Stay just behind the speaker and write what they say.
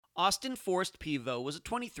Austin Forrest Pivo was a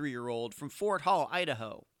 23-year-old from Fort Hall,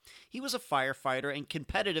 Idaho. He was a firefighter and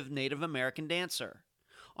competitive Native American dancer.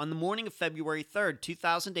 On the morning of February 3,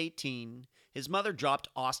 2018, his mother dropped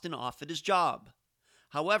Austin off at his job.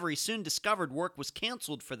 However, he soon discovered work was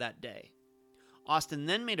canceled for that day. Austin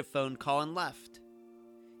then made a phone call and left.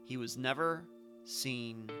 He was never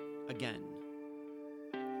seen again.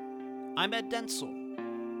 I'm Ed Dentzel,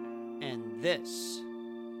 and this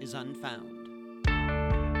is Unfound.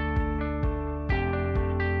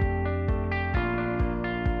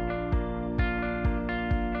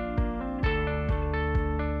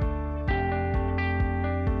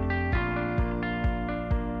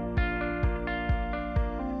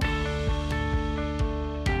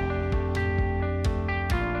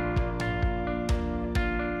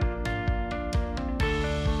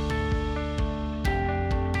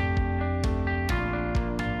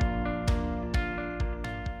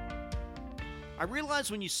 I realized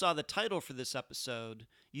when you saw the title for this episode,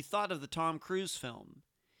 you thought of the Tom Cruise film.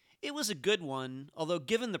 It was a good one, although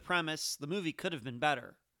given the premise, the movie could have been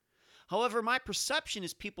better. However, my perception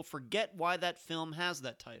is people forget why that film has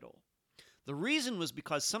that title. The reason was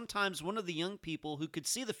because sometimes one of the young people who could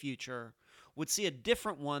see the future would see a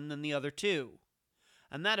different one than the other two.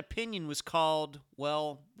 And that opinion was called,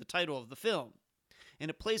 well, the title of the film. And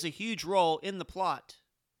it plays a huge role in the plot.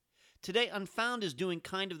 Today, Unfound is doing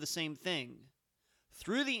kind of the same thing.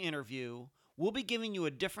 Through the interview, we'll be giving you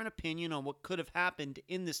a different opinion on what could have happened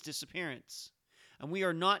in this disappearance. And we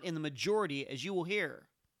are not in the majority, as you will hear,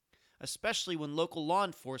 especially when local law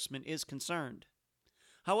enforcement is concerned.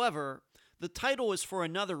 However, the title is for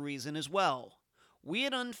another reason as well. We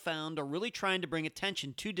at Unfound are really trying to bring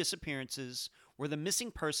attention to disappearances where the missing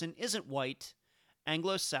person isn't white,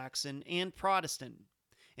 Anglo-Saxon, and Protestant.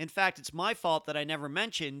 In fact, it's my fault that I never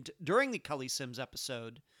mentioned during the Kelly Sims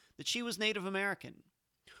episode that she was Native American.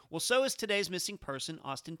 Well, so is today's missing person,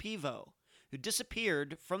 Austin Pivo, who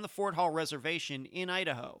disappeared from the Fort Hall Reservation in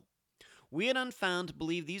Idaho. We at Unfound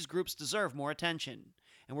believe these groups deserve more attention,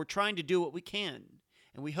 and we're trying to do what we can,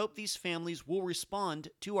 and we hope these families will respond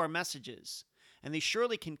to our messages, and they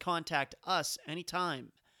surely can contact us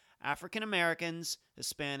anytime, African Americans,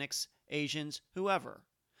 Hispanics, Asians, whoever,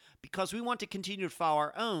 because we want to continue to file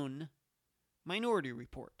our own Minority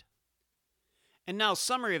Report. And now,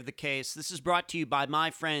 summary of the case. This is brought to you by my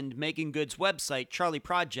friend Megan Good's website,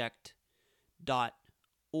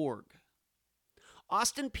 charlieproject.org.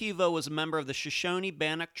 Austin Pivo was a member of the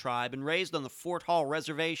Shoshone-Bannock tribe and raised on the Fort Hall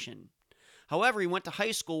Reservation. However, he went to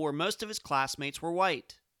high school where most of his classmates were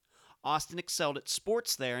white. Austin excelled at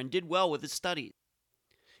sports there and did well with his studies.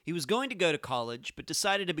 He was going to go to college, but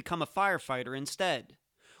decided to become a firefighter instead.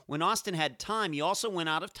 When Austin had time, he also went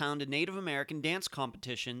out of town to Native American dance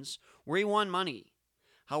competitions where he won money.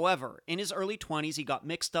 However, in his early 20s, he got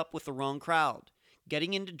mixed up with the wrong crowd,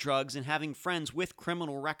 getting into drugs and having friends with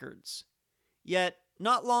criminal records. Yet,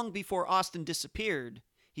 not long before Austin disappeared,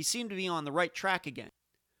 he seemed to be on the right track again.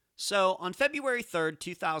 So, on February 3rd,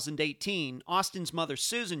 2018, Austin's mother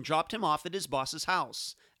Susan dropped him off at his boss's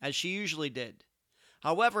house, as she usually did.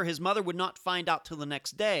 However, his mother would not find out till the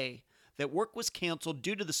next day that work was canceled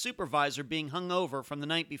due to the supervisor being hungover from the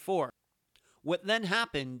night before. What then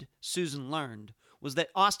happened, Susan learned, was that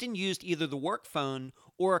Austin used either the work phone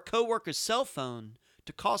or a co-worker's cell phone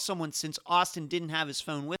to call someone since Austin didn't have his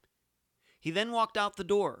phone with him. He then walked out the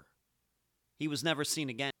door. He was never seen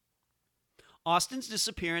again. Austin's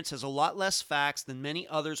disappearance has a lot less facts than many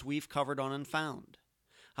others we've covered on Unfound.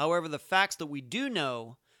 However, the facts that we do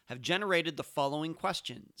know have generated the following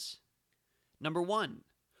questions. Number 1.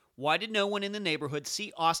 Why did no one in the neighborhood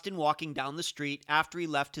see Austin walking down the street after he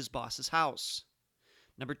left his boss's house?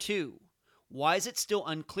 Number 2. Why is it still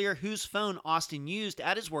unclear whose phone Austin used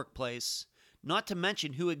at his workplace, not to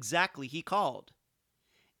mention who exactly he called?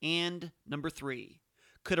 And number 3.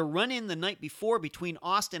 Could a run-in the night before between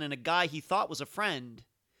Austin and a guy he thought was a friend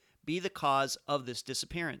be the cause of this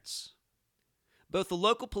disappearance? Both the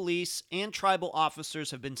local police and tribal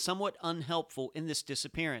officers have been somewhat unhelpful in this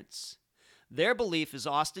disappearance. Their belief is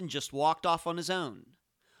Austin just walked off on his own.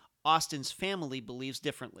 Austin's family believes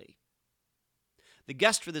differently. The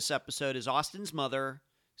guest for this episode is Austin's mother,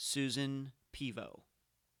 Susan Pivo.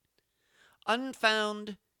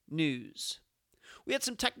 Unfound News. We had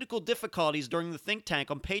some technical difficulties during the think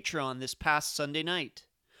tank on Patreon this past Sunday night.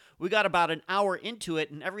 We got about an hour into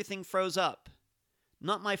it and everything froze up.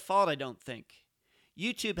 Not my fault, I don't think.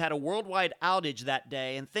 YouTube had a worldwide outage that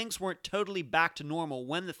day and things weren't totally back to normal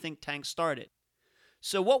when the think tank started.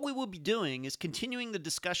 So what we will be doing is continuing the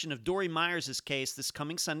discussion of Dory Myers' case this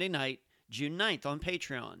coming Sunday night, June 9th on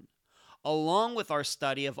Patreon, along with our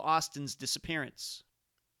study of Austin's disappearance.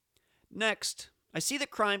 Next, I see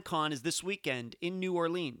that CrimeCon is this weekend in New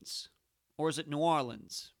Orleans. Or is it New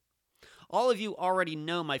Orleans? All of you already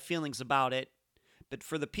know my feelings about it, but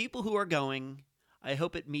for the people who are going, I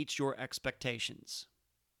hope it meets your expectations.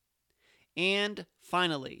 And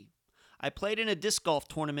finally, I played in a disc golf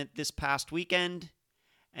tournament this past weekend,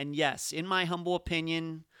 and yes, in my humble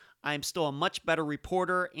opinion, I am still a much better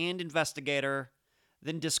reporter and investigator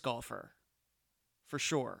than disc golfer. For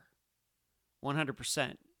sure.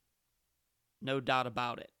 100%. No doubt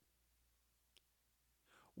about it.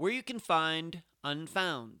 Where you can find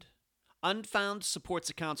Unfound. Unfound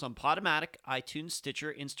supports accounts on Podomatic, iTunes,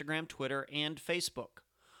 Stitcher, Instagram, Twitter, and Facebook.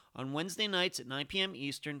 On Wednesday nights at 9 p.m.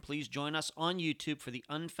 Eastern, please join us on YouTube for the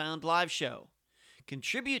Unfound live show.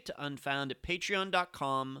 Contribute to Unfound at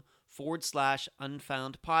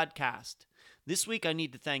patreon.com/Unfound podcast. This week I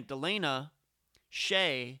need to thank Delana,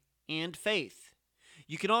 Shay, and Faith.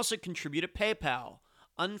 You can also contribute at PayPal,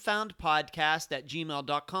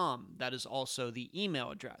 unfoundpodcast@gmail.com. That is also the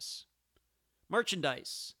email address.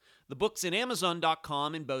 Merchandise. The books at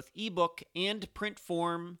Amazon.com in both ebook and print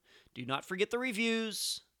form. Do not forget the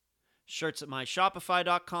reviews. Shirts at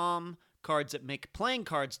myshopify.com. Cards at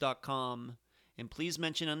makeplayingcards.com. And please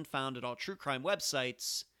mention Unfound at all true crime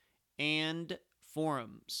websites and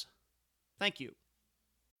forums. Thank you.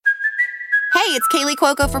 Hey, it's Kaylee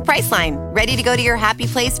Cuoco for Priceline. Ready to go to your happy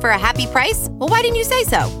place for a happy price? Well, why didn't you say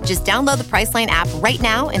so? Just download the Priceline app right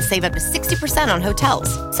now and save up to 60% on hotels.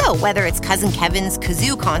 So whether it's Cousin Kevin's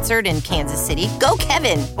Kazoo Concert in Kansas City, go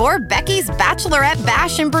Kevin, or Becky's Bachelorette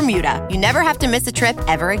Bash in Bermuda, you never have to miss a trip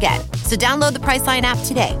ever again. So download the Priceline app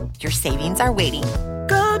today. Your savings are waiting.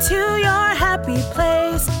 Go to your happy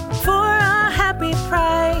place for a happy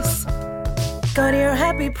price. Go to your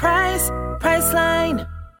happy price, Priceline.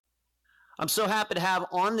 I'm so happy to have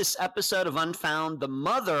on this episode of Unfound the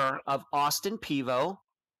mother of Austin Pivo,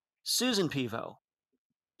 Susan Pivo.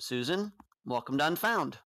 Susan, welcome to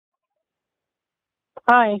Unfound.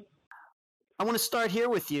 Hi. I want to start here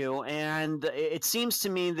with you, and it seems to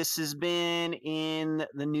me this has been in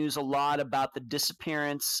the news a lot about the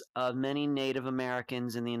disappearance of many Native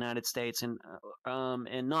Americans in the United States, and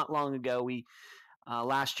not long ago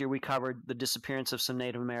last year we covered the disappearance of some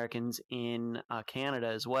Native Americans in Canada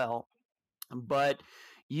as well. But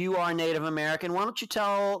you are Native American. Why don't you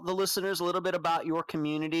tell the listeners a little bit about your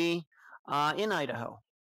community in Idaho?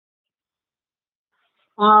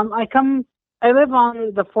 I live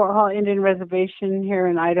on the Fort Hall Indian Reservation here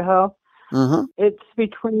in Idaho. Mm-hmm. It's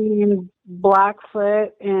between Blackfoot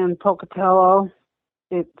and Pocatello.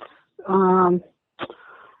 It's a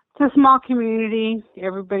small community.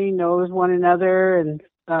 Everybody knows one another, and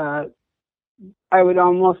I would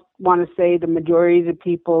almost want to say the majority of the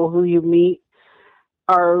people who you meet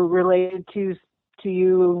are related to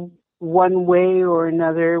you one way or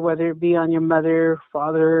another, whether it be on your mother,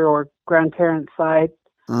 father, or grandparents' side.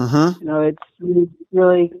 Mm-hmm. You know, it's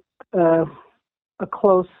really a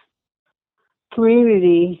close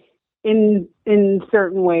community in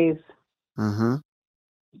certain ways. Mm-hmm.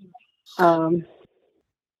 I'm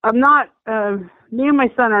not. Me and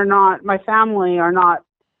my son are not. My family are not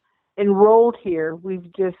enrolled here. We're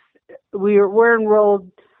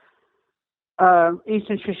enrolled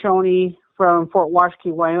Eastern Shoshone from Fort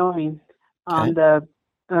Washakie, Wyoming, on the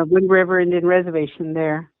Wind River Indian Reservation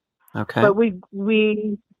there. Okay. But we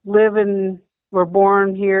we're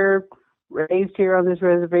born here, raised here on this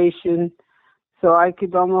reservation, so I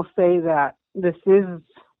could almost say that this is,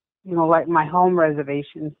 like my home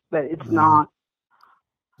reservation, but it's not.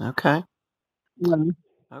 Okay.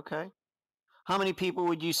 Okay. How many people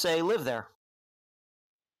would you say live there?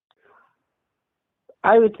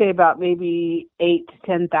 I would say about maybe 8,000 to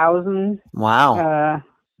 10,000. Wow.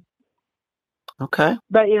 Okay.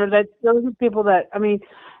 But those are people that,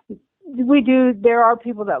 there are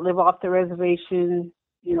people that live off the reservation,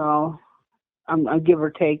 give or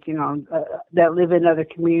take, that live in other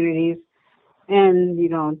communities and,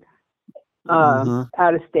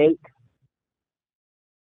 out of state.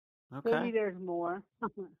 Okay. Maybe there's more.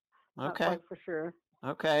 Not Okay. quite for sure.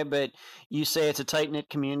 Okay, but you say it's a tight-knit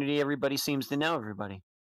community. Everybody seems to know everybody.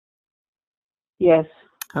 Yes.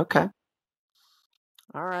 Okay.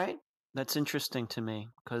 All right. That's interesting to me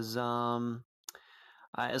because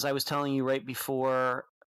as I was telling you right before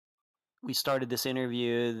we started this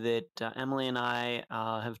interview, that Emily and I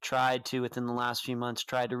have tried to, within the last few months,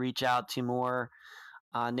 tried to reach out to more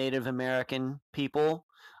Native American people,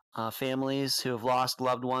 families who have lost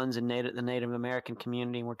loved ones in the Native American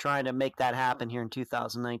community. And we're trying to make that happen here in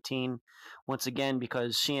 2019, once again,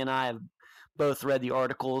 because she and I have both read the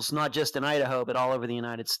articles, not just in Idaho, but all over the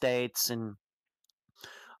United States. And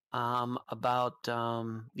about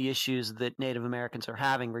the issues that Native Americans are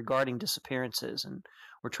having regarding disappearances, and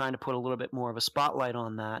we're trying to put a little bit more of a spotlight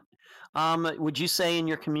on that. Would you say in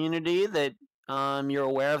your community that you're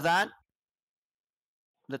aware of that?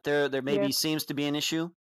 That there maybe Yes. seems to be an issue?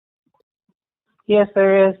 Yes,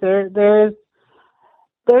 there is.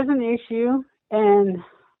 There's an issue, and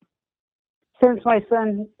since my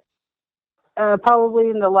son, probably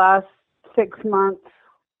in the last 6 months,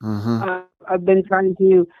 I've been trying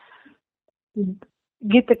to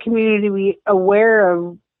get the community aware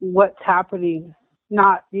of what's happening,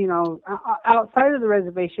 not, outside of the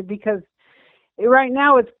reservation, because right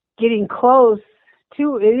now it's getting close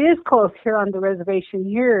it is close here on the reservation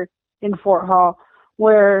here in Fort Hall,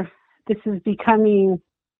 where this is becoming,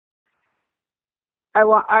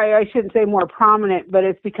 I shouldn't say more prominent, but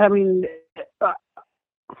it's becoming, but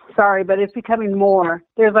it's becoming more.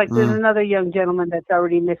 There's another young gentleman that's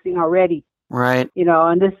already missing already. Right.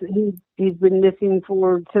 And he's been missing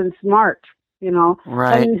since March,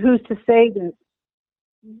 Right. And who's to say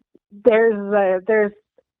that there's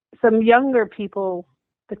some younger people,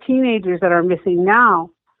 the teenagers that are missing now.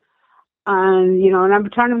 And, and I'm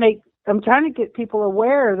trying to get people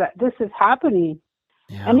aware that this is happening.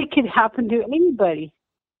 Yeah. And it could happen to anybody's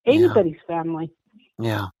family.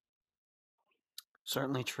 Yeah.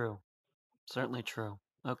 Certainly true.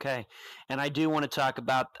 Okay. And I do want to talk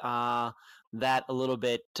about that a little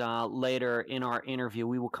bit later in our interview.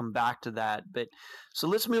 We will come back to that. But so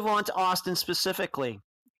let's move on to Austin specifically.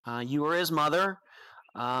 You were his mother.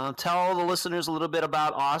 Tell the listeners a little bit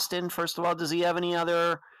about Austin. First of all, does he have any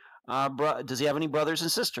other? Does he have any brothers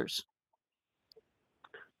and sisters?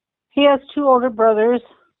 He has 2 older brothers.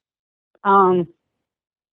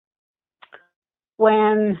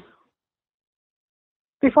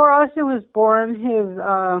 Before Austin was born,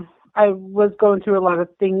 I was going through a lot of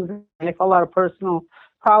things, like a lot of personal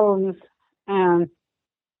problems, and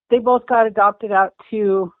they both got adopted out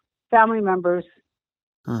to family members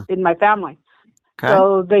in my family. Okay.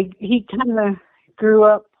 So he kind of grew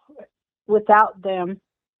up without them,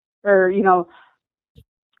 or in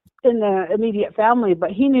the immediate family.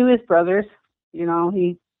 But he knew his brothers. He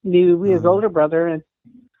knew his older brother, and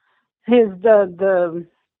the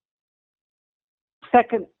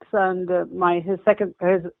second son, the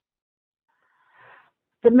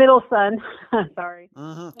middle son. Sorry, the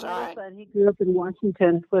middle son. He grew up in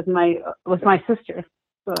Washington with my sister.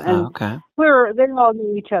 So, and okay. they all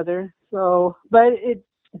knew each other. So, but it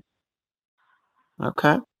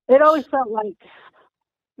always felt like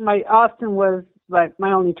my Austin was like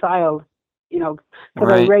my only child, because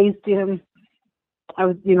Right. I raised him. I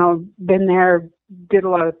was, been there, did a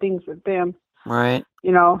lot of things with them. Right.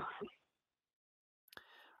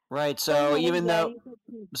 Right. So even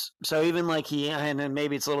like and then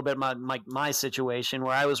maybe it's a little bit my situation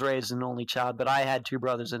where I was raised an only child, but I had 2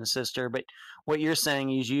 brothers and a sister. But what you're saying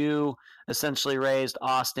is you essentially raised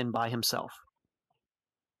Austin by himself.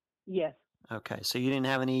 Yes. Okay. So you didn't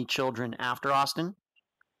have any children after Austin?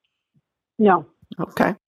 No.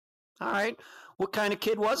 Okay. All right. What kind of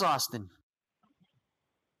kid was Austin?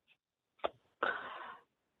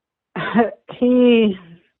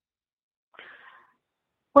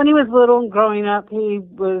 When he was little and growing up, he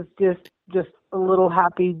was just a little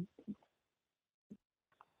happy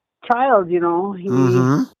child, He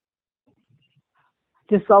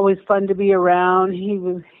just always fun to be around.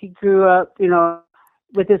 He grew up,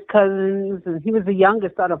 with his cousins, and he was the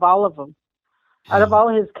youngest out of all of them. Out of all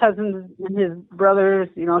his cousins and his brothers,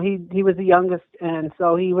 he was the youngest, and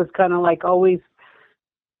so he was kind of like always,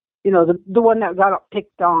 the one that got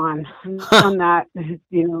picked on that,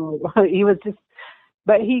 he was just.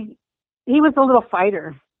 But he was a little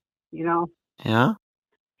fighter, Yeah.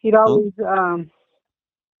 He'd always,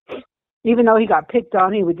 even though he got picked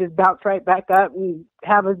on, he would just bounce right back up and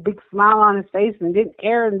have a big smile on his face and didn't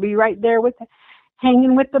care and be right there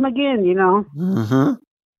hanging with them again, Mm-hmm.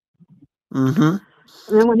 And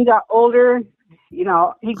then when he got older,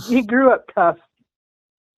 he grew up tough.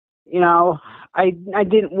 I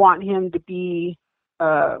didn't want him to be,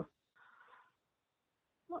 I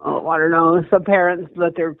don't know, some parents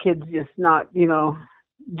let their kids just not,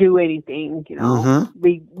 do anything,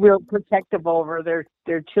 be real protective over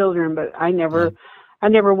their children. But I never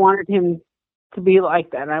wanted him to be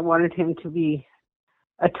like that. I wanted him to be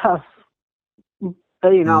a tough,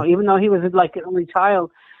 even though he was like an only child,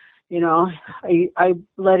 I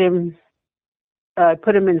let him,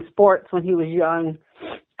 put him in sports when he was young.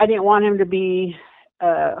 I didn't want him to be,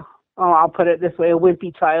 I'll put it this way, a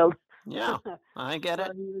wimpy child. Yeah, I get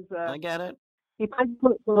it. I get it. He played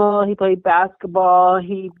football, he played basketball,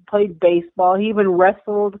 he played baseball, he even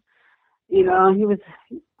wrestled. He was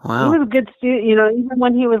He Wow. was a good student. Even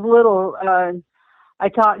when he was little, I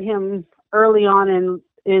taught him early on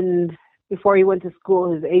in before he went to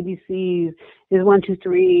school his ABCs, his 1, 2,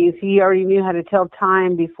 3s. He already knew how to tell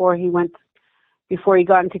time before he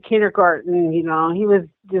got into kindergarten. He was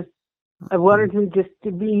just. I wanted him just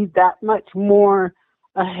to be that much more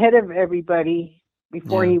ahead of everybody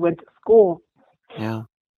before Yeah. he went to school. Yeah.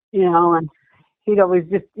 And he was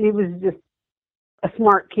just a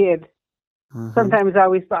smart kid. Mm-hmm. Sometimes I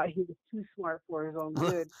always thought he was too smart for his own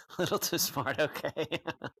good. A little too smart. Okay.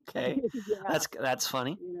 Okay. Yeah. That's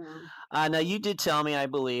funny. You Now you did tell me, I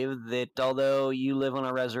believe, that although you live on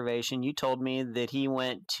a reservation, you told me that he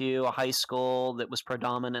went to a high school that was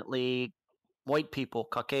predominantly white people,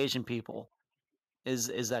 Caucasian people.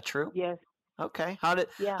 Is that true? Yes. Okay.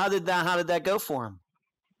 Yeah. How did that go for him?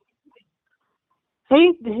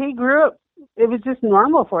 He grew up. It was just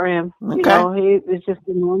normal for him. Okay. It was just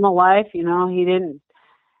a normal life. He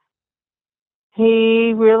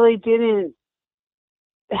really didn't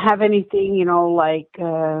have anything. Like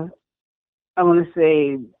I want to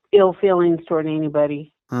say ill feelings toward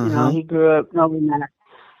anybody. Mm-hmm. He grew up knowing that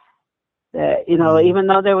Mhm. even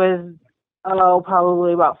though there was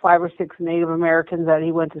probably about 5 or 6 Native Americans that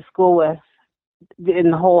he went to school with in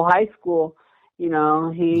the whole high school,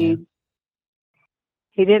 he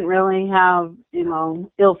didn't really have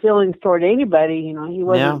ill feelings toward anybody. He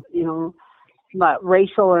wasn't not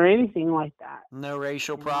racial or anything like that. No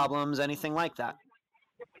racial problems, anything like that.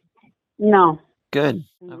 No. Good.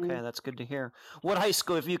 Mhm. Okay, that's good to hear. What high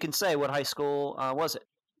school, if you can say, what high school was it?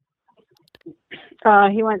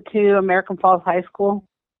 He went to American Falls High School.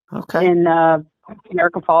 Okay. In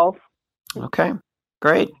American Falls. Okay,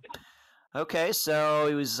 great. Okay, so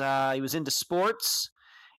he was into sports,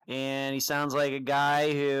 and he sounds like a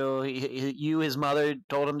guy who his mother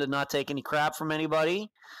told him to not take any crap from anybody.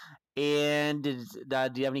 And do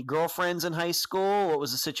you have any girlfriends in high school? What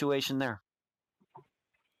was the situation there?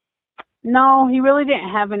 No, he really didn't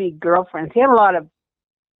have any girlfriends. He had a lot of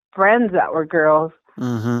friends that were girls,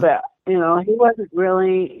 but he wasn't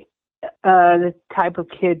really the type of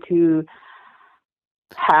kid to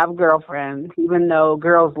have girlfriends, even though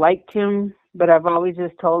girls liked him. But I've always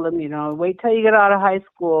just told him, wait till you get out of high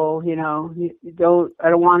school. I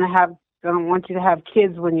don't want you to have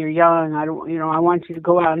kids when you're young. I want you to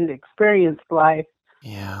go out and experience life.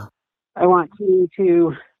 Yeah. I want you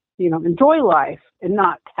to, enjoy life and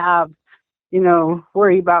not have,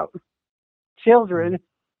 worry about children.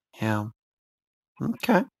 Yeah.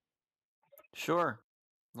 Okay. Sure.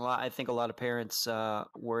 Well, I think a lot of parents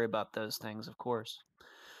worry about those things, of course.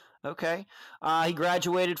 Okay. He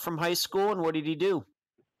graduated from high school, and what did he do?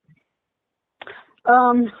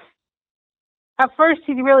 At first,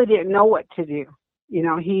 he really didn't know what to do.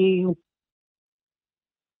 He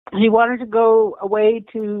wanted to go away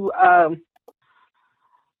to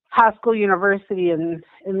Haskell University in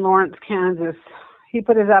Lawrence, Kansas. He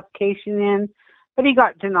put his application in, but he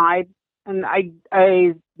got denied, and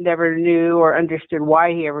I never knew or understood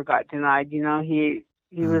why he ever got denied.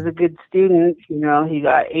 He was a good student. He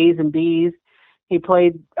got A's and B's. He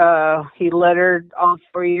lettered all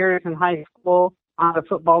 4 years in high school on the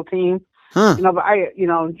football team. But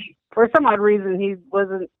for some odd reason, he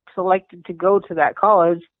wasn't selected to go to that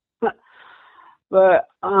college. But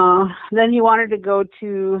then he wanted to go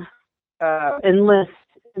to enlist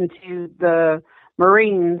into the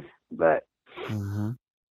Marines, but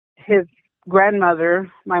his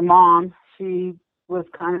grandmother, my mom, she was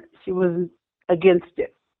against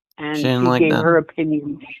it, and she gave her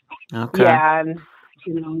opinion. Okay. Yeah, and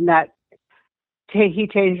that he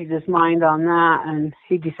changed his mind on that, and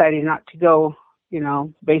he decided not to go.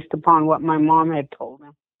 Based upon what my mom had told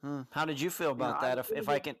him. How did you feel about that? If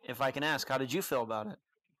I can ask, how did you feel about it?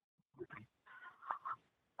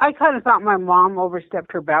 I kind of thought my mom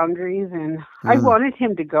overstepped her boundaries, and I wanted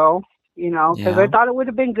him to go. Because I thought it would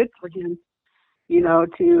have been good for him.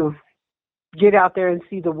 To get out there and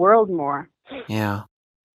see the world more. Yeah.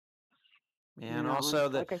 Yeah, and also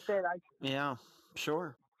like I said, yeah,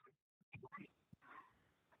 sure.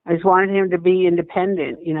 I just wanted him to be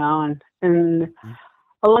independent, and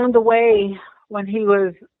along the way, when he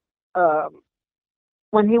was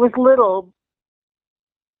little,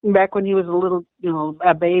 back when he was a little,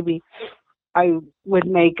 a baby, I would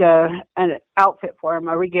make an outfit for him,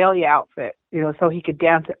 a regalia outfit, so he could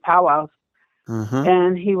dance at powwows.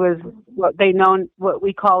 And he was what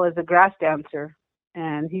we call as a grass dancer,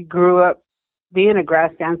 and he grew up being a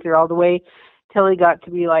grass dancer all the way till he got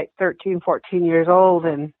to be like 13, 14 years old,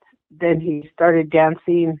 and then he started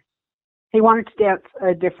dancing. He wanted to dance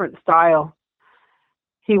a different style.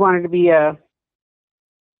 He wanted to be a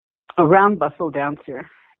round bustle dancer,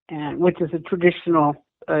 and which is a traditional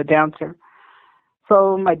dancer.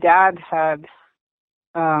 So my dad had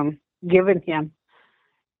given him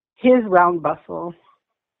his round bustle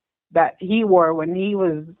that he wore when he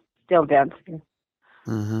was still dancing.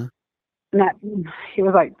 Mm-hmm. And that he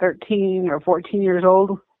was like 13 or 14 years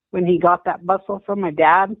old when he got that bustle from my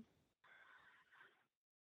dad.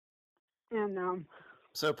 And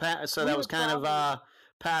So that was kind of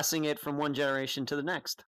passing it from one generation to the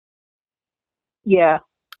next. yeah,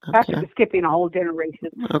 Okay. after skipping a whole generation,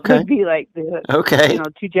 Okay. it'd be like the Okay.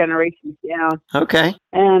 2 generations down. Okay.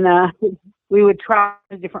 And we would travel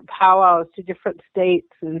to different powwows to different states,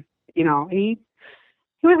 and he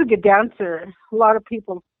was a good dancer. A lot of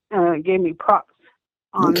people gave me props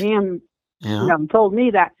on him. Yeah. Told me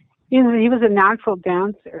that he was a natural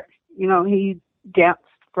dancer. He danced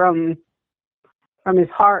from his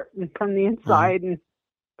heart and from the inside, and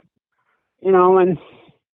and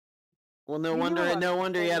well, no wonder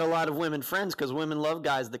he had a lot of women friends, because women love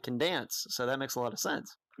guys that can dance. So that makes a lot of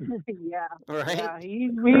sense. yeah, right. Yeah, he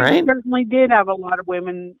certainly did have a lot of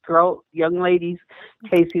women, young ladies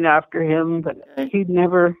chasing after him, but he'd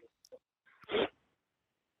never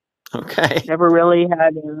really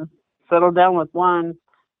had to settle down with one,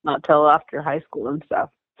 not till after high school and stuff.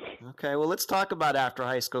 Okay, well, let's talk about after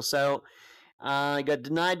high school. So he got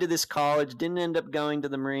denied to this college, didn't end up going to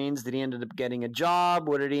the Marines. Did he end up getting a job?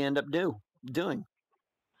 What did he end up doing?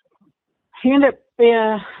 He ended up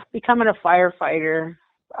becoming a firefighter,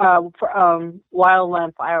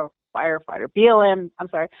 wildland firefighter.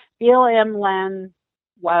 BLM Land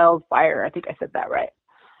Wildfire. I think I said that right.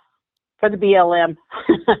 For the BLM.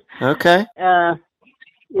 Okay.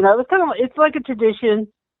 It's like a tradition.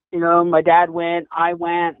 My dad went, I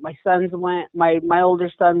went, my sons went, my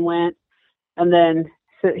older son went, and then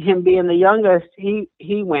him being the youngest, he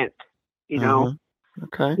went.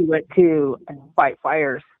 Okay. He went to fight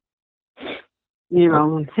fires.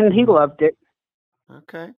 And he loved it.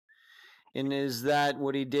 Okay. And is that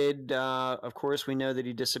what he did? Of course, we know that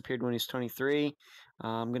he disappeared when he was 23.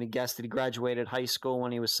 I'm going to guess that he graduated high school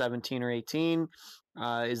when he was 17 or 18.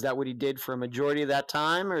 Is that what he did for a majority of that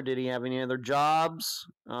time, or did he have any other jobs?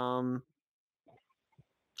 No,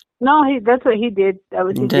 that's what he did.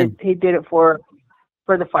 He did it for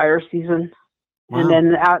the fire season. Wow. And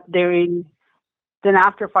then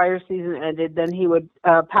after fire season ended, then he would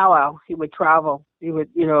powwow. He would travel. He would,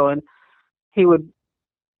 and he would.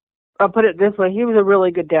 I'll put it this way: he was a really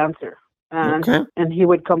good dancer, and he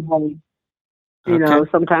would come home.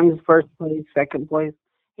 Sometimes first place, second place.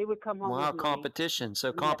 He would come home. Wow, competition.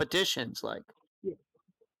 So competitions like.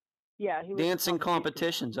 Yeah. Dancing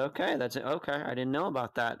competitions. Okay, that's it. Okay, I didn't know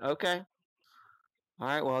about that. Okay. All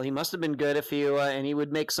right. Well, he must have been good if and he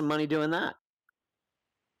would make some money doing that.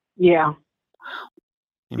 Yeah. Wow.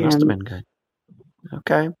 He must have been good.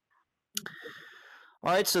 Okay.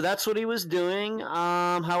 All right, so that's what he was doing.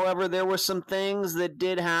 However, there were some things that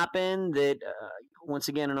did happen that, once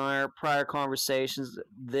again, in our prior conversations,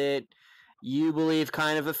 that you believe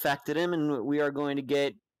kind of affected him, and we are going to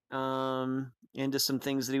get into some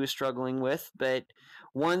things that he was struggling with. But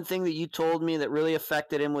one thing that you told me that really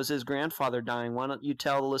affected him was his grandfather dying. Why don't you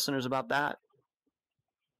tell the listeners about that?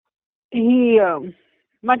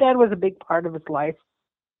 My dad was a big part of his life.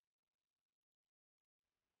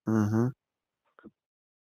 Mm-hmm.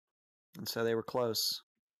 And so they were close.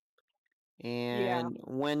 And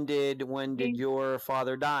when did your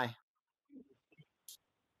father die?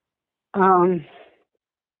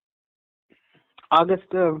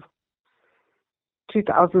 August of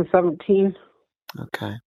 2017.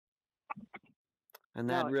 Okay. And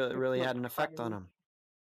that really had an effect on him.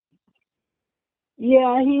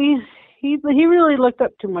 Yeah, he really looked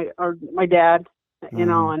up to my dad,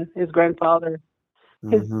 and his grandfather.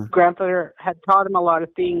 His grandfather had taught him a lot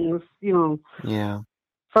of things,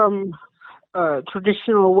 from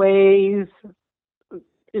traditional ways,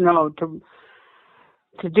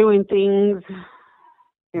 to doing things.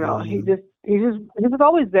 He was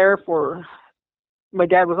always there for. My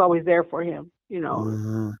dad was always there for him, Yeah,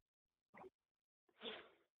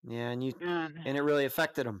 and it really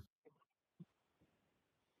affected him.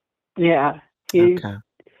 Yeah. Okay.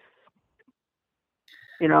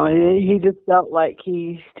 He just felt like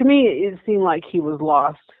to me, it seemed like he was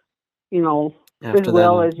lost, as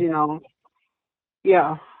well as,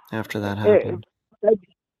 yeah. After that happened.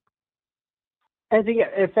 I think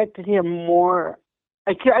it affected him more.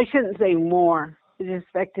 I shouldn't say more. It just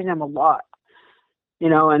affected him a lot,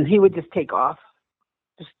 and he would just take off,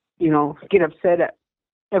 just, get upset at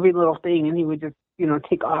every little thing, and he would just,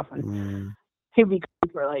 take off, and he'd be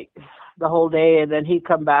gone for like the whole day, and then he'd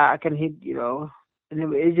come back, and he'd,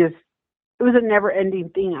 and it just, was a never-ending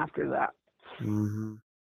thing after that. Mm-hmm.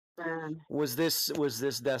 And Was this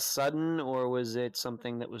death sudden, or was it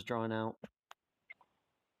something that was drawn out?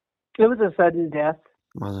 it was a sudden death.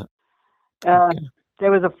 Was it? Okay.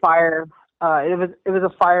 There was a fire. It was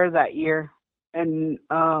a fire that year, and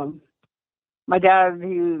my dad,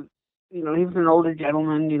 he was an older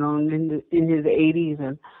gentleman, in his 80s,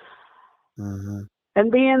 and Mm-hmm. and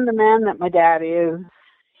being the man that my dad is,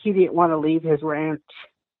 he didn't want to leave his ranch,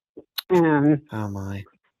 and Oh my.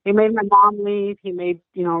 he made my mom leave. He made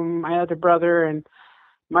my other brother and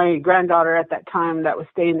my granddaughter at that time that was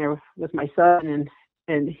staying there with my son,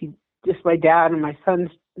 and he just my dad and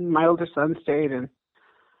my older son stayed, and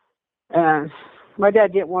my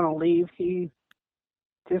dad didn't want to leave. He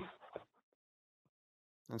just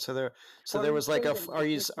And so there was like are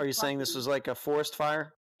you saying this was like a forest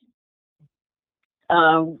fire?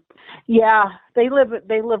 Yeah, they live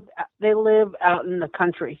out in the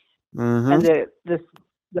country, Mm-hmm. and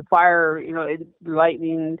the fire,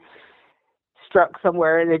 lightning struck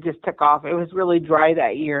somewhere and it just took off. It was really dry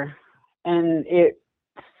that year, and it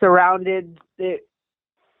surrounded it.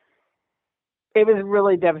 It was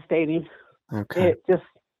really devastating. Okay. It just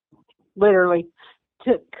literally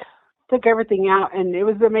took everything out, and it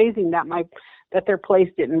was amazing that their place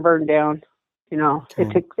didn't burn down. Okay.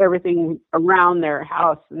 It took everything around their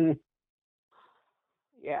house, and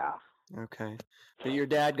yeah. Okay. But your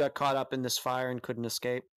dad got caught up in this fire and couldn't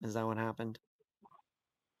escape. Is that what happened?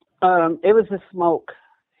 It was the smoke.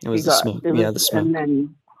 It was the smoke. The smoke. And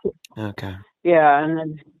then Okay. yeah, and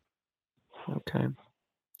then Okay.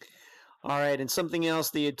 All right. And something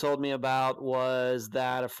else that you told me about was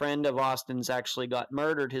that a friend of Austin's actually got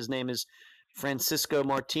murdered. His name is Francisco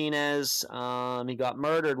Martinez. He got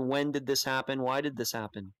murdered. When did this happen? Why did this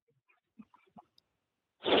happen?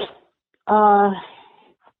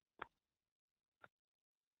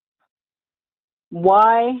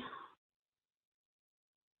 Why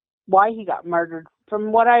he got murdered,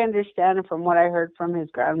 from what I understand and from what I heard from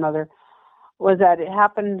his grandmother, was that it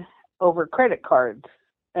happened over credit cards,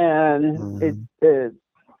 and it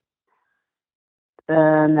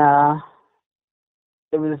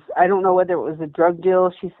was, I don't know whether it was a drug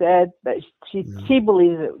deal, she said, but she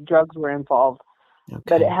believes that drugs were involved. Okay.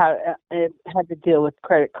 But it had to deal with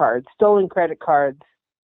credit cards, stolen credit cards.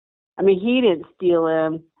 I mean, he didn't steal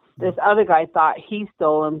them. This other guy thought he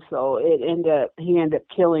stole them, so he ended up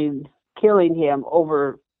killing him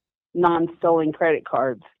over non-stolen credit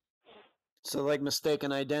cards. So like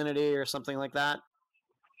mistaken identity or something like that?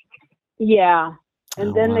 Yeah.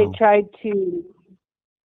 And then they tried to,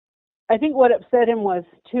 I think what upset him was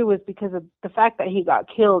because of the fact that he got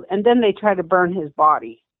killed, and then they tried to burn his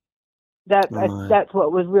body. That's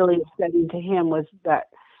what was really upsetting to him, was that,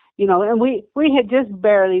 and we had just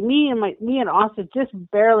barely, me and Austin just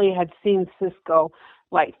barely had seen Cisco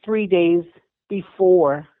like 3 days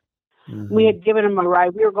before. Mm-hmm. We had given him a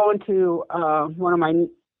ride. We were going to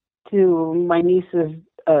my niece's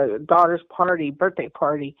daughter's birthday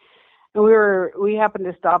party, and we happened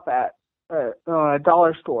to stop at a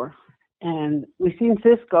dollar store, and we seen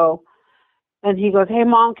Cisco, and he goes, "Hey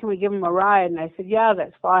Mom, can we give him a ride?" And I said, "Yeah,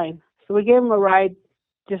 that's fine." So we gave him a ride,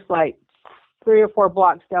 just like 3 or 4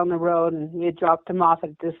 blocks down the road, and we had dropped him off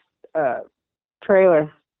at this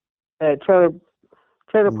trailer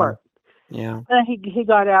park. Yeah. And he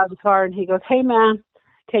got out of the car and he goes, "Hey man,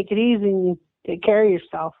 take it easy and take care of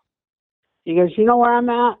yourself." He goes, "You know where I'm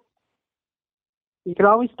at? You can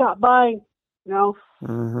always stop by."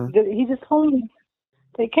 Mm-hmm. He just told me,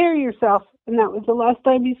 "Take care of yourself," and that was the last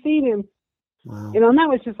time you seen him. Wow. And that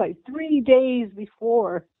was just like 3 days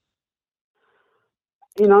before.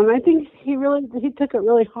 And I think he took it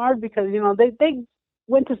really hard because they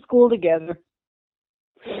went to school together.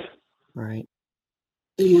 Right.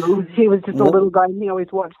 He was just a little guy, and he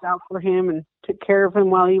always watched out for him and took care of him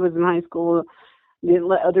while he was in high school. Didn't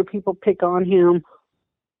let other people pick on him.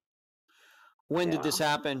 When did this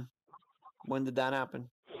happen? When did that happen?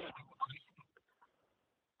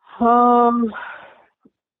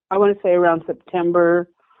 I want to say around September,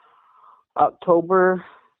 October.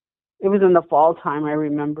 It was in the fall time, I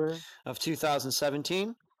remember. Of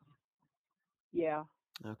 2017? Yeah.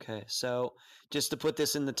 Okay, so just to put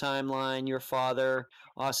this in the timeline, your father,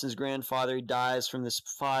 Austin's grandfather, he dies from this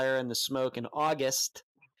fire and the smoke in August,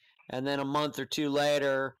 and then a month or 2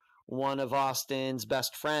 later, one of Austin's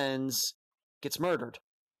best friends gets murdered.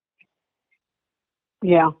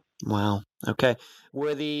 Yeah. Wow. Okay.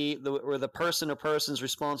 Were the person or persons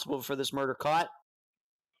responsible for this murder caught?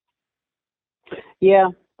 Yeah,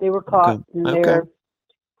 they were caught. Okay.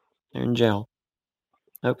 They're in jail.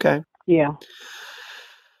 Okay. Yeah.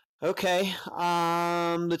 Okay.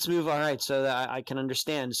 Let's move. All right. So that I can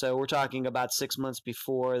understand. So we're talking about 6 months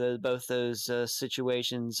before both those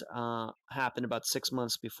situations happened. About 6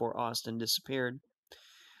 months before Austin disappeared.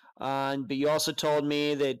 But you also told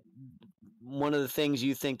me that one of the things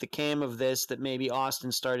you think that came of this, that maybe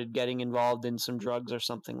Austin started getting involved in some drugs or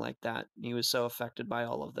something like that. He was so affected by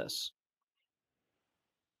all of this.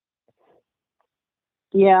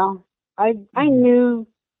 Yeah, I Mhm. knew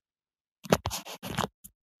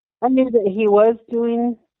that he was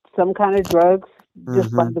doing some kind of drugs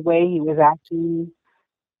just by Mm-hmm. the way he was acting.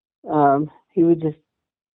 He was just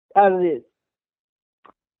out of it.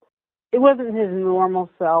 It wasn't his normal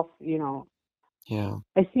self, you know. Yeah.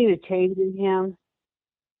 I seen a change in him.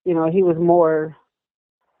 You know, he was more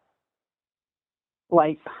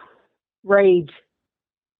like rage.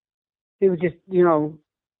 He was just, you know,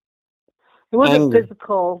 it wasn't Anger.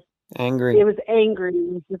 physical. Angry. It was angry.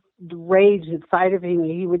 It was just the rage inside of him.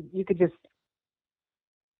 You could just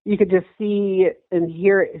see it and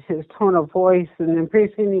hear it, his tone of voice, and then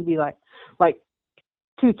pretty soon he'd be like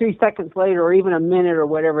 2, 3 seconds later, or even a minute or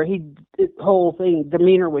whatever, his whole thing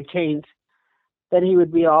demeanor would change. Then he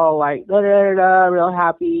would be all like da da da, da real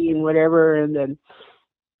happy and whatever, and then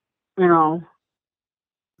you know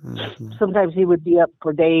Mm-hmm. sometimes he would be up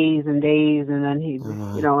for days and days, and then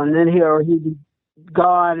Uh, and then he'd be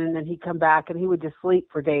gone, and then he'd come back, and he would just sleep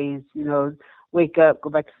for days, you know, wake up, go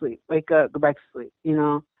back to sleep, wake up, go back to sleep, you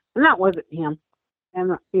know, and that wasn't him,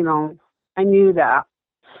 and you know, I knew that.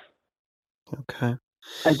 okay.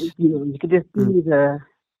 You could just Mm, see the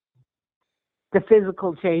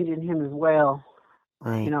physical change in him as well. You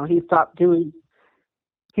right. know, he stopped going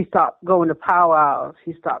to powwows,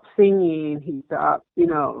 he stopped singing, he stopped, you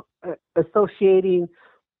know, associating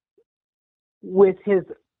with his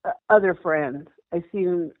other friends. I see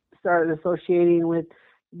him started associating with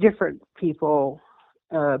different people,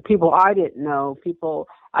 people I didn't know, people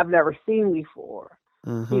I've never seen before,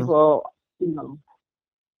 Mm-hmm. people, you know,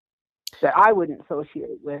 that I wouldn't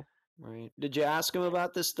associate with. Right. Did you ask him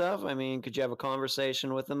about this stuff? I mean, could you have a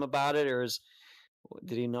conversation with him about it, or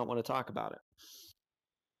did he not want to talk about it?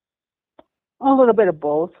 A little bit of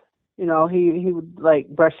both. You know, he would like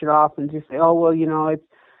brush it off and just say, "Oh well, you know,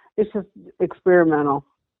 it's just experimental.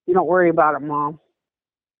 You don't worry about it, Mom.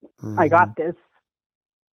 I Mm-hmm. got this."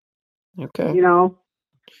 Okay. You know,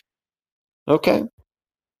 Okay.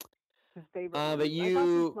 his favorite Uh, but lines. I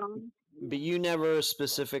got this, you, Mom. but you never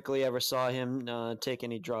specifically ever saw him take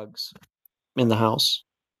any drugs in the house.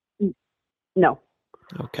 No,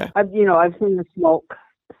 Okay. I've seen him smoke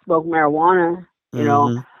marijuana. You know,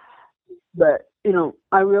 Mm-hmm. but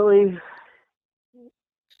I really,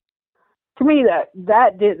 to me,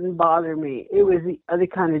 that didn't bother me. It was the other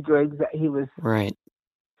kind of drugs that he was Right.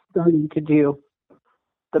 starting to do,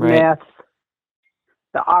 the Right. meth,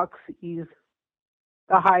 the oxys,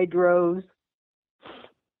 the hydros.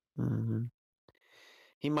 Mm-hmm.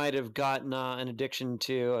 He might have gotten an addiction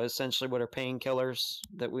to essentially what are painkillers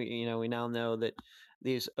that we now know that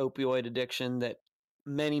these opioid addiction that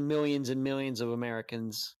many millions and millions of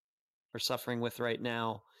Americans are suffering with right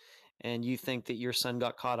now. And you think that your son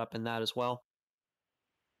got caught up in that as well?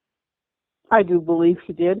 I do believe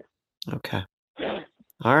he did. Okay.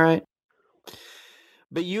 All right.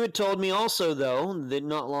 But you had told me also, though, that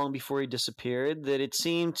not long before he disappeared, that it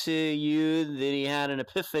seemed to you that he had an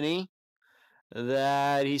epiphany,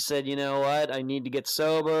 that he said, you know what, I need to get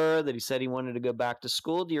sober, that he said he wanted to go back to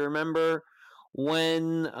school. Do you remember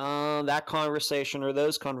when that conversation or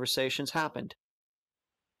those conversations happened?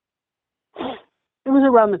 It was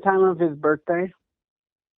around the time of his birthday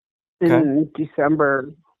Okay. in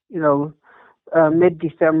December, mid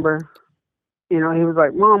December. He was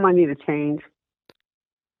like, "Mom, I need a change.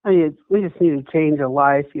 We just need a change of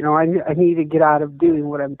life. I need to get out of doing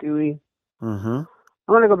what I'm doing. Mm-hmm.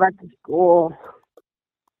 I want to go back to school.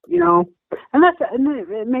 You know, and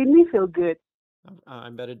it made me feel good I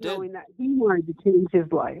bet it did. knowing that he wanted to change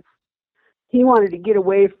his life. He wanted to get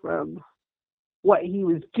away from what he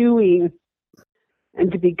was doing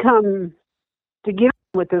and to get on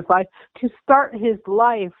with his life, to start his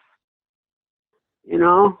life. You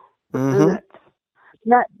know, and Mm-hmm.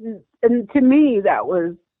 that and to me that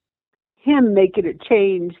was him making a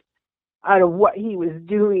change out of what he was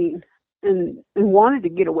doing and wanted to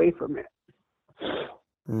get away from it.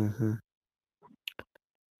 Mm-hmm.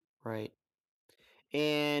 Right.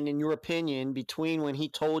 And in your opinion, between when he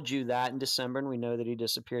told you that in December, and we know that he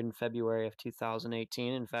disappeared in February of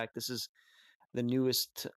 2018. In fact, this is the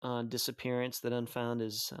newest disappearance that Unfound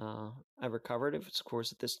has ever covered. Of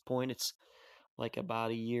course, at this point, it's like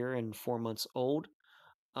about a year and 4 months old.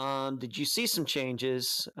 Did you see some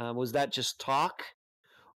changes? Was that just talk,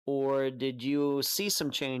 or did you see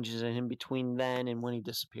some changes in him between then and when he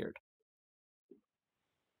disappeared?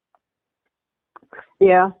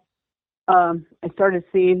 Yeah. I started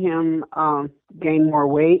seeing him gain more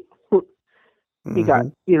weight. He got,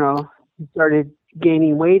 Mm-hmm. he started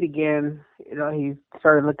gaining weight again. He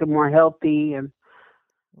started looking more healthy, and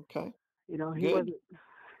Okay. he Good.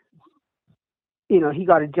 wasn't. He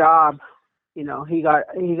got a job. He got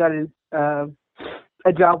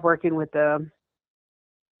a job working with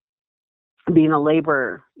being a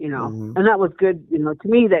laborer. Mm-hmm. And that was good. To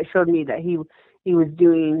me, that showed me that he was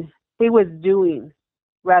doing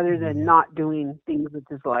rather than not doing things with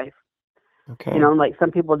his life. Okay. Like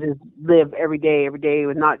some people just live every day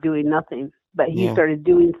with not doing nothing. But he Yeah. started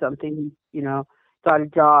doing something, got a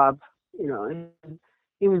job, and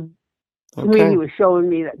he was, to me, Okay. he was showing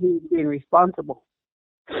me that he was being responsible.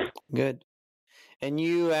 Good. And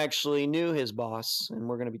you actually knew his boss, and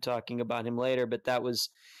we're going to be talking about him later, but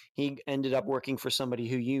he ended up working for somebody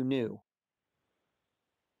who you knew.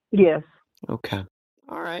 Yes. Okay.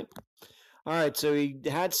 All right. All right. So he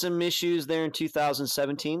had some issues there in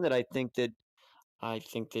 2017 that I think that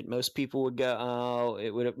most people would go, oh,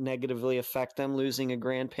 it would negatively affect them losing a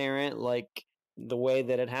grandparent, like the way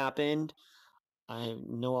that it happened. I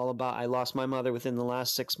lost my mother within the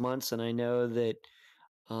last 6 months, and I know that,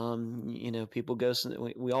 people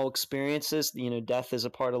we all experience this, death is a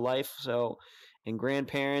part of life. So, and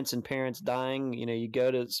grandparents and parents dying, you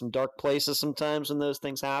go to some dark places sometimes when those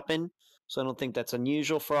things happen. So I don't think that's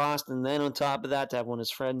unusual for Austin. And then on top of that, to have one of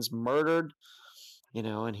his friends murdered,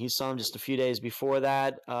 and he saw him just a few days before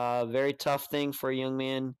that. Very tough thing for a young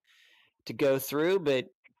man to go through. But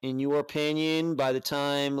in your opinion, by the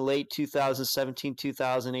time late 2017,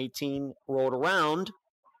 2018 rolled around,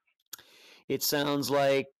 it sounds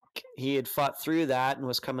like he had fought through that and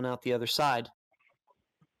was coming out the other side.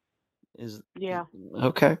 Yeah.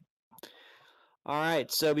 Okay. All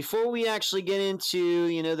right. So before we actually get into,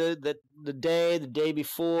 the day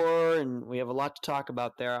before, and we have a lot to talk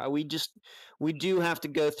about there, we do have to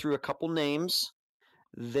go through a couple names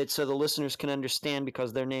that so the listeners can understand,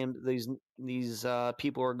 because their name these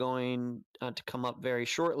people are going to come up very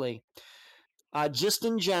shortly. Just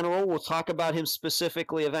in general, we'll talk about him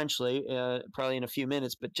specifically eventually, probably in a few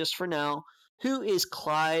minutes. But just for now, who is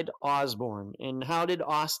Clyde Osborne, and how did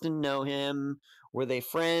Austin know him? Were they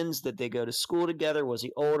friends? Did they go to school together? Was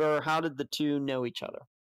he older? How did the two know each other?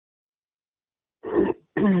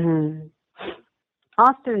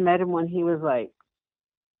 Austin met him when he was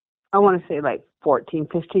I want to say 14,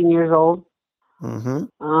 15 years old. Mm-hmm.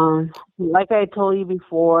 Like I told you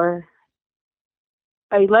before,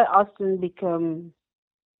 I let Austin become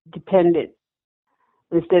dependent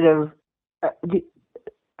instead of,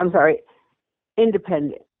 I'm sorry,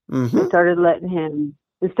 independent. Mm-hmm. I started letting him,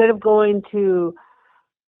 instead of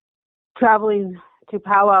traveling to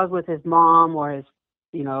powwows with his mom or his,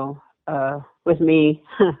 with me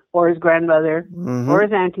or his grandmother or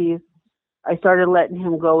his aunties, I started letting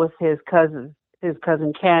him go with his cousin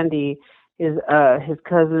Candy, his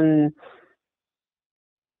cousin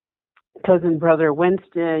brother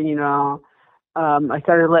Winston. I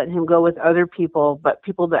started letting him go with other people, but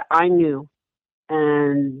people that I knew,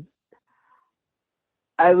 and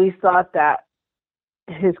I always thought that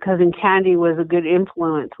his cousin Candy was a good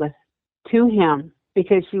influence to him,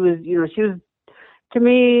 because she was, to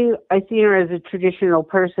me, I see her as a traditional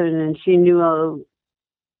person, and she knew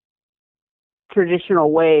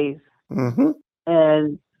traditional ways. Mm-hmm.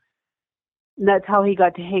 And that's how he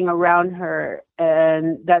got to hang around her,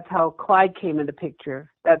 and that's how Clyde came into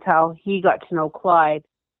picture. That's how he got to know Clyde.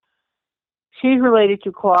 She's related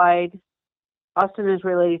to Clyde. Austin is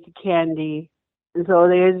related to Candy. And so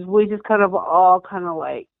we just kind of all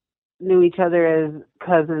knew each other as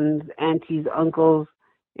cousins, aunties, uncles,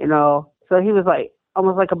 So he was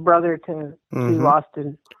almost like a brother to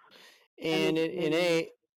Austin. And in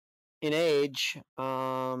age,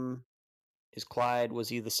 is Clyde, was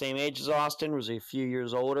he the same age as Austin? Was he a few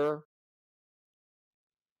years older?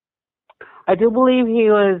 I do believe he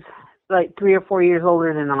was 3 or 4 years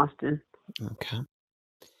older than Austin. Okay.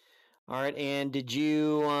 All right. And did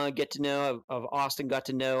you get to know of Austin got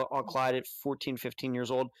to know Clyde at 14, 15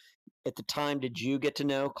 years old? At the time, did you get to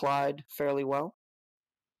know Clyde fairly well?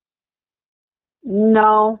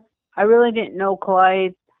 No, I really didn't know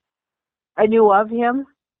Clyde. I knew of him.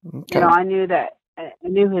 Okay. I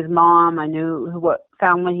knew his mom. I knew what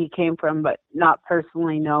family he came from, but not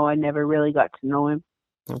personally. No, I never really got to know him.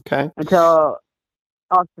 Okay. Until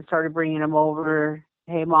Austin started bringing him over.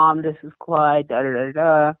 Hey, Mom, this is Clyde. Da da da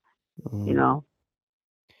da.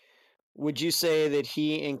 Would you say that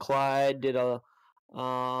he and Clyde did a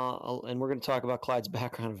and we're going to talk about Clyde's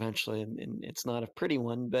background eventually, and it's not a pretty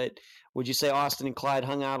one, but would you say Austin and Clyde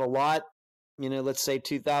hung out a lot? Let's say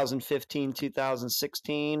 2015,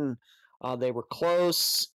 2016, they were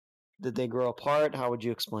close. Did they grow apart? How would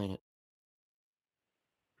you explain it?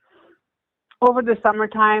 Over the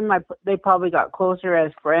summertime, they probably got closer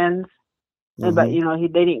as friends. Mhm. But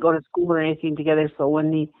they didn't go to school or anything together. So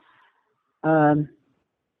when he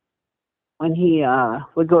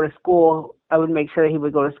would go to school, I would make sure that he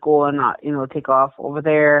would go to school and not take off over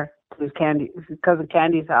there to his cousin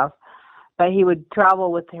Candy's house. But he would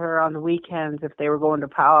travel with her on the weekends if they were going to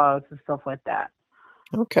powwows and stuff like that.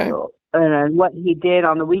 Okay. So, and what he did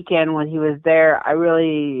on the weekend when he was there, I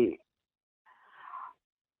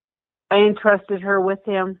entrusted her with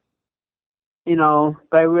him.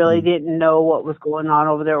 But I really didn't know what was going on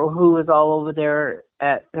over there or who was all over there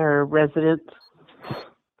at their residence.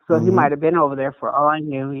 So he might have been over there for all I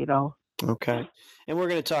knew, Okay. And we're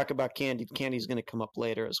going to talk about Candy. Candy's going to come up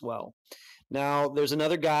later as well. Now, there's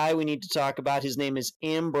another guy we need to talk about. His name is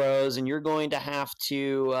Ambrose, and you're going to have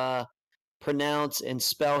to pronounce and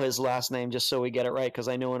spell his last name just so we get it right, because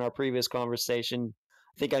I know in our previous conversation,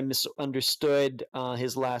 I think I misunderstood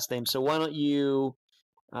his last name. So why don't you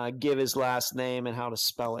give his last name and how to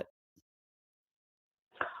spell it?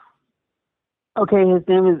 Okay, his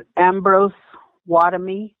name is Ambrose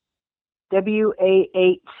Watomy, Wahtomy.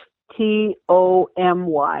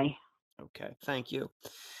 Okay, thank you.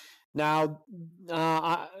 Now,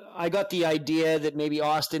 I got the idea that maybe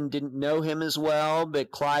Austin didn't know him as well,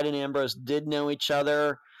 but Clyde and Ambrose did know each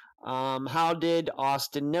other. How did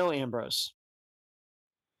Austin know Ambrose?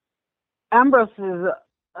 Ambrose is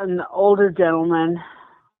an older gentleman.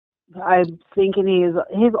 I'm thinking he's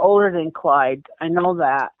older than Clyde. I know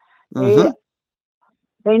that.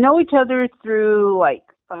 They know each other through like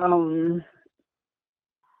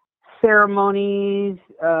ceremonies,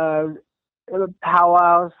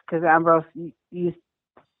 powwows, because Ambrose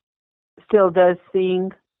still does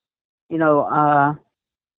sing, sing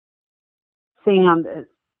on the,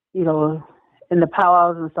 in the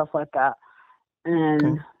powwows and stuff like that.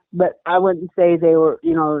 And but I wouldn't say they were,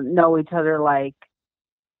 know each other like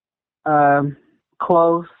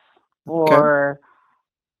close or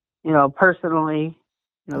personally.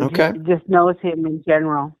 Just knows him in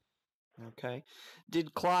general. Okay.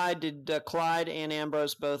 Did Clyde and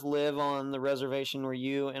Ambrose both live on the reservation where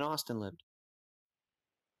you and Austin lived?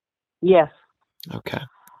 Yes. Okay.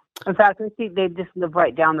 In fact, I think they just live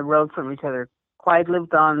right down the road from each other. Clyde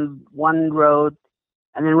lived on one road,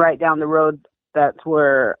 and then right down the road, that's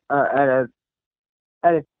where at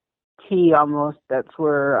a T almost. That's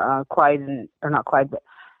where but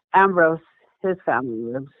Ambrose, his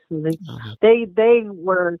family lives. They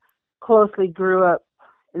were closely grew up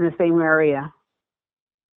in the same area.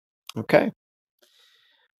 Okay.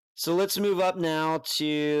 So let's move up now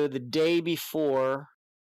to the day before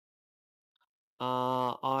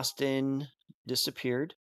Austin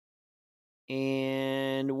disappeared.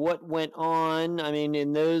 And what went on,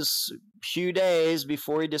 in those few days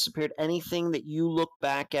before he disappeared, anything that you look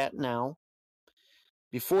back at now,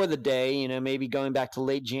 before the day, maybe going back to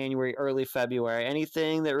late January, early February,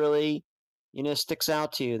 anything that really, sticks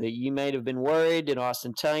out to you that you might have been worried? Did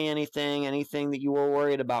Austin tell you anything that you were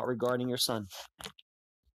worried about regarding your son?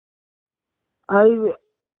 I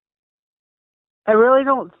really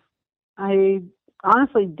don't. I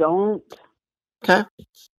honestly don't. Okay.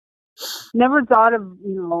 Never thought of,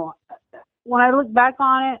 when I look back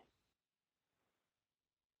on it,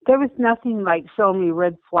 there was nothing like showing me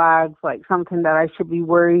red flags, like something that I should be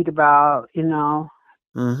worried about,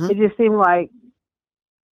 It just seemed like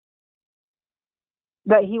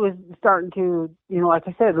that he was starting to, like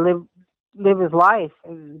I said, live his life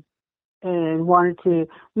and wanted to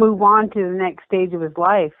move on to the next stage of his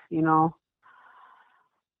life,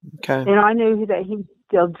 Okay. I knew that he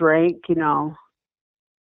still drank,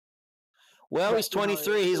 Well, he's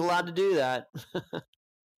 23. He's allowed to do that.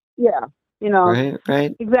 Yeah.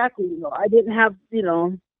 Right. Exactly. I didn't have, it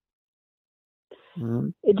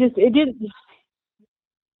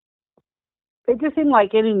just seemed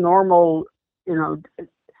like any normal,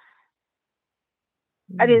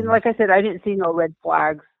 I didn't, like I said, I didn't see no red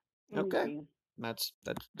flags. Okay. That's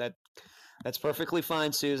perfectly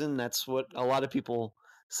fine, Susan. That's what a lot of people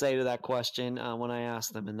say to that question when I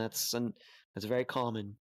ask them, and that's very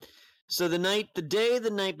common. So the night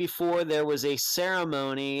before, there was a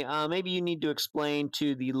ceremony. Maybe you need to explain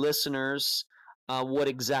to the listeners what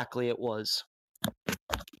exactly it was.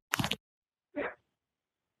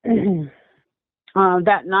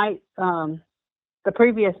 That night, the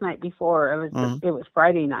previous night before, it was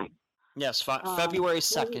Friday night. Yes, February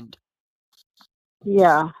 2nd.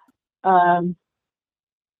 Yeah. Um,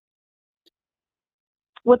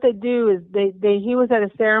 what they do is he was at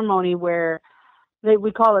a ceremony where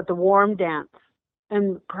we call it the warm dance.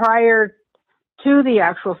 And prior to the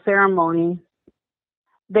actual ceremony,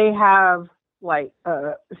 they have like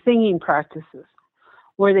singing practices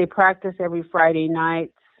where they practice every Friday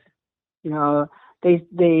night. You know, they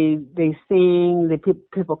sing.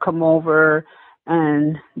 People come over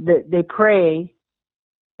and they pray,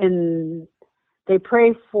 and they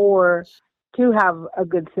pray for to have a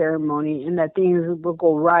good ceremony and that things will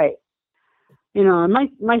go right. You know, and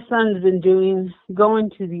my son's been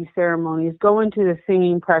going to these ceremonies, going to the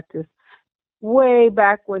singing practice way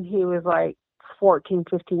back when he was like 14,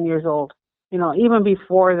 15 years old. You know, even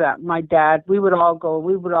before that, my dad, we would all go,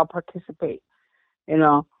 we would all participate, you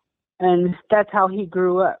know, and that's how he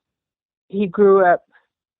grew up. He grew up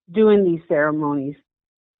doing these ceremonies,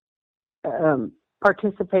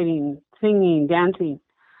 participating, singing, dancing,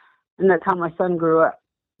 and that's how my son grew up.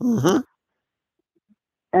 Mm-hmm.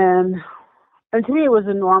 And to me, it was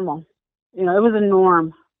a normal. You know, it was a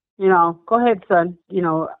norm. You know, go ahead, son. You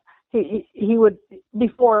know, he would,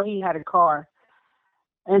 before he had a car,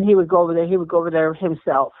 and he would go over there. He would go over there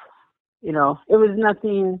himself. You know, it was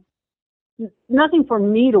nothing for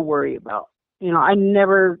me to worry about. You know, I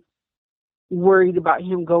never worried about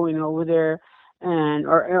him going over there and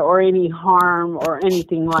or any harm or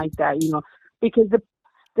anything like that. You know, because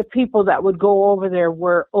the people that would go over there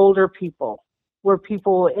were older people, were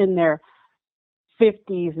people in their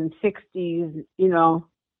 50s and 60s. You know,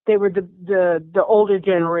 they were the older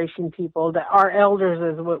generation people, that our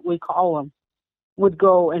elders is what we call them, would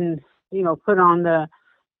go and, you know,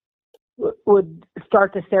 would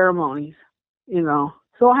start the ceremonies, you know.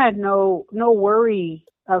 So I had no worry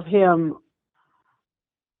of him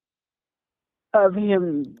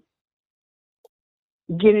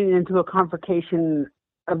getting into a confrontation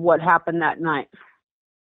of what happened that night.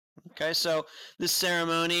 Okay, so this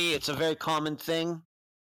ceremony, it's a very common thing.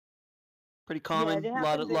 Pretty common.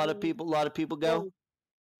 Yeah, A lot of people go.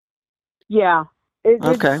 Yeah,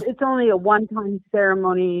 Okay. it's only a one-time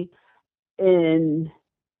ceremony in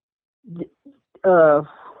how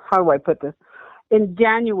do I put this? In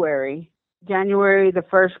January, the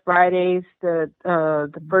first Fridays, the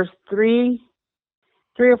first three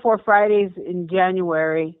or four Fridays in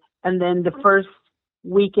January, and then the first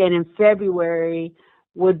weekend in February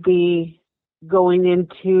would be going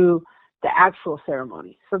into the actual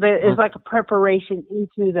ceremony. So there is like a preparation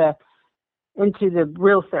into the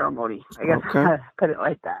real ceremony. I guess Okay. put it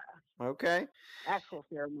like that. Okay. Actual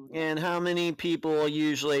ceremony. And how many people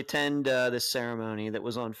usually attend this ceremony that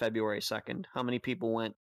was on February 2nd? How many people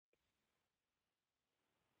went?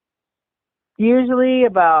 Usually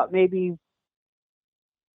about maybe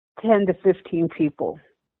 10 to 15 people.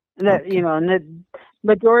 And that, Okay. you know, and the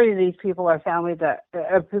majority of these people are family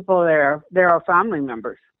they're our family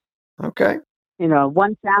members. Okay. You know,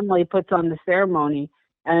 one family puts on the ceremony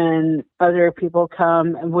and other people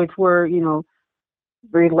come, which were, you know,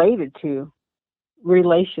 related to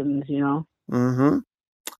relations, you know. Mm-hmm.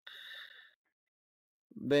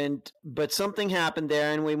 But something happened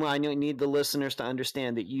there, and I need the listeners to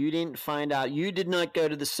understand that you didn't find out. You did not go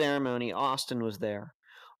to the ceremony. Austin was there,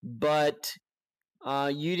 but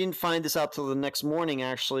you didn't find this out till the next morning.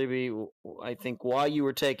 Actually, I think while you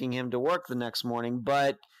were taking him to work the next morning,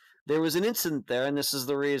 but there was an incident there, and this is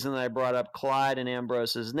the reason that I brought up Clyde and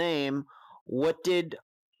Ambrose's name. What did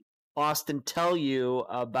Austin tell you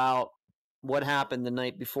about what happened the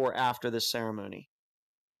night before after this ceremony?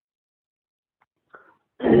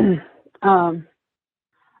 That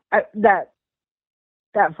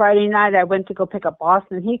Friday night I went to go pick up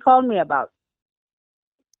Austin. He called me about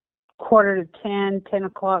 9:45, 10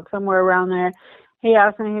 o'clock, somewhere around there. He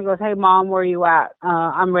asked me, he goes, "Hey Mom, where are you at?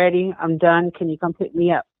 I'm ready. I'm done. Can you come pick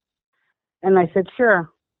me up?" And I said, "Sure.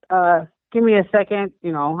 Give me a second."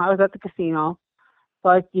 You know, I was at the casino.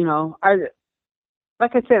 But, you know,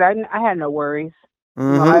 like I said, I had no worries.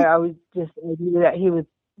 Mm-hmm. You know, I was just, I knew that he was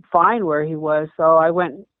fine where he was. So I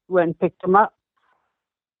went and picked him up.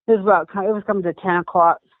 It was coming to 10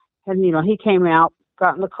 o'clock. And, you know, he came out,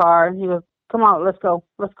 got in the car, and he goes, "Come on, let's go.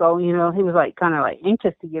 You know, he was like kind of like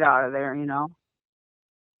anxious to get out of there, you know.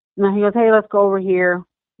 And then he goes, "Hey, let's go over here."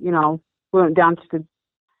 You know, we went down to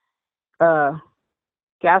the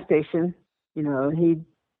gas station. You know, he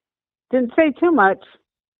didn't say too much.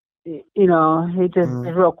 You know, he just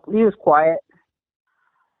he was quiet,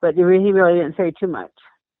 but he really didn't say too much.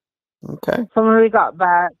 Okay. So when we got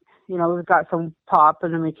back, you know, we got some pop,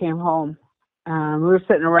 and then we came home. We were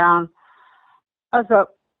sitting around. I was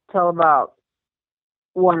up till about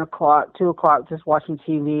 1 o'clock, 2 o'clock, just watching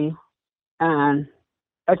TV. And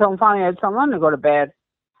I told him finally I told him to go to bed.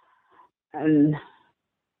 And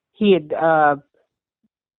he had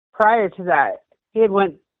prior to that he had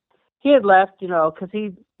left, because he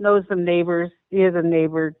knows some neighbors. He has a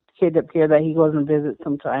neighbor kid up here that he goes and visits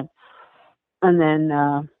sometime. And then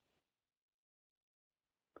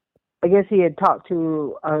I guess he had talked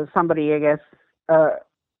to somebody, I guess,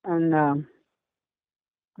 and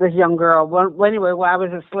this young girl. Well, anyway, while I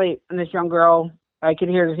was asleep, and this young girl, I could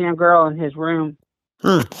hear this young girl in his room,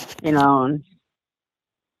 and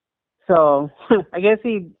so I guess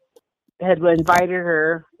he had invited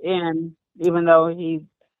her in, even though he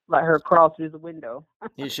let her crawl through the window.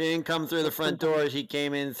 She didn't come through the front door. She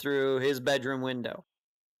came in through his bedroom window.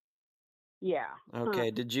 Yeah.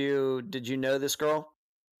 Okay. Did you know this girl?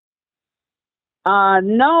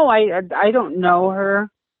 No, I don't know her.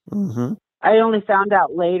 Mm-hmm. I only found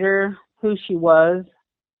out later who she was.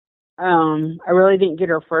 I really didn't get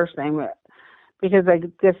her first name because I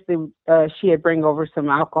guess she had bring over some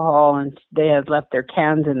alcohol and they had left their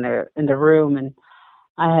cans in the room, and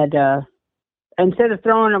I had instead of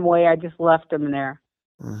throwing them away, I just left them there.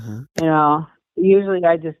 Mm-hmm. Usually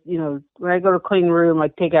I just when I go to clean the room, I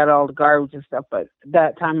take out all the garbage and stuff. But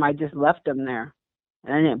that time I just left them there,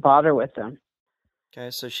 and I didn't bother with them. Okay,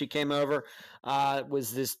 so she came over.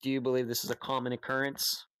 Do you believe this is a common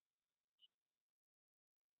occurrence?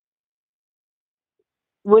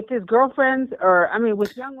 With his girlfriends, or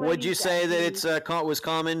with young ladies? Would you say that was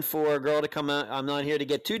common for a girl to come out? I'm not here to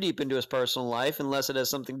get too deep into his personal life, unless it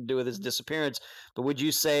has something to do with his disappearance. But would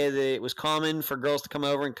you say that it was common for girls to come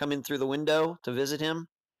over and come in through the window to visit him?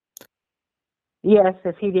 Yes,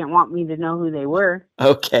 if he didn't want me to know who they were.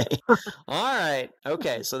 Okay. All right.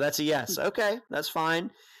 Okay, so that's a yes. Okay, that's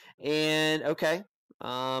fine. And okay,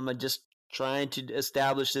 I'm just trying to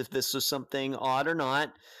establish if this was something odd or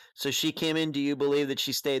not. So she came in. Do you believe that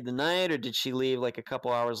she stayed the night, or did she leave like a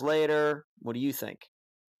couple hours later? What do you think?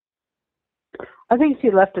 I think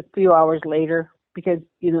she left a few hours later because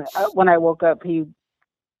when I woke up,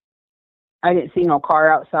 I didn't see no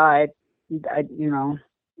car outside. I didn't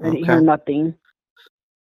hear nothing.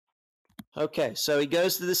 Okay, so he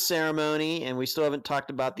goes to this ceremony, and we still haven't talked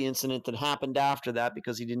about the incident that happened after that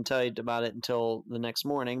because he didn't tell you about it until the next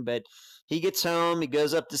morning. But he gets home, he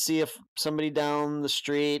goes up to see if somebody down the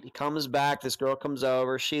street. He comes back, this girl comes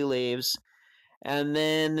over, she leaves. And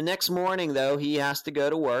then the next morning, though, he has to go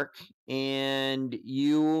to work, and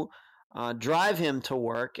you drive him to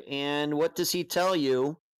work. And what does he tell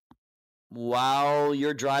you while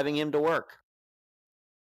you're driving him to work?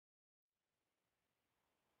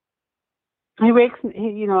 He wakes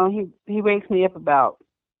he wakes me up about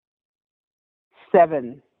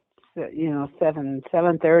 7:30,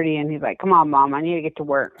 and he's like, "Come on, Mom, I need to get to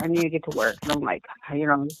work. And I'm like,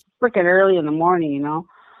 freaking early in the morning, I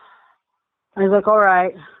was like, all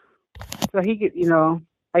right. So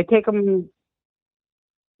I take him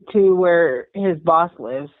to where his boss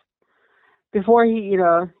lives. Before he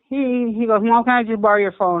goes, Mom, can I just borrow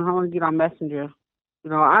your phone? I want to get on Messenger.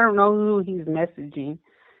 I don't know who he's messaging.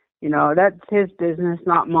 That's his business,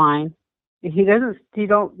 not mine. He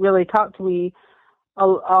don't really talk to me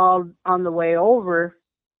all on the way over,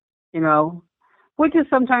 which is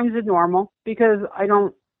sometimes normal because I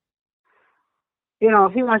don't,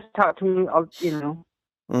 if he wants to talk to me,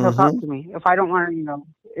 he'll talk to me. If I don't want to,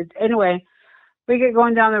 anyway, we get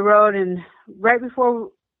going down the road, and right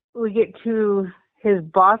before we get to his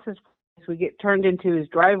boss's place, we get turned into his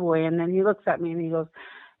driveway, and then he looks at me and he goes,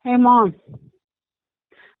 "Hey, Mom,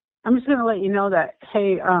 I'm just going to let you know that,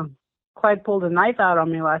 hey, Clyde pulled a knife out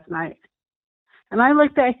on me last night." And I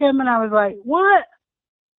looked at him and I was like, "What?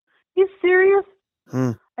 You serious?"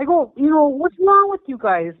 I go, "What's wrong with you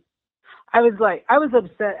guys?" I was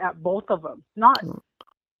upset at both of them, not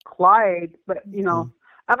Clyde, but, I'm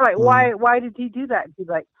like, why did he do that? He's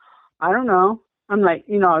like, "I don't know." I'm like,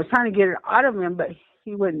 I was trying to get it out of him, but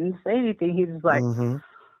he wouldn't say anything. He was like,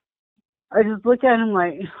 I just look at him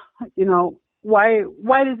like, why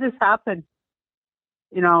does this happen?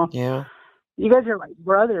 Yeah. You guys are like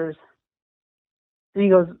brothers. And he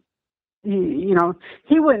goes,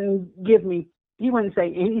 he wouldn't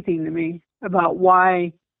say anything to me about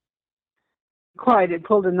why Clyde had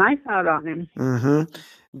pulled a knife out on him.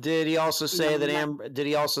 Did he also say that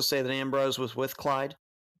Ambrose was with Clyde?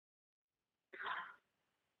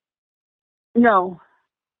 No,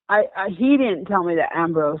 he didn't tell me that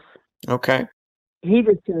Ambrose. Okay. He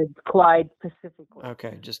just said Clyde specifically.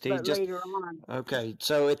 Okay, later on. Okay,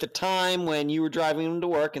 so at the time when you were driving him to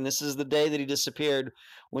work, and this is the day that he disappeared,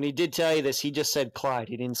 when he did tell you this, he just said Clyde.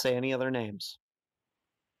 He didn't say any other names.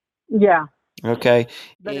 Yeah. Okay,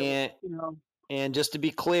 but And just to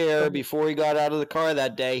be clear, before he got out of the car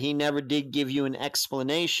that day, he never did give you an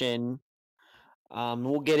explanation.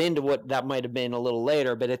 We'll get into what that might have been a little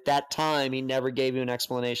later, but at that time, he never gave you an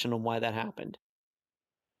explanation on why that happened.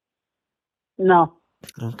 No,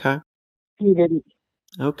 Okay. he didn't.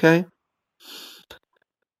 Okay.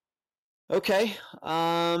 Okay.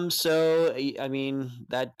 So, I mean,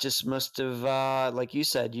 that just must have, like you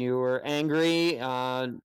said, you were angry,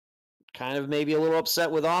 kind of maybe a little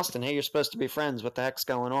upset with Austin. Hey, you're supposed to be friends. What the heck's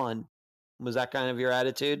going on? Was that kind of your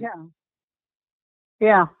attitude? Yeah.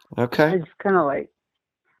 Yeah. Okay. It's kind of like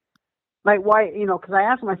why, because I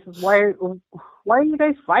asked myself, why are you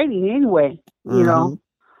guys fighting anyway? You know,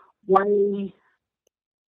 why,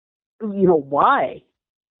 why?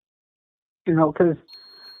 Because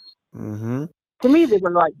to me, they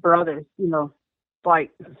were like brothers,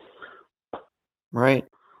 like, Right.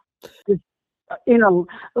 if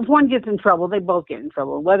one gets in trouble, they both get in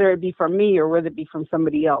trouble, whether it be from me or whether it be from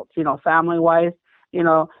somebody else, family wise,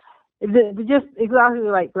 they're just exactly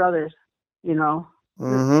like brothers,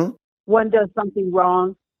 One does something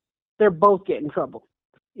wrong, they're both getting in trouble,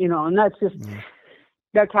 and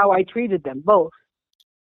that's how I treated them both,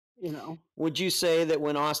 Would you say that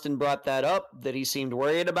when Austin brought that up, that he seemed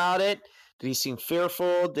worried about it? Did he seem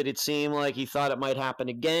fearful? Did it seem like he thought it might happen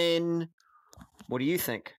again? What do you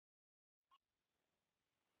think?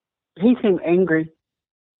 He seemed angry.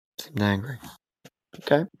 Seemed angry.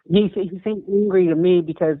 Okay. He seemed angry to me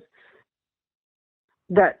because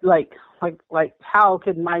that, like how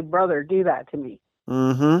could my brother do that to me?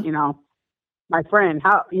 My friend,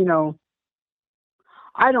 how,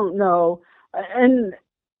 I don't know. And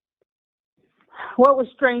what was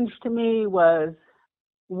strange to me was,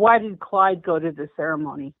 why did Clyde go to the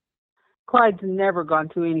ceremony? Clyde's never gone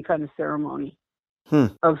to any kind of ceremony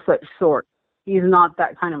of such sort. He's not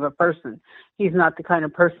that kind of a person. He's not the kind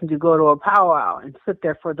of person to go to a powwow and sit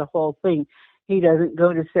there for the whole thing. He doesn't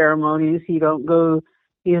go to ceremonies. He's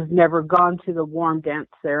never gone to the warm dance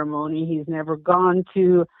ceremony. He's never gone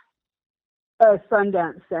to a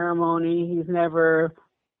Sundance ceremony. He's never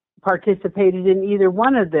participated in either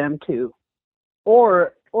one of them two,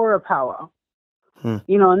 or a powwow. And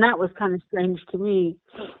that was kind of strange to me.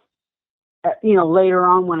 Later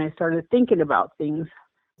on when I started thinking about things,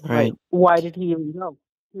 right? Like, why did he even go?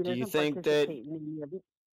 Do you think that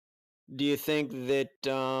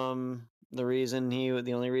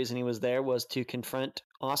the only reason he was there was to confront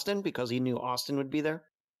Austin because he knew Austin would be there?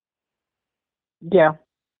 Yeah.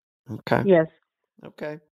 Okay. Yes.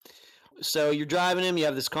 Okay. So you're driving him, you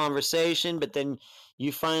have this conversation, but then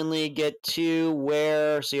you finally get to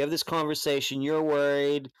so you have this conversation, you're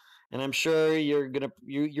worried, and I'm sure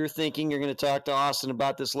you're thinking you're gonna talk to Austin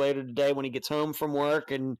about this later today when he gets home from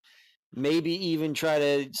work, and maybe even try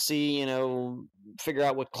to see, figure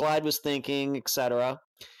out what Clyde was thinking, etc.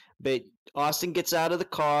 But Austin gets out of the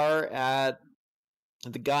car at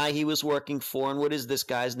the guy he was working for, and what is this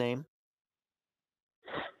guy's name?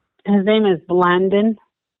 His name is Blandon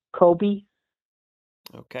Kobe.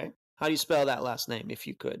 Okay. How do you spell that last name, if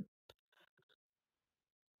you could?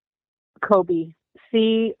 Kobe.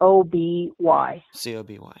 C-O-B-Y.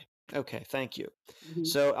 C-O-B-Y. Okay, thank you.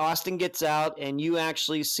 So Austin gets out, and you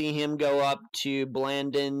actually see him go up to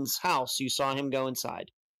Blandon's house. You saw him go inside.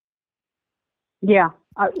 Yeah.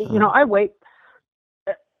 I wait.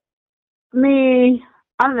 I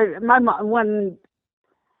don't know,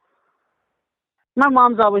 my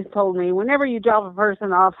mom's always told me, whenever you drop a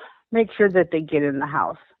person off, make sure that they get in the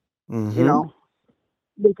house,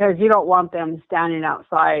 because you don't want them standing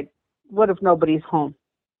outside. What if nobody's home?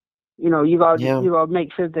 You gotta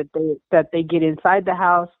make sure that they get inside the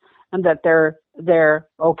house and that they're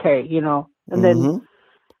okay, and then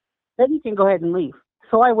you can go ahead and leave.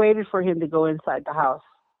 So I waited for him to go inside the house,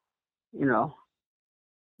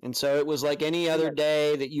 And so it was like any other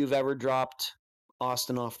day that you've ever dropped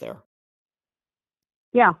Austin off there.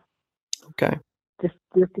 Yeah. Okay. Just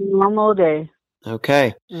a normal day.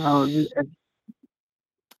 Okay.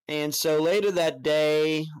 And so later that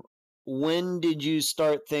day, when did you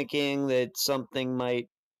start thinking that something might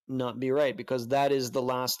not be right? Because that is the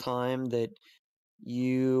last time that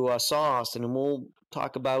you saw Austin, and we'll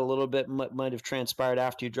talk about a little bit what might have transpired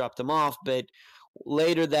after you dropped him off. But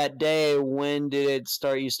later that day, when did it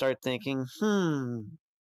start? You start thinking,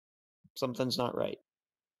 something's not right.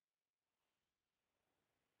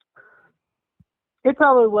 It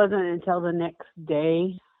probably wasn't until the next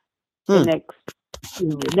day, the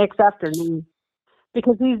next afternoon,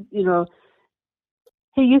 because he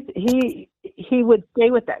would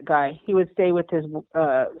stay with that guy. He would stay with his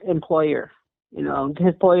employer. His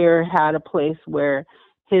employer had a place where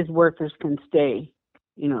his workers can stay.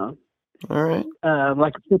 All right.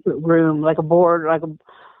 Like a separate room, like a board,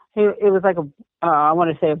 it was like I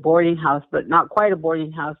want to say a boarding house, but not quite a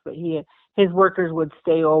boarding house. But his workers would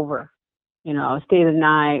stay over, stay the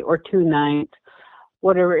night or 2 nights,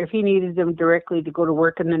 whatever. If he needed them directly to go to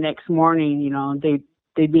work in the next morning,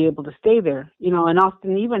 they'd be able to stay there, And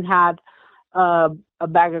Austin even had a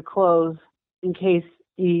bag of clothes in case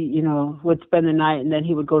he, would spend the night and then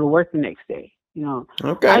he would go to work the next day.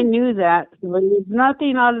 Okay. I knew that. So it was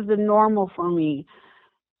nothing out of the normal for me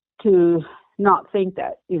to not think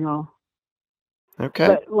that,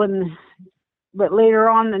 Okay. But later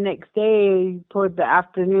on the next day, toward the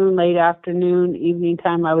afternoon, late afternoon, evening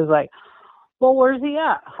time, I was like, well, where's he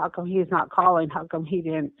at? How come he's not calling? How come he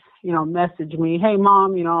didn't, message me? Hey,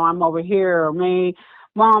 Mom, I'm over here. Or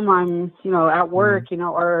Mom, I'm, at work,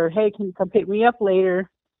 or hey, can you come pick me up later?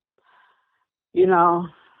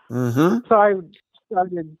 Mm-hmm. So I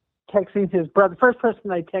started texting his brother. First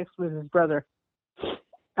person I texted was his brother,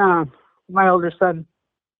 my older son.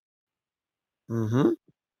 Mm-hmm.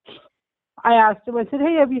 I asked him, I said,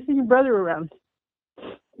 hey, have you seen your brother around?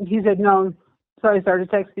 He said no. So I started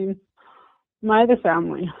texting my other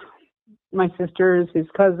family, my sisters, his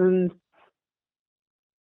cousins.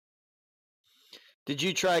 Did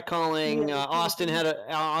you try calling Austin?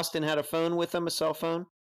 Austin had a phone with him, a cell phone?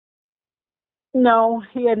 No,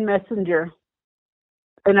 he had Messenger,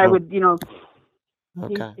 and I would,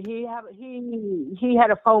 Okay. He had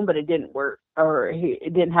a phone, but it didn't work, or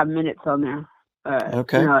it didn't have minutes on there.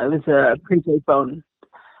 Okay. It was a prepaid phone.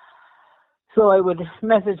 So I would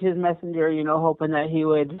message his Messenger, hoping that he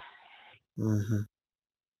would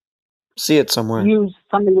see it somewhere. Use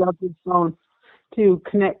somebody else's phone to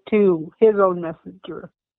connect to his own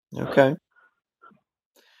Messenger. Okay.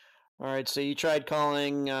 All right, so you tried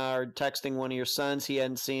calling or texting one of your sons. He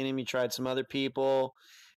hadn't seen him. You tried some other people.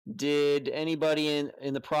 Did anybody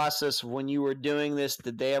in the process when you were doing this,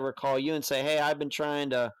 did they ever call you and say, hey, I've been trying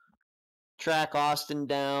to track Austin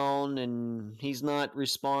down and he's not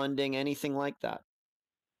responding, anything like that?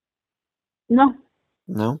 No.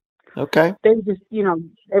 No? Okay. They just,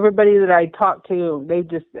 everybody that I talked to, they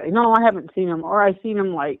just, no, I haven't seen him, or I seen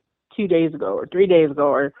him like 2 days ago or 3 days ago,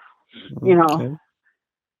 or,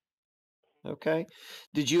 Okay.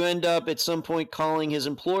 Did you end up at some point calling his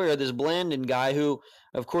employer, this Blandon guy, who,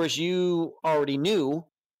 of course, you already knew?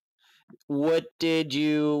 What did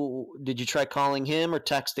you try calling him or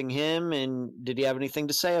texting him, and did he have anything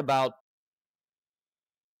to say about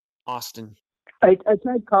Austin? I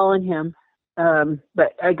tried calling him,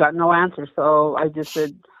 but I got no answer. So I just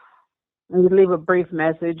said, I would leave a brief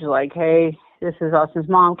message like, hey, this is Austin's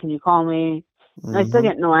mom. Can you call me? And I still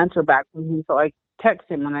get no answer back from him. So I text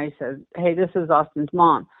him and I said, hey, this is Austin's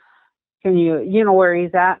mom. Can you know where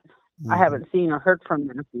he's at? I haven't seen or heard from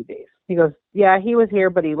him in a few days. He goes, yeah, he was here,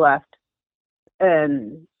 but he left.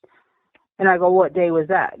 And I go, what day was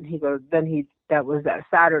that? And he goes, that was that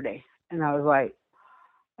Saturday. And I was like,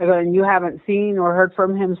 and you haven't seen or heard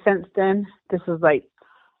from him since then? This was like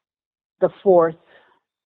the 4th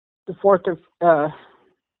of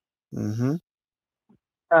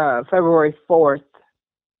February 4th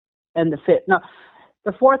and the 5th. No,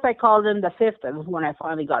 the 4th I called him, the 5th was when I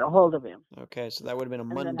finally got a hold of him. Okay, so that would have been a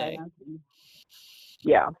Monday.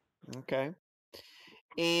 Yeah. Okay.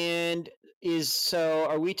 And so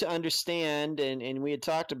are we to understand, and we had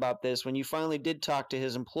talked about this, when you finally did talk to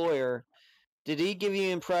his employer, did he give you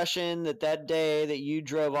the impression that day that you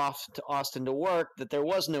drove off to Austin to work, that there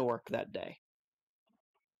was no work that day?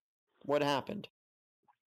 What happened?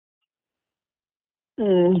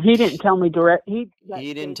 He didn't tell me direct. He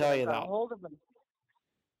didn't tell you that. Hold of him.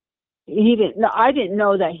 He didn't. No, I didn't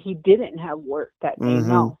know that he didn't have work that day.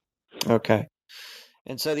 No. Okay.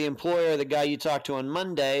 And so the employer, the guy you talked to on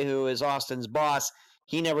Monday, who is Austin's boss,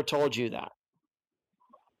 he never told you that.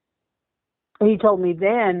 He told me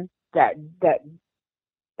then that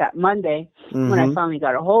Monday when I finally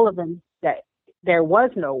got a hold of him that there was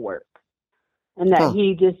no work, and that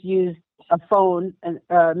he just used a phone and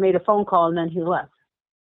made a phone call and then he left.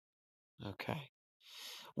 Okay.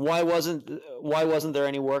 Why wasn't there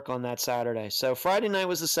any work on that Saturday? So Friday night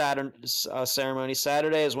was the ceremony.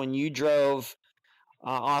 Saturday is when you drove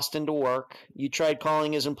Austin to work. You tried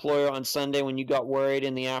calling his employer on Sunday when you got worried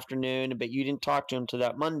in the afternoon, but you didn't talk to him till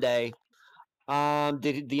that Monday.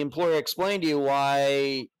 Did the employer explain to you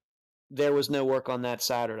why there was no work on that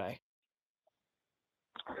Saturday?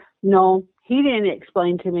 No, he didn't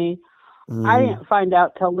explain to me. I didn't find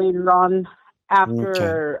out till later on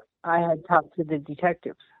after I had talked to the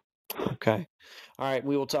detectives. Okay. All right.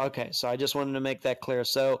 We will talk. Okay. So I just wanted to make that clear.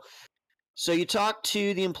 So So you talked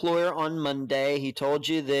to the employer on Monday. He told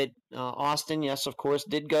you that Austin, yes, of course,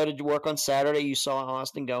 did go to work on Saturday. You saw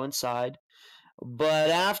Austin go inside. But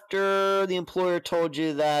after the employer told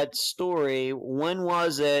you that story, when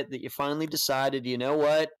was it that you finally decided, you know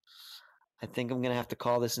what? I think I'm going to have to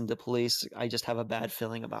call this into police. I just have a bad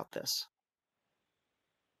feeling about this.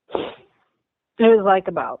 It was like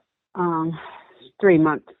about 3 months, 3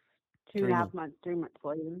 months. 2.5 months, 3 months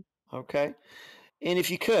later. Okay. And if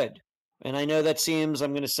you could, and I know that seems,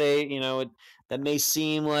 I'm going to say, that may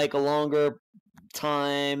seem like a longer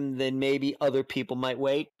time than maybe other people might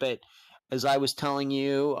wait, but as I was telling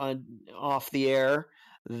you off the air,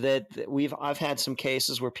 that I've had some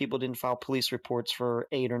cases where people didn't file police reports for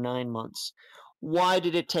 8 or 9 months. Why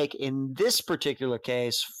did it take in this particular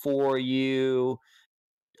case for you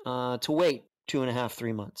to wait 2.5,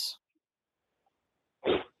 3 months?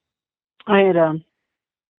 I had,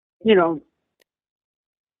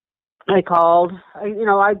 I called.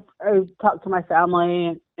 I talked to my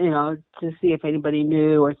family, to see if anybody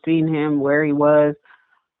knew or seen him, where he was.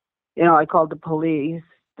 I called the police,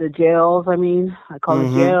 the jails. I called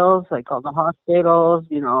the jails. I called the hospitals.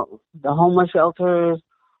 The homeless shelters.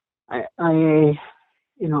 I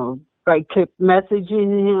kept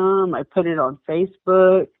messaging him. I put it on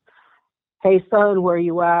Facebook. Hey, son, where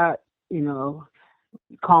you at?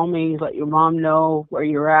 Call me. Let your mom know where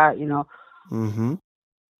you're at.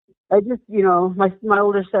 I just, my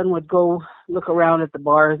older son would go look around at the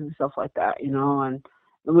bars and stuff like that, and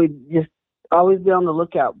we'd just always be on the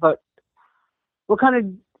lookout. But what kind of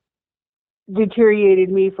deteriorated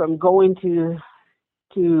me from going to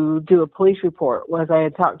do a police report was I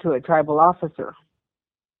had talked to a tribal officer.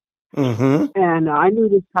 And I knew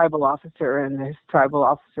this tribal officer,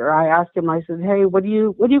 I asked him, I said, hey, what do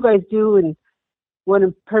you guys do when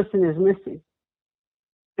a person is missing?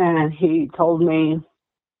 And he told me,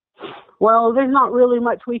 well, there's not really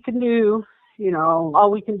much we can do.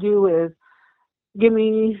 All we can do is give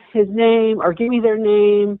me his name or give me their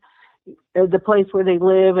name, the place where they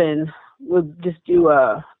live, and we'll just do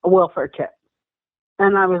a welfare check.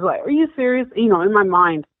 And I was like, are you serious? In my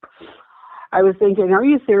mind, I was thinking, are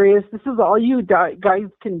you serious? This is all you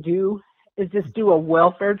guys can do is just do a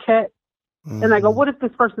welfare check? And I go, what if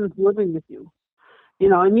this person's living with you?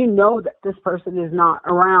 And that this person is not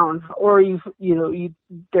around, or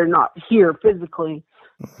they're not here physically.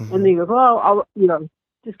 And they go, well, I'll,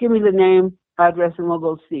 just give me the name, address, and we'll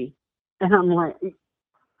go see. And I'm like,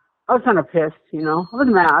 I was kind of pissed, I was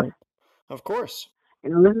mad. Of course.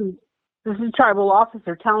 This is a tribal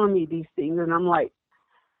officer telling me these things, and I'm like,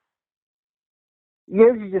 you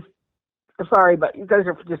guys are just, sorry, but you guys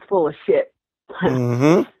are just full of shit.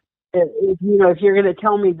 If you're going to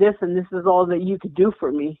tell me this and this is all that you could do for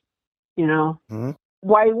me,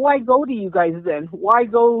 why go to you guys then? Why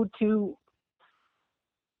go to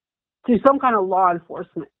some kind of law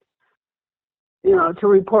enforcement, to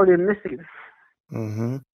report him missing?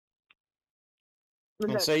 And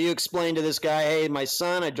so you explained to this guy, hey, my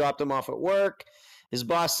son, I dropped him off at work. His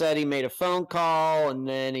boss said he made a phone call and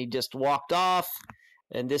then he just walked off.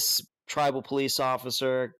 And this tribal police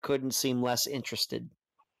officer couldn't seem less interested.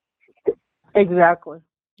 Exactly.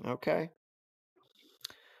 Okay.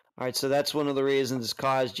 All right. So that's one of the reasons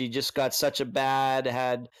caused you just got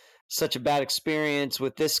had such a bad experience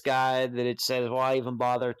with this guy that it says, why even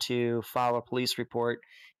bother to file a police report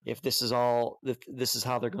if this is how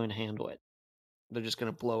they're going to handle it? They're just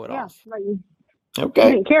going to blow it off. Like, okay.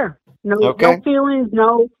 I didn't care. No feelings.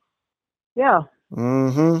 No. Yeah.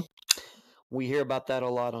 We hear about that a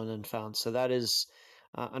lot on Unfound. So that is,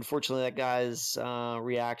 unfortunately, that guy's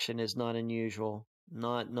reaction is not unusual.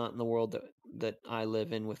 Not in the world that I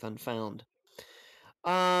live in with Unfound.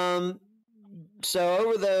 So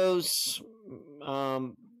over those,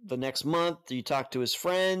 the next month, you talk to his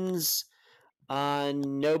friends.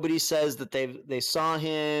 Nobody says that they saw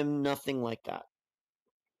him. Nothing like that.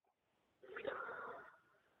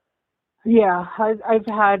 Yeah, I've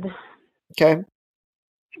had. Okay.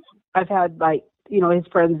 I've had his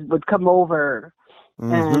friends would come over,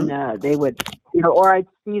 and they would, or I'd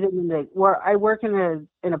see them where I work in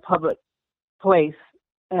a public place,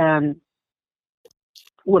 and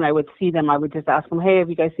when I would see them, I would just ask them, hey,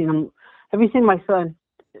 have you guys seen him? Have you seen my son?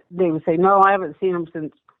 They would say, no, I haven't seen him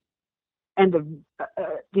since end of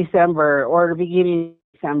December or the beginning of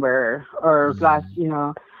December or last,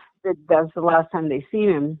 that's the last time they seen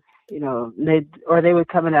him, they would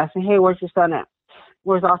come and ask me, hey, where's your son at?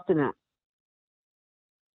 Where's Austin at?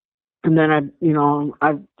 And then I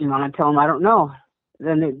tell them I don't know.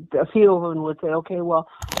 Then a few of them would say, okay, well,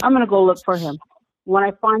 I'm going to go look for him. When I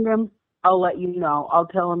find him, I'll let you know. I'll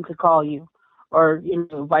tell him to call you. or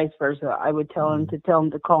vice versa. I would tell him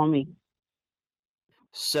to call me.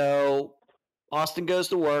 So Austin goes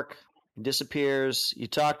to work, disappears. You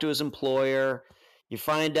talk to his employer. You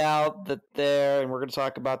find out that and we're going to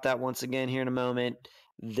talk about that once again here in a moment,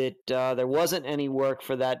 that there wasn't any work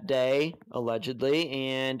for that day, allegedly,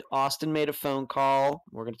 and Austin made a phone call.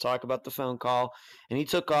 We're going to talk about the phone call, and he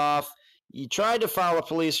took off. You tried to file a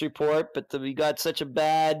police report, but you got such a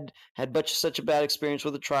bad experience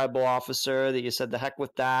with a tribal officer that you said the heck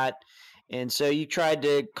with that. And so you tried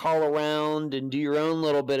to call around and do your own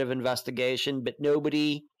little bit of investigation, but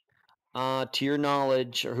nobody, to your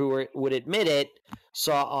knowledge, or who would admit it,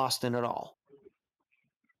 saw Austin at all.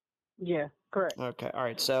 Yeah, correct. Okay, all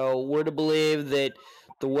right. So we're to believe that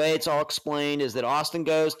the way it's all explained is that Austin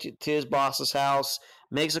goes to his boss's house,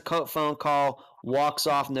 makes a phone call, walks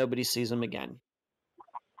off, nobody sees him again.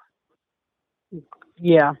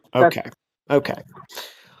 Yeah. Okay. All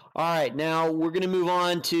right, now we're going to move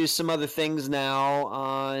on to some other things now.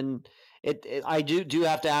 I do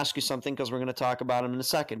have to ask you something because we're going to talk about them in a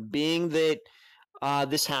second. Being that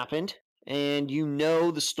this happened, and you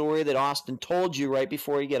know the story that Austin told you right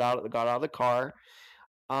before he got out of the car,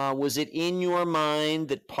 was it in your mind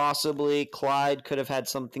that possibly Clyde could have had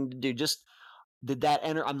something to do? Just did that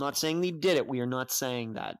enter? I'm not saying he did it. We are not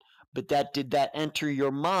saying that, but did that enter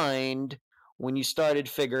your mind when you started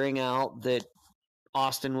figuring out that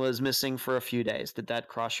Austin was missing for a few days? Did that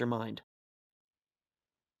cross your mind?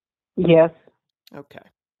 Yes. Okay.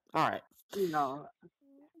 All right. No.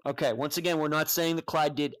 Okay. Once again, we're not saying that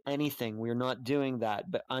Clyde did anything. We're not doing that.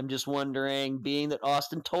 But I'm just wondering, being that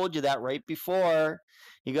Austin told you that right before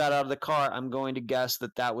he got out of the car, I'm going to guess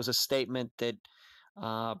that was a statement that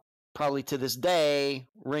probably to this day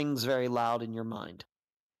rings very loud in your mind.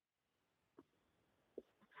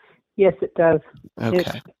 Yes, it does.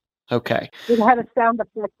 Okay. It had a sound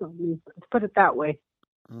effect on me. Let's put it that way.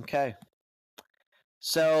 Okay.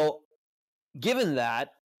 So, given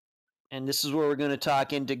that, and this is where we're going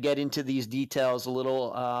to get into these details a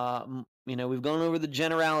little. We've gone over the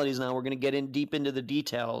generalities now. We're going to get deep into the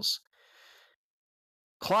details.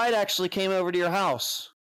 Clyde actually came over to your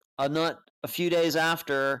house, not a few days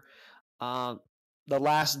after the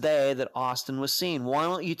last day that Austin was seen. Why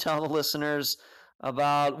don't you tell the listeners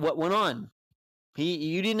about what went on?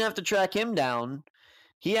 You didn't have to track him down.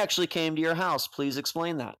 He actually came to your house. Please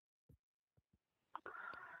explain that.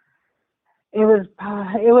 It was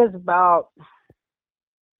about,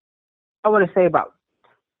 I want to say about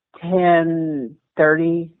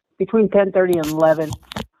 10:30, between 10:30 and 11.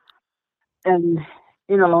 And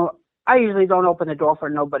I usually don't open the door for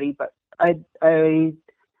nobody, but I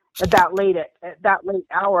at that late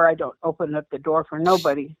hour I don't open up the door for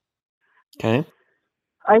nobody. Okay.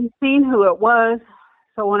 I seen who it was,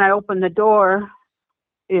 so when I opened the door,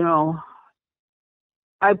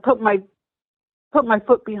 I put my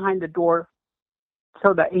foot behind the door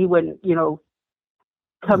so that he wouldn't,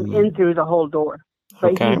 come in through the whole door.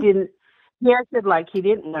 But okay. He acted like he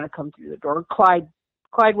didn't want to come through the door. Clyde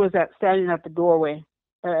was standing at the doorway,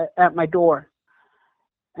 at my door.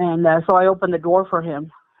 And so I opened the door for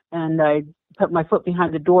him, and I put my foot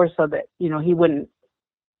behind the door so that, he wouldn't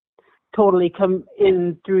totally come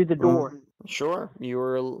in through the door. Sure. You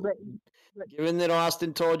were, given that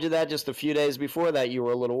Austin told you that just a few days before that, you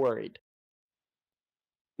were a little worried.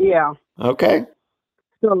 Yeah. Okay.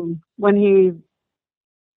 So when he,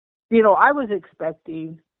 I was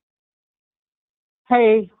expecting,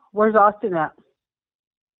 hey, where's Austin at?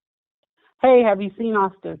 Hey, have you seen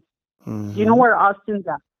Austin? Mm-hmm. Do you know where Austin's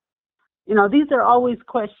at? These are always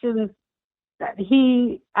questions that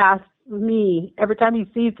he asks me every time he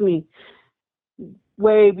sees me.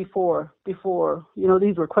 Way before, these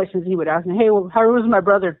were questions he would ask me. Hey, where's my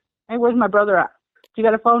brother? Hey, where's my brother at? Do you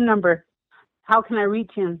got a phone number? How can I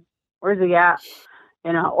reach him? Where's he at?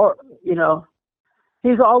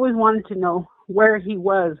 He's always wanted to know where he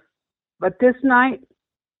was. But this night,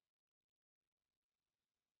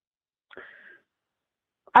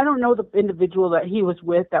 I don't know the individual that he was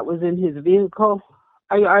with that was in his vehicle.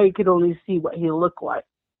 I could only see what he looked like.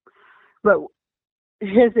 But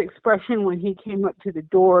his expression when he came up to the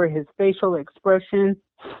door, his facial expression,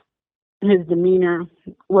 his demeanor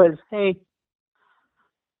was, hey,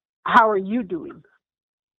 how are you doing?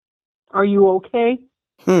 Are you okay?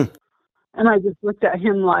 And I just looked at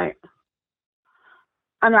him like,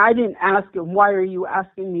 and I didn't ask him, why are you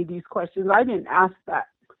asking me these questions? I didn't ask that.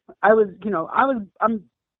 I was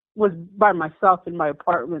by myself in my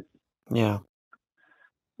apartment. Yeah.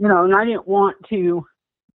 And I didn't want to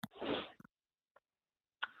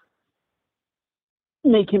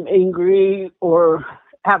make him angry or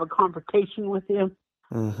have a confrontation with him.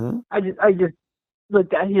 Mm-hmm. I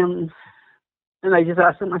looked at him and I just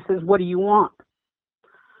asked him, I says, what do you want?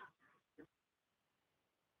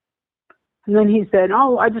 And then he said,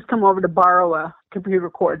 oh, I just come over to borrow a computer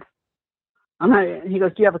cord. He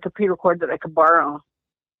goes, do you have a computer cord that I could borrow?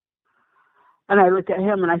 And I looked at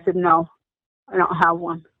him and I said, no, I don't have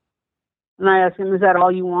one. And I asked him, is that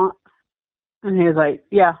all you want? And he was like,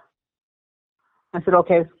 yeah. I said,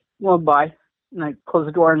 okay, well, bye. And I closed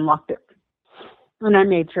the door and locked it. And I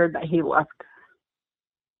made sure that he left.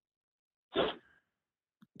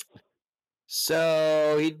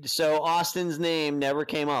 So Austin's name never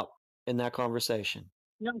came up in that conversation.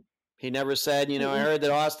 No. He never said, I heard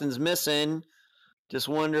that Austin's missing. Just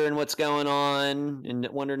wondering what's going on and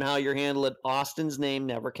wondering how you're handling it. Austin's name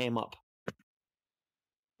never came up.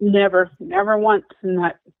 Never once in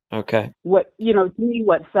that. Okay. To me,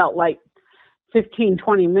 what felt like 15,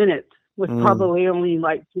 20 minutes was probably only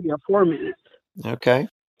like 3 or 4 minutes. Okay.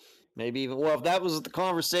 Maybe even, well, if that was what the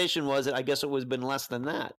conversation was, I guess it would have been less than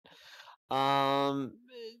that.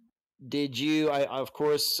 Did you, of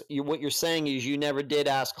course, what you're saying is you never did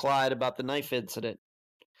ask Clyde about the knife incident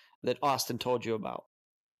that Austin told you about?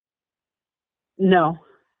 No.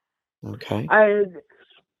 Okay. I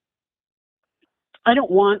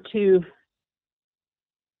don't want to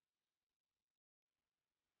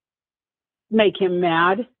make him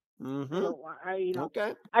mad. Mm-hmm. So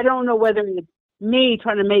okay. I don't know whether it's me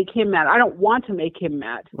trying to make him mad. I don't want to make him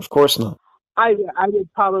mad. Of course not. I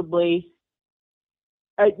would probably,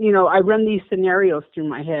 I run these scenarios through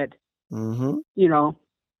my head. Mm-hmm.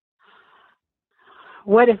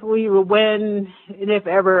 What if when and if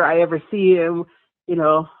ever I ever see him,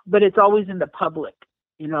 but it's always in the public,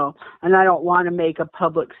 and I don't want to make a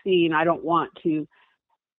public scene. I don't want to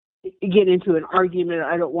get into an argument.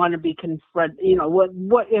 I don't want to be confronted.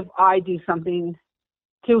 What if I do something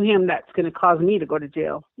to him that's going to cause me to go to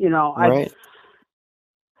jail? Right.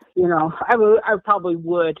 I probably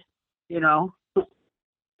would,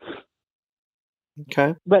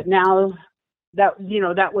 Okay. But now that,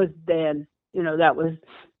 that was then, that was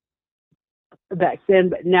back then.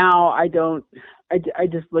 But now I don't, I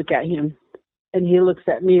just look at him and he looks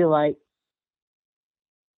at me like,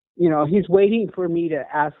 he's waiting for me to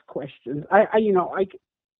ask questions. I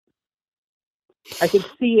could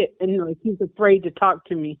see it, and like he's afraid to talk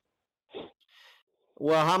to me.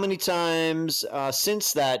 Well, how many times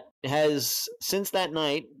since that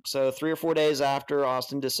night, so 3 or 4 days after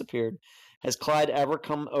Austin disappeared, has Clyde ever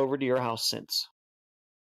come over to your house since?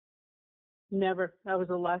 Never. That was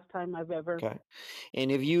the last time I've ever. Okay.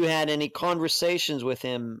 And have you had any conversations with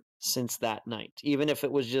him since that night, even if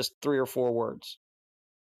it was just 3 or 4 words?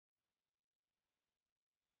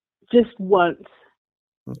 Just once.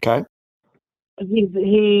 Okay.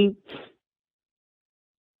 He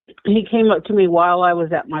came up to me while I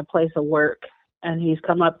was at my place of work, and he's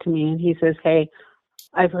come up to me and he says, hey,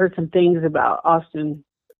 I've heard some things about Austin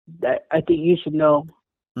that I think you should know.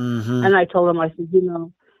 Mm-hmm. And I told him, I said,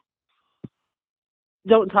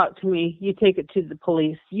 don't talk to me. You take it to the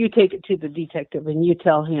police. You take it to the detective and you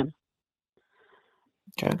tell him.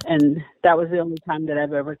 Okay. And that was the only time that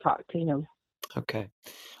I've ever talked to him. Okay.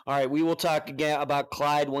 All right. We will talk again about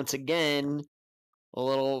Clyde once again a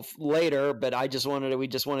little later, but we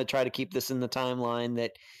just want to try to keep this in the timeline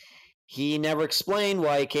that he never explained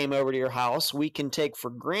why he came over to your house. We can take for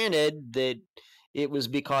granted that it was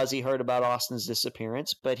because he heard about Austin's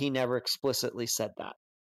disappearance, but he never explicitly said that.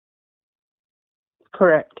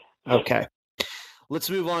 Correct. Okay. Let's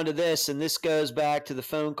move on to this, and this goes back to the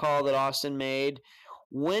phone call that Austin made.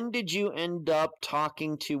 When did you end up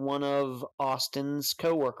talking to one of Austin's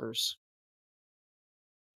coworkers?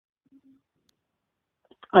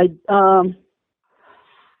 I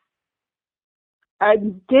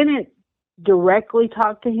didn't directly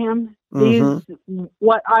talk to him.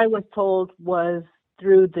 What I was told was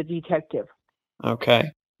through the detective. Okay.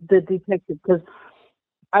 The detective, because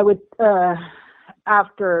I would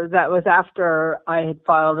after I had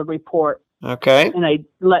filed a report. Okay. And I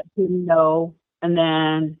let him know, and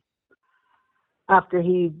then after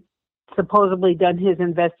he supposedly done his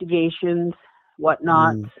investigations,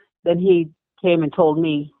 whatnot, then he came and told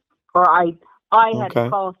me, or I had to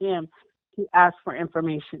call him to ask for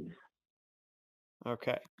information.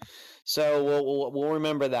 Okay. So we'll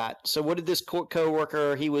remember that. So what did this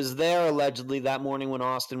coworker, he was there allegedly that morning when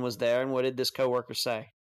Austin was there, and what did this coworker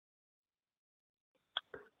say?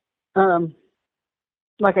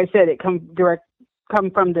 Like I said, it come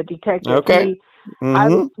from the detective. Okay. I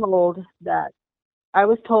was told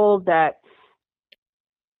that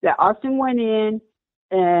Austin went in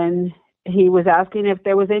and he was asking if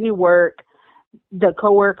there was any work. The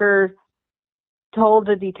coworker told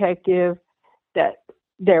the detective that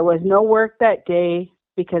there was no work that day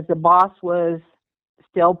because the boss was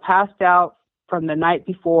still passed out from the night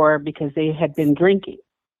before because they had been drinking.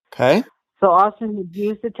 Okay. So Austin had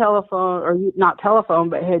used the telephone, or not telephone,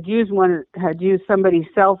 but had used somebody's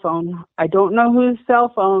cell phone. I don't know whose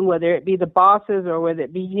cell phone, whether it be the boss's or whether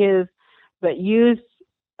it be his, but used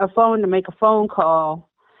a phone to make a phone call,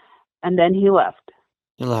 and then he left.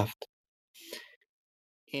 He left.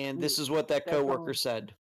 And this is what that That's coworker all.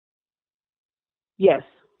 said. Yes.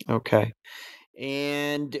 Okay.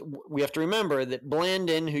 And we have to remember that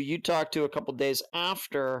Blandon, who you talked to a couple days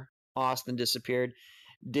after Austin disappeared,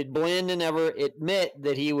 did Blandon ever admit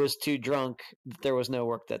that he was too drunk, that there was no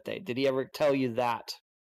work that day? Did he ever tell you that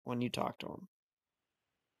when you talked to him?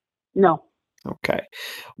 No. Okay.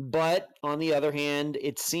 But on the other hand,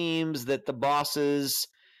 it seems that the boss's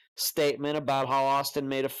statement about how Austin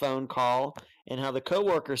made a phone call and how the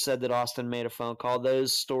coworker said that Austin made a phone call,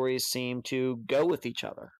 those stories seem to go with each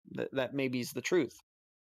other. That maybe is the truth.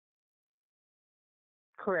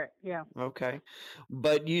 Correct. Yeah. Okay.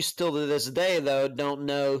 But you still to this day, though, don't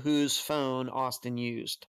know whose phone Austin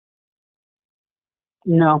used.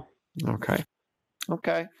 No. Okay.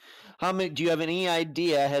 Okay. How many? Do you have any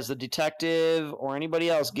idea? Has the detective or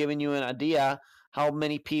anybody else given you an idea how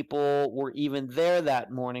many people were even there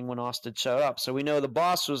that morning when Austin showed up? So we know the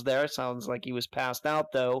boss was there. Sounds like he was passed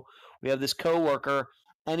out, though. We have this coworker.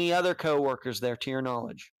 Any other coworkers there, to your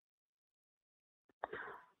knowledge?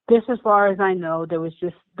 This, as far as I know, there was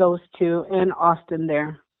just those two and Austin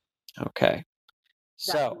there. Okay. That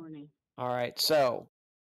So, morning. all right. So,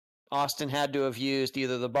 Austin had to have used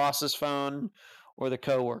either the boss's phone or the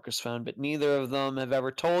coworker's phone, but neither of them have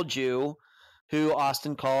ever told you who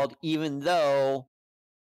Austin called, even though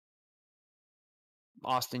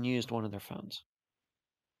Austin used one of their phones.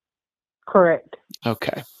 Correct.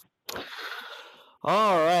 Okay.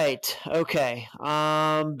 All right. Okay.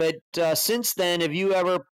 But since then, have you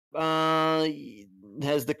ever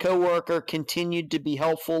has the coworker continued to be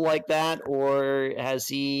helpful like that, or has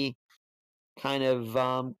he kind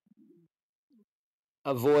of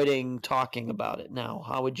avoiding talking about it now?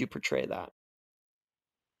 How would you portray that?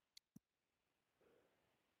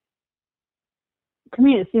 To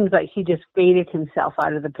me, it seems like he just faded himself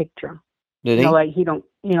out of the picture. Did he? Like he don't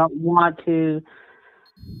want to,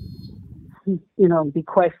 be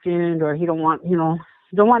questioned, or he don't want,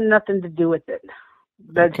 don't want nothing to do with it.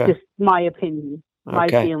 That's Okay. just my opinion, my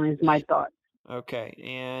Okay. feelings, my thoughts. Okay.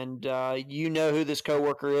 And you know who this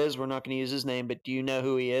coworker is? We're not going to use his name, but do you know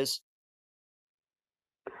who he is?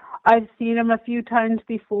 I've seen him a few times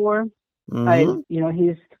before.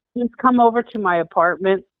 Mm-hmm. He's come over to my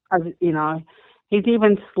apartment. He's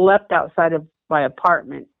even slept outside of my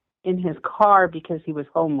apartment in his car because he was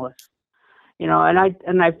homeless.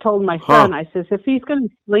 And I've told my son, I says, if he's going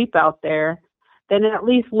to sleep out there, then at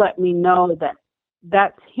least let me know that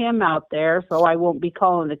that's him out there, so I won't be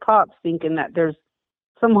calling the cops thinking that there's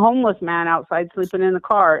some homeless man outside sleeping in the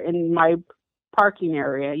car in my parking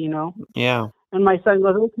area. Yeah. And my son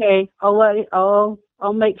goes, okay, I'll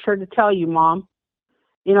make sure to tell you, Mom.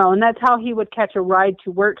 And that's how he would catch a ride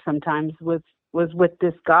to work sometimes was with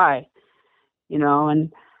this guy,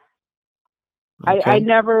 and Okay. I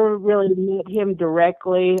never really met him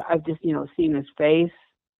directly. I've just, seen his face,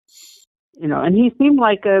 and he seemed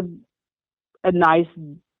like a nice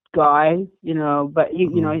guy, but he,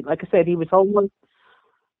 like I said, he was homeless.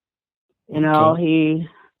 Okay. He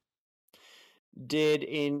Did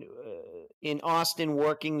in Austin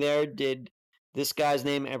working there, did this guy's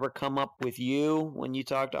name ever come up with you when you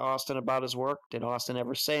talked to Austin about his work? Did Austin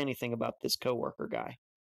ever say anything about this coworker guy?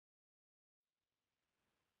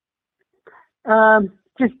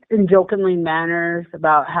 just in jokingly manners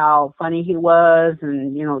about how funny he was,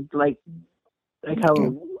 and like how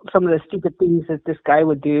some of the stupid things that this guy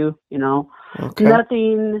would do.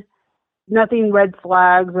 Okay. Nothing red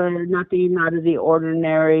flags or nothing out of the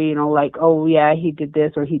ordinary. Like, oh yeah, he did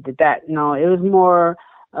this or he did that. No, it was more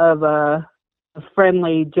of a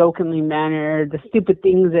friendly, jokingly manner. The stupid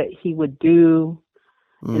things that he would do.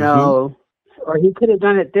 Mm-hmm. Or he could have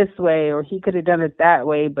done it this way, or he could have done it that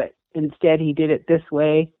way, but instead he did it this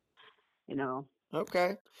way.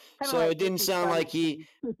 Okay. So like it didn't making sound fun like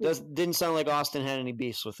of didn't sound like Austin had any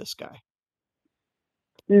beefs with this guy.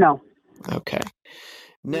 No. Okay.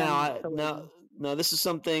 Now, None whatsoever. now this is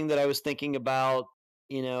something that I was thinking about,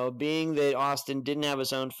 being that Austin didn't have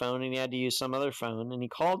his own phone and he had to use some other phone and he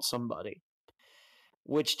called somebody,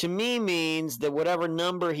 which to me means that whatever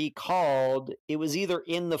number he called, it was either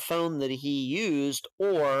in the phone that he used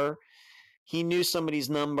or he knew somebody's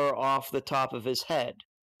number off the top of his head.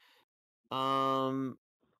 How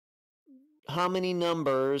many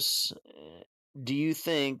numbers do you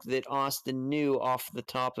think that Austin knew off the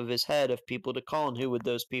top of his head of people to call, and who would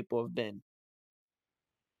those people have been?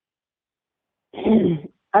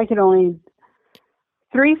 I could only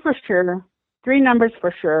three for sure, three numbers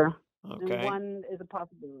for sure, and Okay. one is a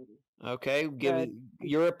possibility. Okay. Give But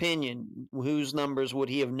your opinion. Whose numbers would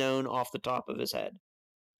he have known off the top of his head?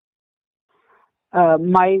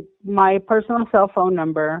 my personal cell phone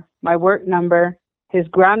number, my work number, his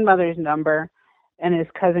grandmother's number, and his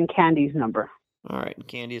cousin Candy's number. All right. And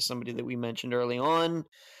Candy is somebody that we mentioned early on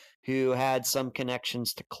who had some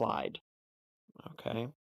connections to Clyde. Okay.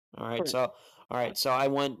 All right. Correct. So, all right. So I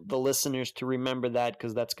want the listeners to remember that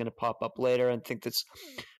because that's going to pop up later. And I think this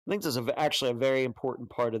is actually a very important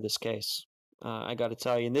part of this case. I got to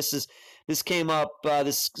tell you, and this came up.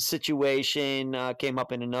 This situation came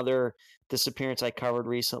up in another disappearance I covered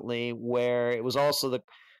recently, where it was also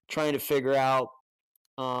trying to figure out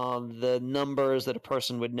the numbers that a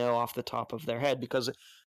person would know off the top of their head, because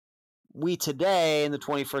we today in the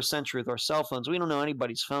 21st century with our cell phones, we don't know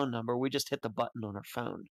anybody's phone number. We just hit the button on our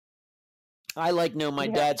phone. I know my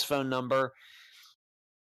dad's phone number,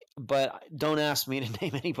 but don't ask me to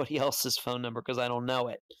name anybody else's phone number because I don't know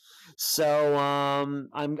it. So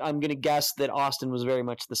I'm going to guess that Austin was very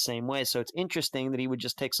much the same way. So it's interesting that he would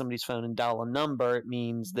just take somebody's phone and dial a number. It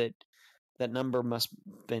means that that number must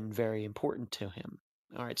have been very important to him.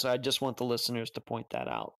 All right, so I just want the listeners to point that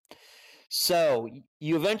out. So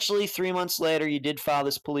you eventually, 3 months later, you did file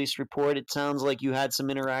this police report. It sounds like you had some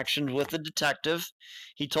interactions with the detective.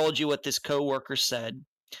 He told you what this coworker said.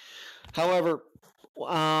 However,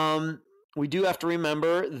 we do have to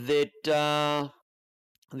remember that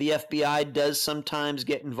the FBI does sometimes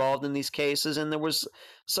get involved in these cases, and was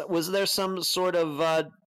there some sort of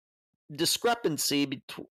discrepancy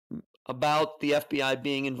about the FBI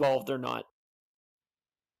being involved or not?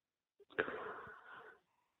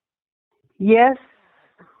 Yes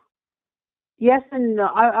and no.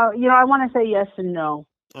 I want to say yes and no.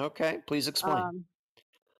 Okay, please explain.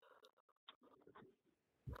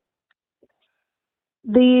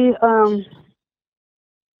 The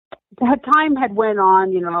time had went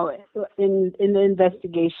on, in the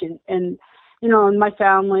investigation, and and my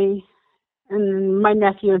family and my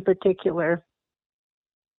nephew in particular,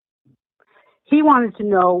 he wanted to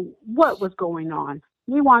know what was going on.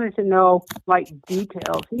 He wanted to know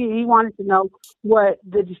details. He wanted to know what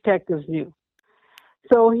the detectives knew.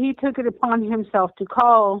 So he took it upon himself to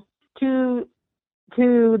call to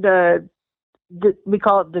the we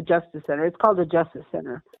call it the Justice Center. It's called the Justice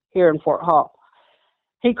Center here in Fort Hall.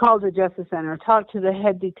 He called the Justice Center, talked to the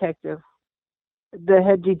head detective. The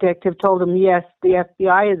head detective told him, yes, the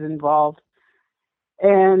FBI is involved,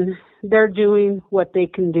 and they're doing what they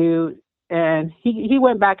can do. And he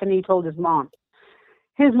went back and he told his mom.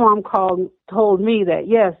 His mom told me that,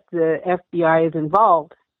 yes, the FBI is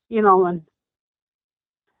involved, and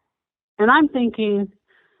I'm thinking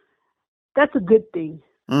that's a good thing.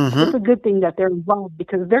 Mm-hmm. It's a good thing that they're involved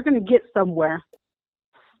because they're going to get somewhere.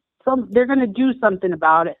 They're going to do something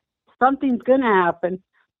about it. Something's going to happen.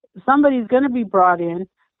 Somebody's going to be brought in.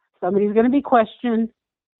 Somebody's going to be questioned.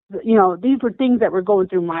 These were things that were going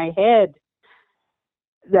through my head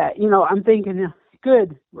that, I'm thinking,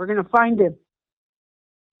 good, we're going to find him.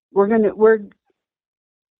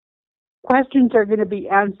 Questions are going to be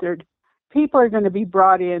answered. People are going to be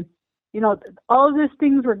brought in. All of these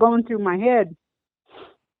things were going through my head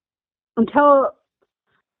until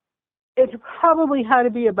it probably had to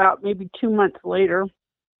be about maybe 2 months later.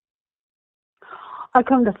 I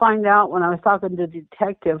come to find out when I was talking to the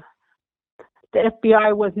detective, the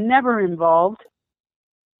FBI was never involved.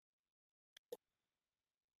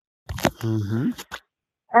 Mm-hmm.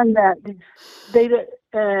 And that the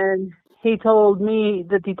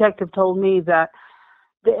detective told me that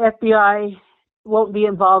the FBI won't be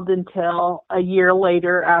involved until a year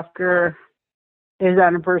later after his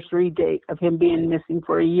anniversary date of him being missing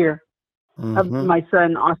for a year. Mm-hmm. Of my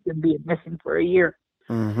son Austin being missing for a year.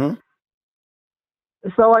 Mm-hmm.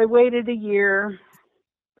 So I waited a year,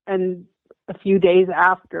 and a few days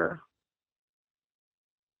after,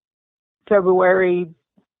 February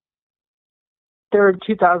 3rd,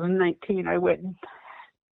 2019, I went and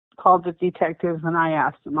called the detectives and I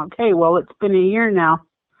asked them, okay, well, it's been a year now.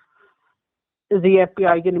 Is the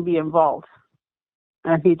FBI going to be involved?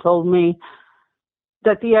 And he told me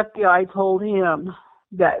that the FBI told him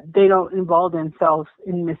that they don't involve themselves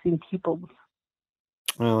in missing people.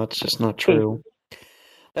 Well, that's just not true.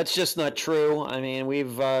 That's just not true. I mean,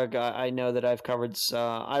 I know that I've covered,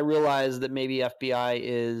 I realize that maybe FBI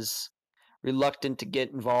is reluctant to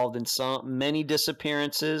get involved in many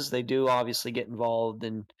disappearances. They do obviously get involved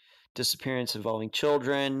in disappearance involving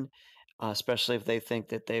children. especially if they think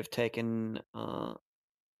that they've been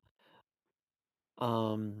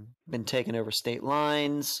taken over state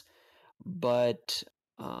lines. But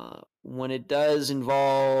when it does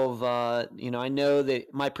involve, I know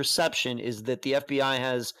that my perception is that the FBI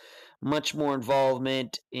has much more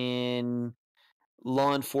involvement in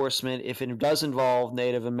law enforcement if it does involve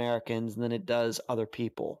Native Americans than it does other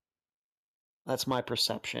people. That's my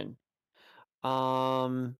perception. I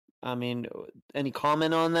mean, any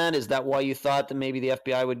comment on that? Is that why you thought that maybe the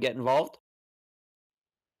FBI would get involved?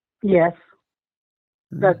 Yes.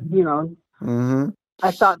 That, Mm-hmm.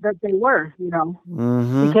 I thought that they were,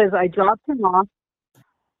 Mm-hmm. because I dropped him off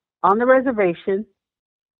on the reservation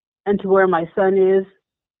and to where my son is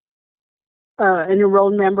an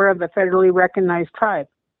enrolled member of a federally recognized tribe.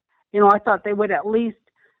 I thought they would at least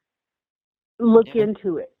look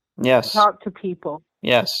into it. Yes. Talk to people.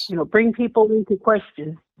 Yes. Bring people into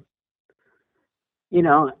question.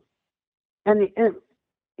 And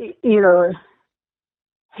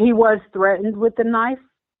he was threatened with a knife.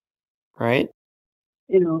 Right.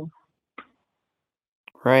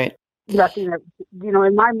 Right. Nothing,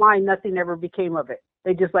 in my mind, nothing ever became of it.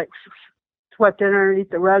 They just swept it underneath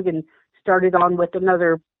the rug and started on with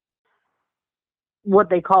another, what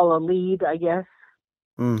they call a lead, I guess.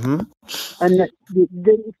 Mm-hmm. And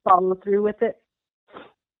didn't follow through with it.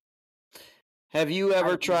 Have you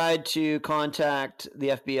ever tried to contact the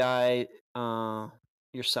FBI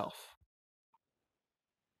yourself?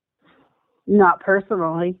 Not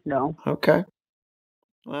personally, no. Okay.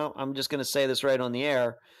 Well, I'm just going to say this right on the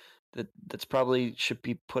air. That's probably should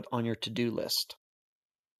be put on your to-do list.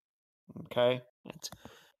 Okay? It's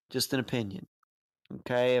just an opinion.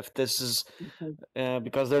 Okay? If this is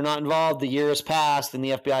because they're not involved, the year has passed and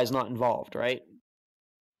the FBI is not involved, right?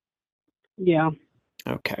 Yeah.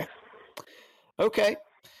 Okay. Okay.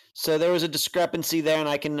 So there was a discrepancy there,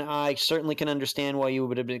 and I certainly can understand why you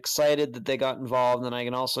would have been excited that they got involved, and I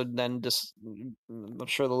can also then I'm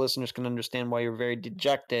sure the listeners can understand why you're very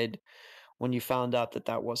dejected when you found out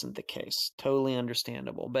that wasn't the case. Totally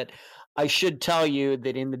understandable. But I should tell you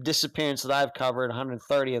that in the disappearance that I've covered,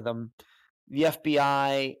 130 of them, the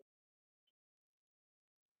FBI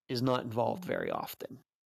is not involved very often.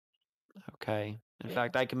 Okay. In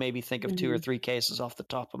fact, I can maybe think of 2 or 3 cases off the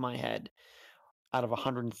top of my head out of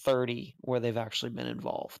 130 where they've actually been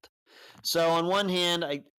involved. So on one hand,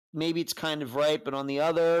 maybe it's kind of right, but on the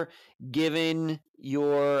other, given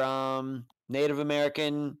your Native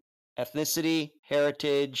American ethnicity,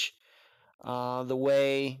 heritage, the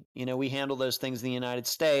way we handle those things in the United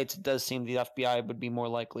States, it does seem the FBI would be more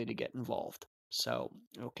likely to get involved. So,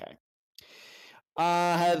 okay.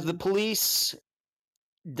 Have the police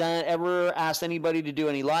ever asked anybody to do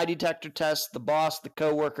any lie detector tests? The boss, the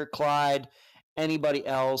coworker, Clyde, anybody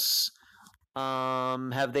else?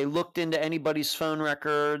 Have they looked into anybody's phone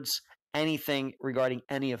records? Anything regarding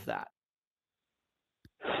any of that?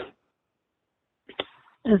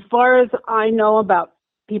 As far as I know about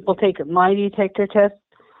people taking lie detector tests,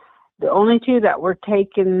 the only 2 that were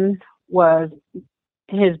taken was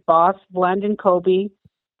his boss, Blandon Kobe,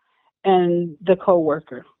 and the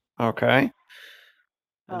coworker. Okay.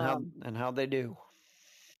 And how'd they do?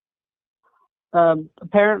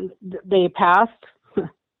 Apparently, they passed.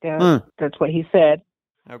 That's what he said.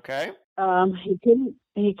 Okay.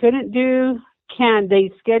 He couldn't do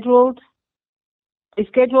They scheduled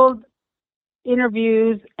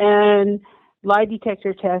interviews and lie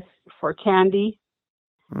detector tests for Candy.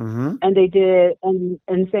 Mm-hmm. And they did, and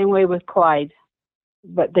same way with Clyde,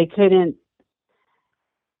 but they couldn't.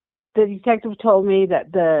 The detective told me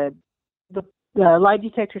that the lie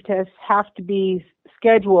detector tests have to be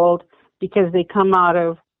scheduled because they come out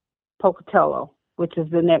of Pocatello, which is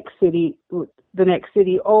the next city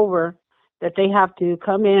over, that they have to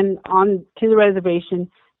come in on to the reservation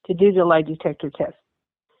to do the lie detector test.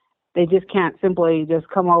 They just can't simply just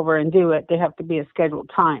come over and do it. They have to be a scheduled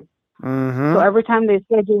time. Mm-hmm. So every time they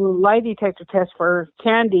schedule a lie detector test for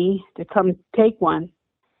Candy to come take one,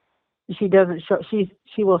 she doesn't show.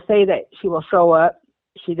 She will say that she will show up.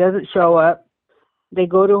 She doesn't show up. They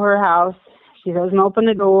go to her house. She doesn't open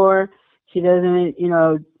the door. She doesn't,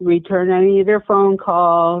 return any of their phone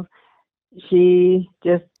calls. She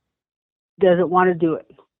just doesn't want to do it.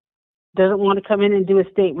 Doesn't want to come in and do a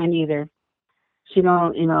statement either. She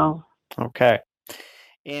don't. Okay.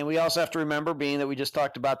 And we also have to remember, being that we just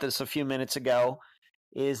talked about this a few minutes ago,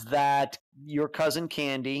 is that your cousin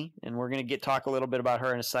Candy, and we're going to talk a little bit about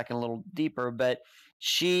her in a second, a little deeper, but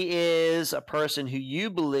she is a person who you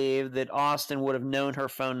believe that Austin would have known her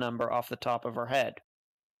phone number off the top of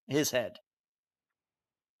his head.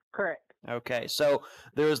 Correct. Okay, so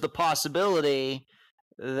there's the possibility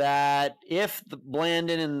that if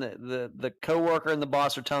Blandon and the coworker and the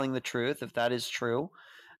boss are telling the truth, if that is true,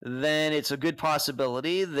 then it's a good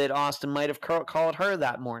possibility that Austin might have called her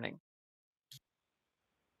that morning.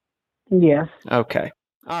 Yes. Okay.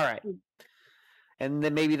 All right. And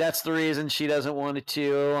then maybe that's the reason she doesn't want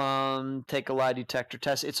to take a lie detector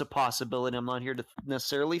test. It's a possibility. I'm not here to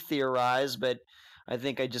necessarily theorize, but I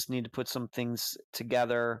think I just need to put some things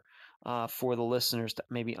together for the listeners to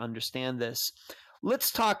maybe understand this.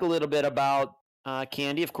 Let's talk a little bit about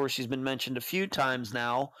Candy. Of course, she's been mentioned a few times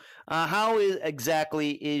now. How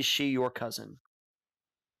exactly is she your cousin?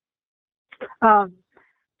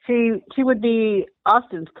 She would be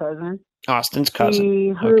Austin's cousin. Austin's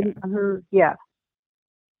cousin.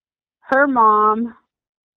 Her mom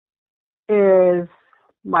is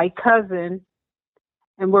my cousin,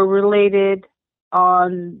 and we're related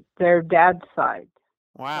on their dad's side.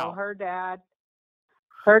 Wow. So her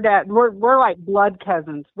dad, we're like blood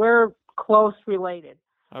cousins. We're close related.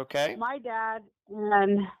 Okay. My dad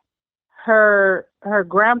and her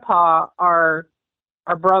grandpa are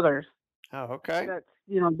brothers. Oh, okay. That's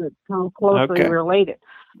closely related.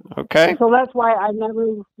 Okay. So that's why I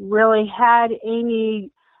never really had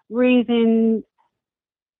any reason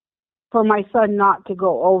for my son not to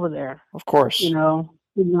go over there. Of course.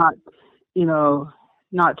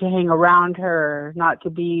 Not to hang around her, not to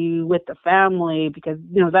be with the family, because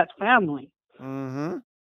that's family. Mm-hmm.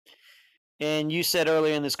 And you said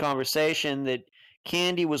earlier in this conversation that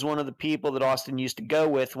Candy was one of the people that Austin used to go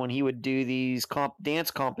with when he would do these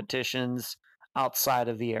dance competitions outside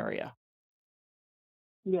of the area.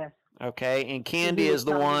 Yes. Okay, and Candy is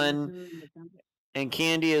the one. And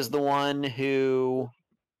Candy is the one who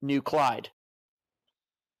knew Clyde.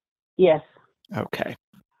 Yes. Okay.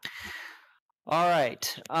 All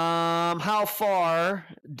right. How far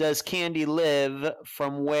does Candy live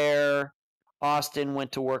from where Austin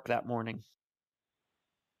went to work that morning?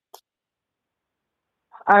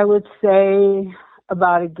 I would say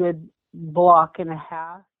about a good block and a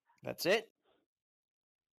half. That's it?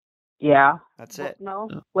 Yeah. That's it. No.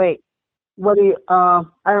 Wait. What do you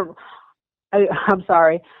I'm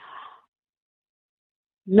sorry.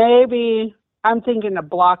 Maybe I'm thinking a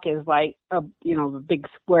block is like a big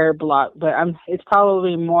square block, but it's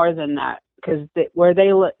probably more than that, because where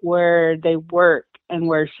they work and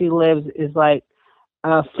where she lives is like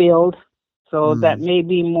a field, so that may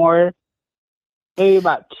be more, maybe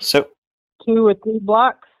about 2 or 3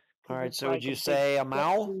 blocks. All right, so would you say a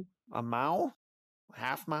mile? A mile?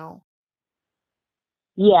 Half mile?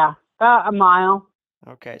 Yeah, about a mile.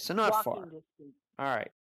 Okay, so not far. Distance. All right.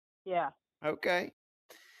 Yeah. Okay.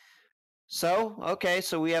 So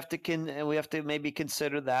we have to maybe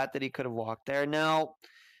consider that he could have walked there. Now,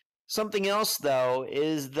 something else though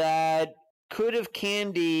is that could have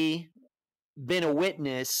Candy been a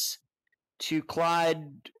witness to Clyde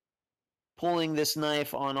pulling this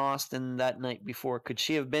knife on Austin that night before? Could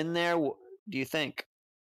she have been there? Do you think?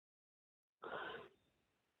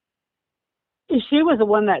 She was the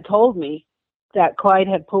one that told me that Clyde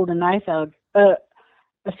had pulled a knife out. A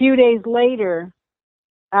few days later,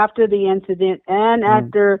 after the incident and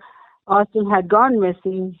after Austin had gone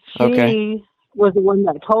missing, she was the one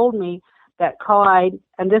that told me that Clyde,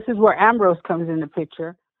 and this is where Ambrose comes in the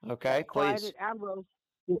picture. Okay, Clyde please. and Ambrose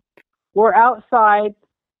were outside.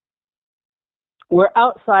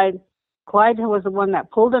 Clyde was the one that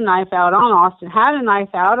pulled a knife out on Austin, had a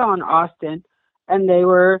knife out on Austin, and they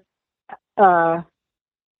were,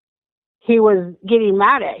 he was getting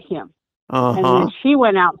mad at him. And then she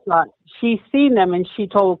went outside. She seen them and she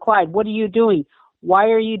told Clyde, "What are you doing? Why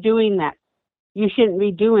are you doing that? You shouldn't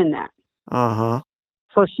be doing that."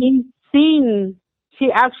 So she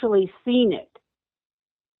actually seen it.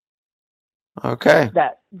 Okay.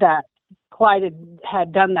 That Clyde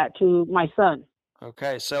had done that to my son.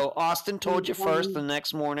 Okay, so Austin told you first the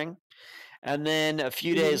next morning, and then a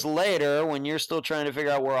few days later, when you're still trying to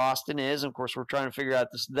figure out where Austin is, of course we're trying to figure out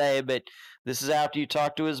this today, but this is after you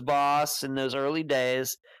talked to his boss in those early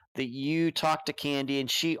days, that you talked to Candy,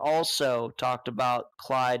 and she also talked about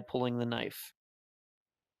Clyde pulling the knife.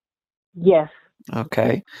 Yes.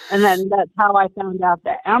 Okay. And then that's how I found out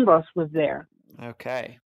that Ambrose was there.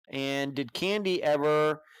 Okay. And did Candy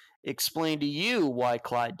ever explain to you why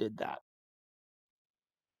Clyde did that?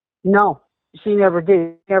 No, she never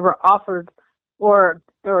did. Never offered or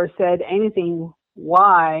said anything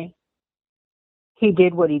why he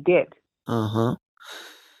did what he did.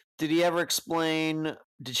 Did she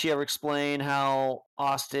ever explain how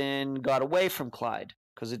Austin got away from Clyde?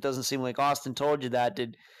 Because it doesn't seem like Austin told you that.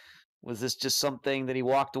 Was this just something that he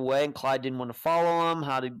walked away and Clyde didn't want to follow him?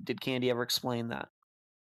 How did Candy ever explain that?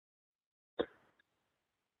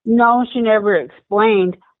 No, she never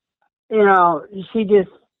explained. You know, she just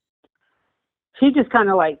kind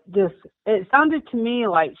of like just. It sounded to me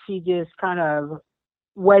like she just kind of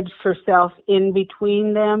wedged herself in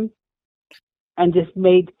between them and just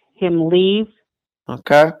made him leave.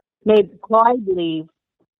 Okay. Made Clyde leave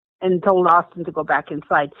and told Austin to go back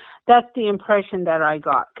inside. That's the impression that I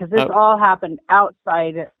got because this all happened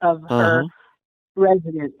outside of her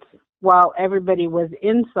residence while everybody was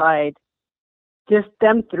inside. Just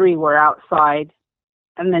them three were outside,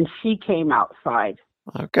 and then she came outside.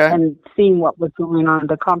 Okay. And seeing what was going on,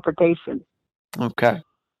 the confrontation. Okay.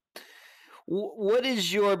 What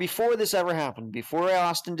is your, before this ever happened, before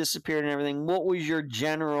Austin disappeared and everything, what was your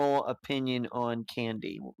general opinion on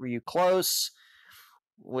Candy? Were you close?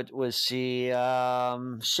 What was she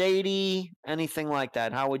shady? Anything like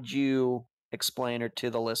that? How would you explain her to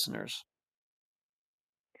the listeners?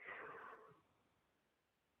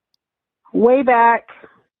 Way back,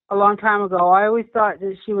 a long time ago, I always thought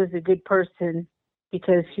that she was a good person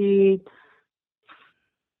because she,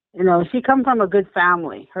 you know, she come from a good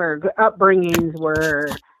family. Her upbringings were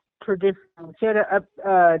traditional. She had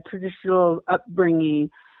a traditional upbringing.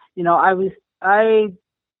 You know, I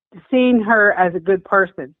seen her as a good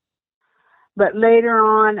person, but later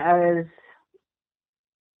on, as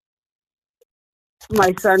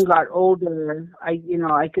my son got older,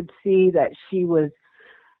 I could see that she wasn't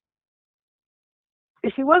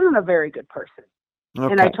a very good person. Okay.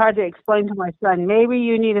 And I tried to explain to my son, maybe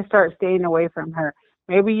you need to start staying away from her.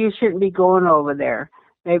 Maybe you shouldn't be going over there.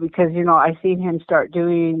 Maybe because, I seen him start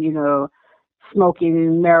doing,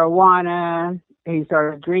 smoking marijuana. He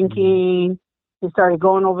started drinking. He started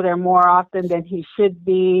going over there more often than he should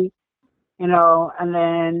be, and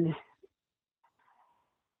then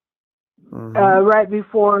right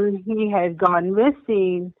before he had gone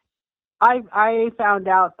missing, I found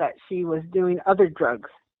out that she was doing other drugs.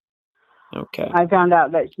 Okay. I found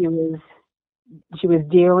out that she was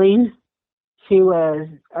dealing. She was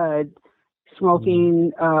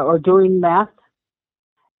smoking or doing meth,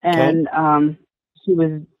 and she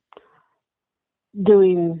was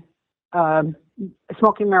doing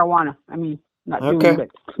smoking marijuana. I mean, not doing, but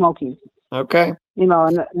smoking. Okay. And all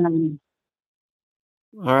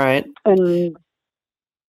right. And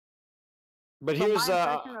but here's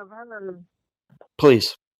my impression of her,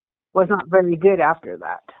 please, was not very good after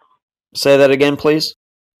that. Say that again, please.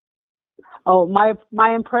 Oh,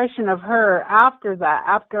 my impression of her after that,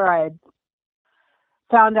 after I had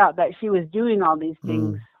found out that she was doing all these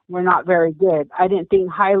things, were not very good. I didn't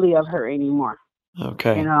think highly of her anymore.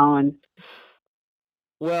 Okay. And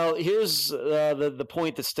well, here's the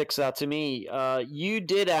point that sticks out to me. You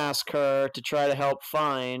did ask her to try to help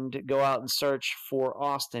go out and search for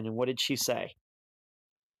Austin, and what did she say?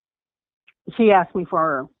 She asked me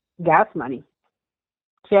for gas money.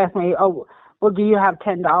 She asked me, "Oh, well, do you have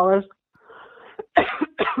 $10?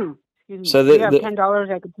 Excuse me. So do you have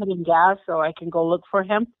 $10 I could put in gas so I can go look for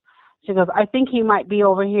him?" She goes, "I think he might be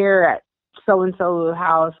over here at so and so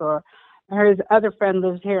house, or his other friend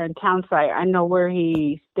lives here in Townsite. I know where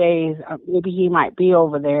he stays. Maybe he might be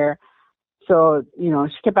over there." So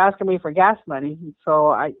she kept asking me for gas money. So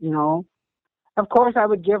I, of course, I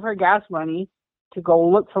would give her gas money to go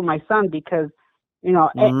look for my son because. To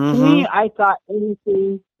me, I thought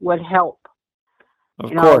anything would help.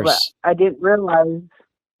 Of course. But I didn't realize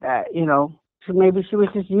that, maybe she was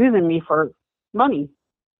just using me for money.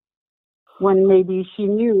 When maybe she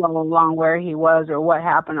knew all along where he was or what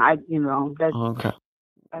happened. That's... Okay.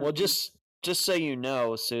 Well, just so you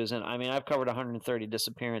know, Susan, I mean, I've covered 130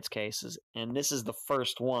 disappearance cases, and this is the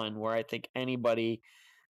first one where I think anybody,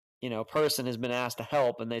 person has been asked to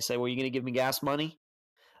help, and they say, well, you going to give me gas money?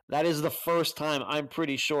 That is the first time, I'm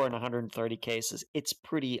pretty sure, in 130 cases. It's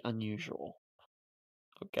pretty unusual.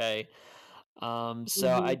 Okay? So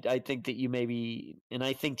I think that you maybe, and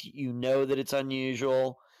I think you know that it's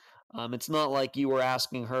unusual. It's not like you were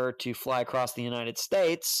asking her to fly across the United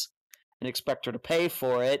States and expect her to pay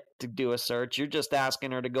for it to do a search. You're just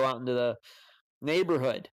asking her to go out into the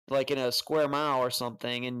neighborhood, like in a square mile or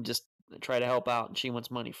something, and just try to help out, and she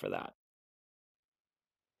wants money for that.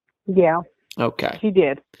 Yeah. Okay. She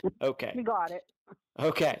did. Okay. She got it.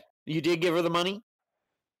 Okay. You did give her the money?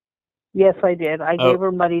 Yes, I did. I gave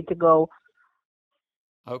her money to go.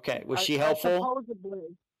 Okay. Was she helpful? Supposedly,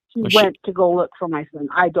 she went to go look for my son.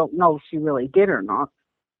 I don't know if she really did or not.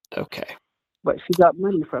 Okay. But she got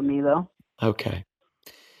money from me, though. Okay.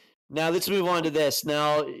 Now, let's move on to this.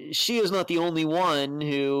 Now, she is not the only one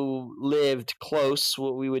who lived close,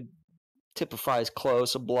 what we would typify as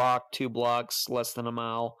close, a block, 2 blocks, less than a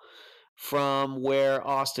mile from where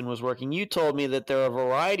Austin was working. You told me that there are a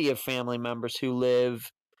variety of family members who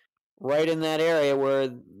live right in that area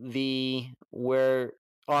where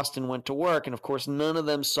Austin went to work, and of course none of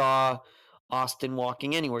them saw Austin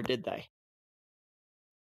walking anywhere, did they?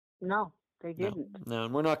 No, they No, didn't. no,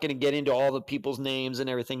 and we're not going to get into all the people's names and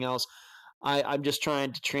everything else. I'm just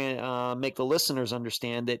trying to make the listeners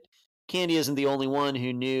understand that Candy isn't the only one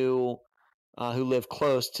who knew, who lived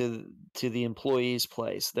close to the employee's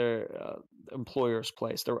place, their employer's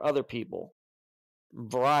place. There were other people,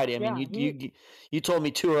 variety. I mean, Yeah, you told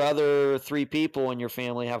me 2 or other 3 people in your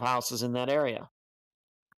family have houses in that area.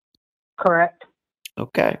 correct.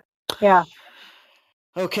 Okay. Yeah.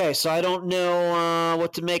 Okay, so I don't know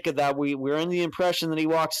what to make of that. We're under the impression that he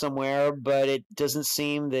walked somewhere, but it doesn't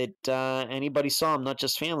seem that anybody saw him, not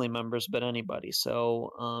just family members, but anybody.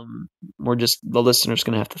 So the listeners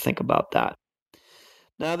going to have to think about that.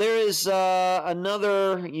 Now, there is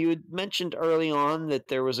another, you had mentioned early on that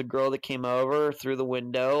there was a girl that came over through the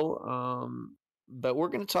window, but we're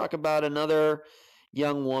going to talk about another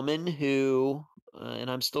young woman who,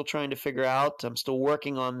 and I'm still trying to figure out, I'm still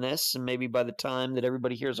working on this, and maybe by the time that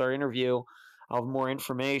everybody hears our interview, I'll have more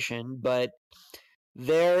information, but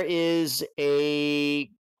there is a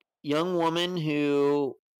young woman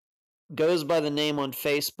who goes by the name on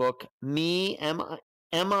Facebook,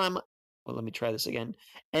 well, let me try this again.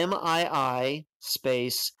 MII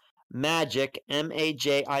space magic,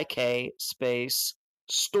 MAJIK space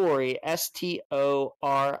story, STORII.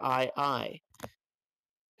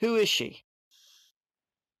 Who is she?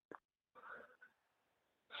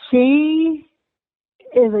 She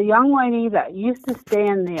is a young lady that used to stay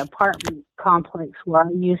in the apartment complex where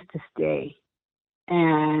I used to stay.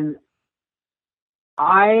 And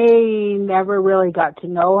I never really got to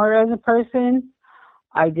know her as a person.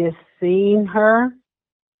 I just seen her.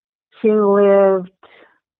 She lived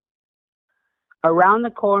around the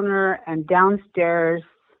corner and downstairs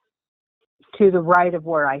to the right of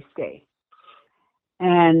where I stay.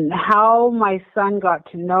 And how my son got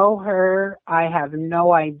to know her, I have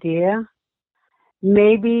no idea.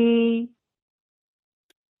 Maybe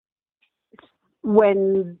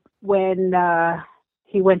when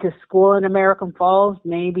he went to school in American Falls,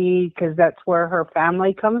 maybe because that's where her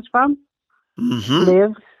family comes from,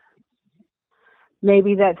 lives.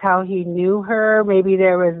 Maybe that's how he knew her. Maybe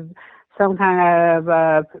there was some kind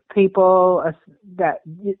of people that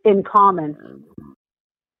in common.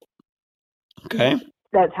 Okay.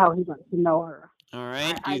 That's how he got to know her. All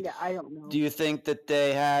right. I don't know. Do you think that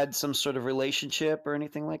they had some sort of relationship or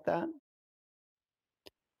anything like that?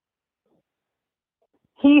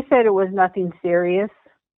 He said it was nothing serious.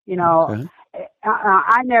 You know, Okay.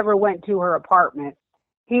 I never went to her apartment.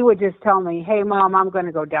 He would just tell me, "Hey, Mom, I'm going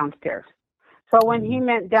to go downstairs." So when he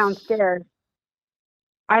meant downstairs,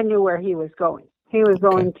 I knew where he was going. He was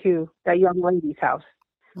going to that young lady's house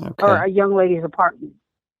or a young lady's apartment.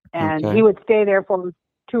 And he would stay there for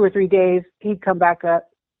 2 or 3 days. He'd come back up,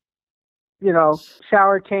 you know,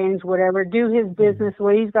 shower, change, whatever, do his business,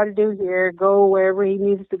 what he's got to do here, go wherever he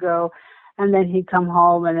needs to go. And then he'd come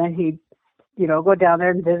home and then he'd, you know, go down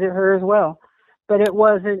there and visit her as well. But it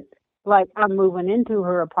wasn't like I'm moving into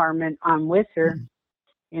her apartment, I'm with her.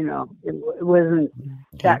 You know, it wasn't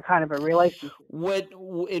that kind of a relationship.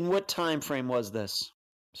 In what time frame was this,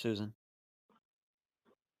 Susan?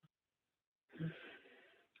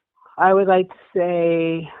 I would like to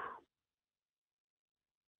say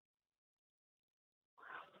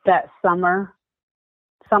that summer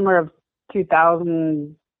of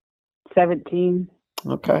 2017.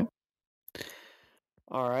 Okay.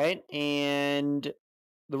 All right. And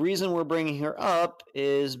the reason we're bringing her up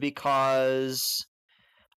is because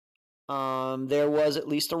there was at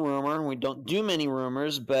least a rumor, and we don't do many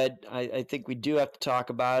rumors, but I think we do have to talk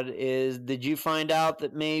about it, is did you find out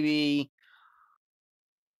that maybe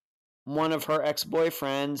one of her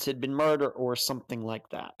ex-boyfriends had been murdered or something like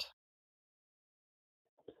that?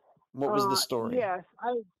 What was the story? Yes,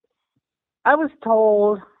 I was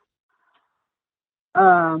told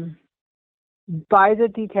by the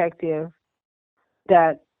detective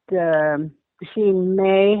that she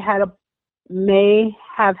may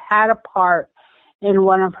have had a part in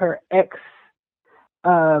one of her ex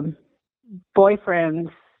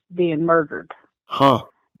boyfriends being murdered. Huh.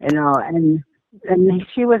 You know, and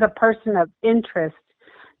she was a person of interest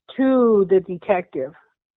to the detective.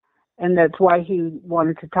 And that's why he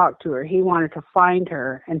wanted to talk to her. He wanted to find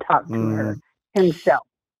her and talk to her himself.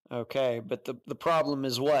 Okay, but the problem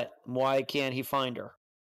is what? Why can't he find her?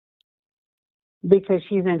 Because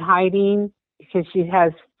she's in hiding, because she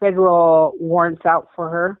has federal warrants out for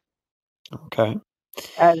her. Okay.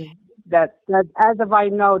 And that as of I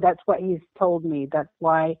know, that's what he's told me. That's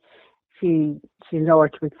why she's nowhere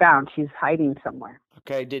to be found. She's hiding somewhere.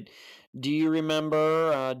 Okay. Do you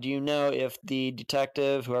remember? Do you know if the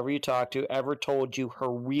detective, whoever you talked to, ever told you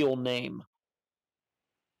her real name?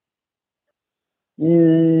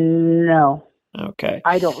 No, Okay.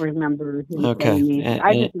 I don't remember him Okay. saying anything.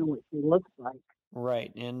 I just know what she looks like.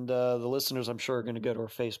 Right. And the listeners, I'm sure, are going to go to her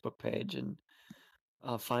Facebook page and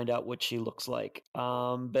find out what she looks like.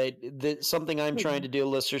 But something I'm trying to do,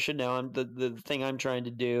 listeners should know, the thing I'm trying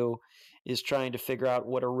to do is trying to figure out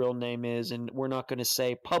what her real name is, and we're not going to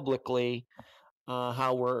say publicly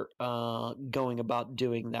how we're going about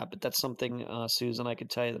doing that. But that's something, Susan, I could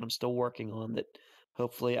tell you that I'm still working on. That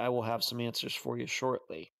hopefully I will have some answers for you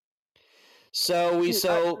shortly. So I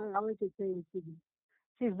would just say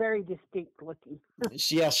she's very distinct looking.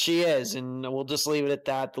 Yes, she is, and we'll just leave it at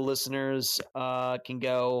that. The listeners can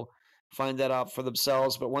go find that out for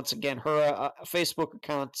themselves. But once again, her Facebook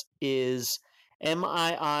account is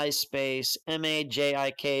MII space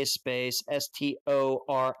MAJIK space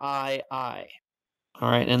STORII. All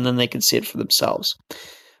right, and then they can see it for themselves.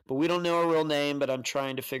 But we don't know her real name, but I'm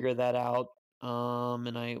trying to figure that out.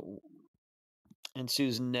 And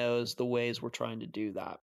Susan knows the ways we're trying to do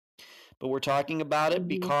that. But we're talking about it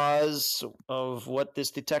because of what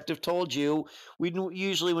this detective told you. We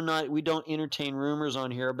usually we don't entertain rumors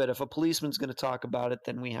on here, but if a policeman's going to talk about it,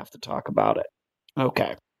 then we have to talk about it.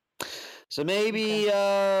 Okay. So maybe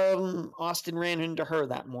Austin ran into her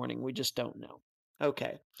that morning. We just don't know.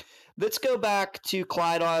 Okay. Let's go back to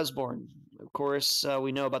Clyde Osborne. Of course,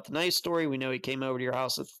 we know about the knife story. We know he came over to your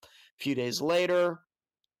house a few days later.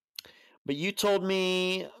 But you told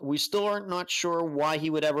me we still aren't not sure why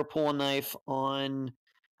he would ever pull a knife on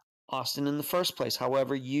Austin in the first place.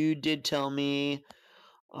 However, you did tell me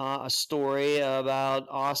a story about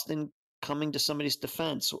Austin coming to somebody's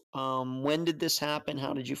defense. When did this happen?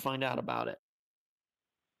 How did you find out about it?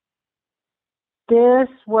 This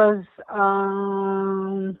was,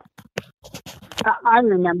 I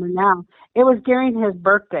remember now. It was during his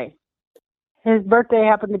birthday. His birthday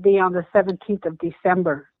happened to be on the 17th of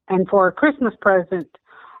December. And for a Christmas present,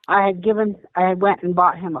 I went and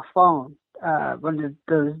bought him a phone, one of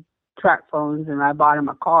those track phones, and I bought him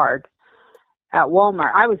a card at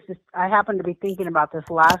Walmart. I happened to be thinking about this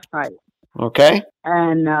last night. Okay.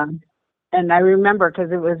 And I remember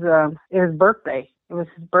because it was his birthday. It was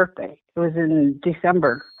his birthday. It was in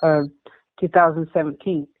December of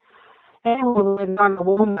 2017. And we went on to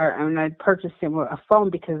Walmart, and I purchased him a phone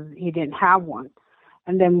because he didn't have one.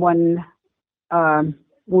 And then when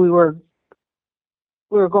we were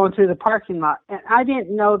going through the parking lot, and I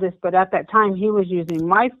didn't know this, but at that time he was using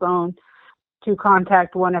my phone to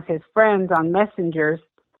contact one of his friends on messengers,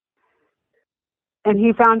 and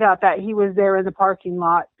he found out that he was there in the parking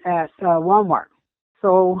lot at Walmart.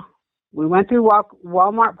 So we went through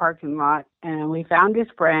Walmart parking lot, and we found his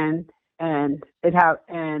friend, and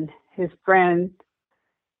his friend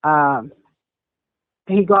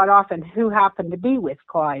he got off, and who happened to be with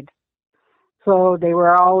Clyde. So they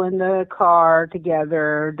were all in the car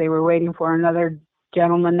together. They were waiting for another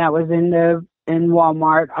gentleman that was in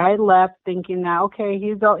Walmart. I left thinking that, okay,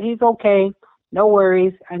 he's okay. No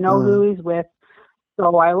worries. I know who he's with.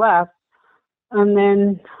 So I left. And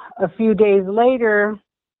then a few days later,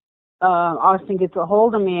 Austin gets a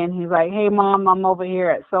hold of me, and he's like, hey, Mom, I'm over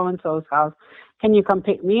here at so-and-so's house. Can you come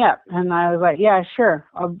pick me up? And I was like, yeah, sure.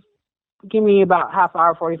 Give me about half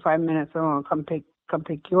hour, 45 minutes, and I'll come pick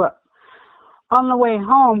you up. On the way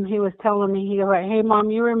home, he was telling me, he was like, hey, Mom,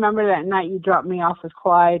 you remember that night you dropped me off with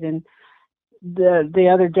Clyde and the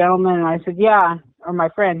other gentleman? And I said, yeah, or my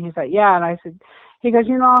friend. He's like, yeah. And I said, he goes,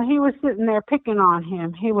 he was sitting there picking on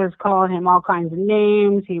him. He was calling him all kinds of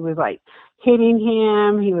names. He was like hitting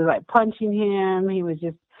him. He was like punching him. He was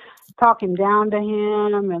just talking down to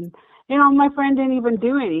him. And, my friend didn't even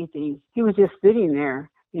do anything. He was just sitting there.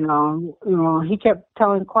 He kept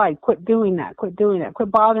telling Clyde, quit doing that, quit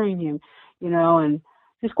bothering him, and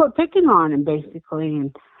just quit picking on him,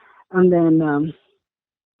 basically. And then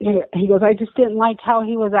he goes, I just didn't like how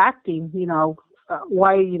he was acting,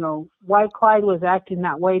 why Clyde was acting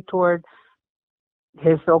that way toward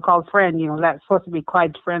his so-called friend, that's supposed to be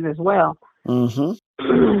Clyde's friend as well. Mm-hmm.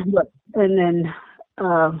 And then,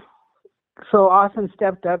 so Austin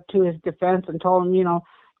stepped up to his defense and told him,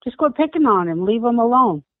 just quit picking on him, leave him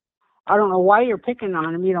alone. I don't know why you're picking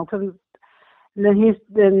on him, because then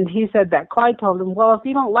he said that Clyde told him, well, if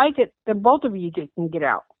you don't like it, then both of you can get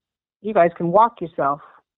out. You guys can walk yourself.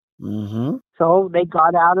 Mm-hmm. So they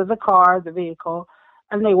got out of the vehicle,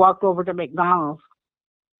 and they walked over to McDonald's.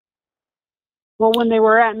 Well, when they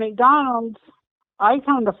were at McDonald's, I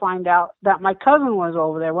come to find out that my cousin was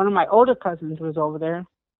over there. One of my older cousins was over there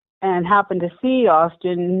and happened to see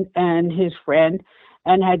Austin and his friend.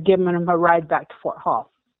 and had given him a ride back to Fort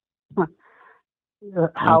Hall.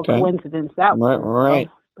 How coincidence that was. Right.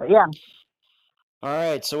 But yeah. All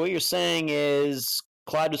right. So what you're saying is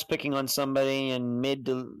Clyde was picking on somebody in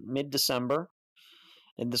mid-December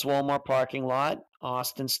in this Walmart parking lot.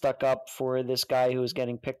 Austin stuck up for this guy who was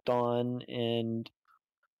getting picked on and,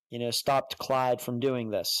 stopped Clyde from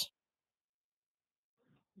doing this.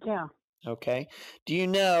 Yeah. Okay. Do you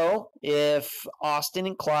know if Austin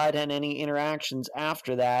and Clyde had any interactions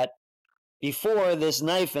after that, before this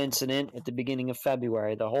knife incident at the beginning of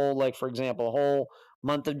February? The whole, for example, the whole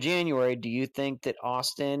month of January, do you think that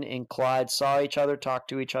Austin and Clyde saw each other, talked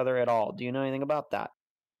to each other at all? Do you know anything about that?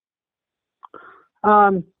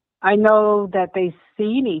 I know that they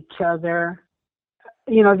seen each other.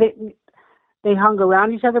 They hung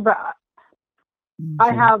around each other, but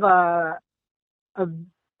I have a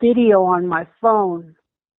video on my phone,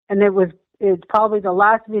 and it's probably the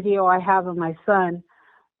last video I have of my son,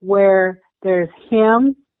 where there's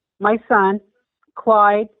him, my son,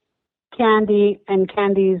 Clyde, Candy, and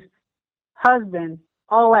Candy's husband,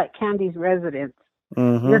 all at Candy's residence.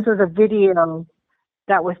 Mm-hmm. This was a video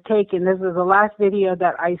that was taken. This was the last video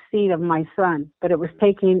that I seen of my son, but it was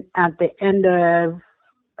taken at the end of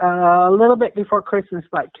a little bit before Christmas,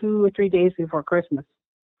 like 2 or 3 days before Christmas.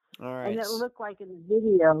 All right. And it looked like in the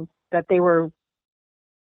video that they were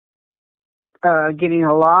getting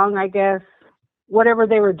along, I guess. Whatever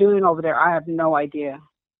they were doing over there, I have no idea.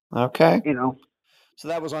 Okay. So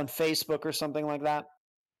that was on Facebook or something like that?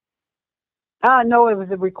 No, it was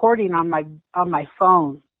a recording on my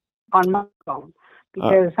phone,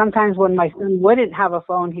 because sometimes when my son wouldn't have a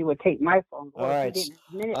phone, he would take my phone. All right. He didn't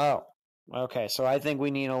admit it. Oh, okay. So I think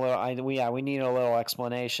we need a little. We need a little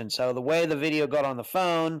explanation. So the way the video got on the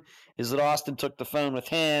phone is that Austin took the phone with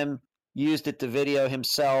him, used it to video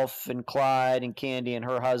himself and Clyde and Candy and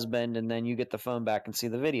her husband, and then you get the phone back and see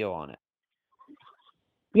the video on it.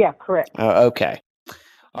 Yeah, correct. Okay.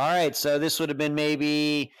 All right. So this would have been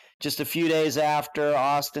maybe just a few days after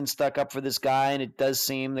Austin stuck up for this guy, and it does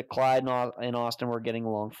seem that Clyde and Austin were getting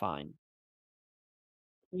along fine.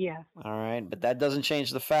 Yeah. All right. But that doesn't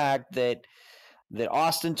change the fact that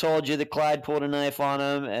Austin told you that Clyde pulled a knife on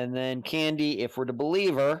him, and then Candy, if we're to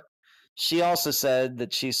believe her, she also said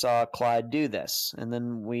that she saw Clyde do this. And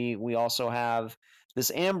then we also have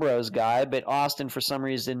this Ambrose guy, but Austin, for some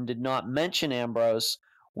reason, did not mention Ambrose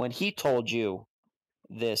when he told you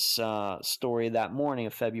this story that morning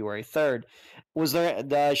of February 3rd. Was there?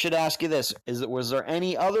 I should ask you this: was there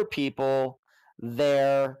any other people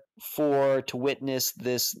there to witness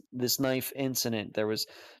this knife incident?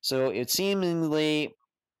 So it seemingly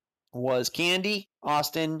was Candy,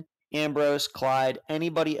 Austin, Ambrose, Clyde.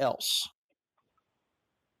 Anybody else?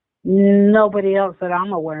 Nobody else that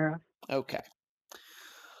I'm aware of. Okay.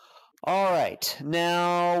 All right.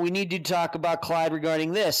 Now we need to talk about Clyde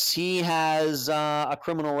regarding this. He has a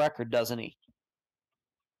criminal record, doesn't he?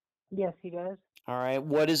 Yes, he does. All right.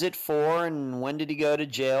 What is it for, and when did he go to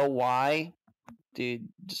jail? Why?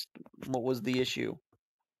 What was the issue?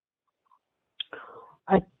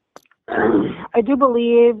 I do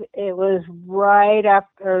believe it was right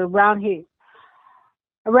after around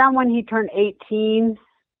when he turned 18.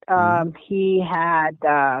 He had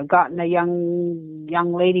gotten a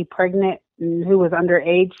young lady pregnant who was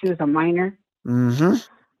underage. She was a minor. Mm-hmm.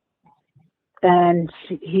 And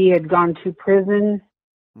he had gone to prison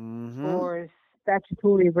mm-hmm. for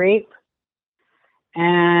statutory rape.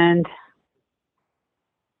 And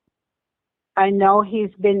I know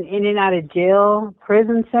he's been in and out of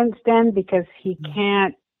prison since then, because he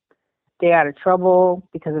can't stay out of trouble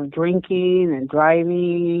because of drinking and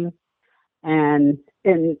driving. And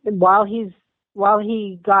while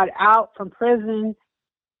he got out from prison,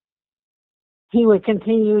 he would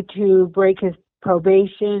continue to break his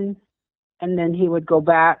probation, and then he would go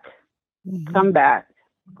back, come back,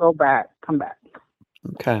 go back, come back.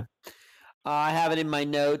 Okay. I have it in my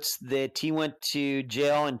notes that he went to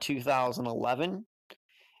jail in 2011,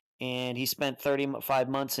 and he spent 35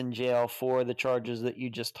 months in jail for the charges that you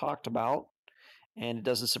just talked about. And it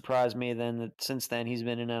doesn't surprise me then that since then he's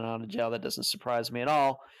been in and out of jail. That doesn't surprise me at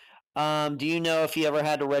all. Do you know if he ever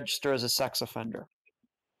had to register as a sex offender?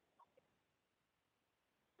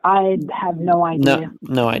 I have no idea.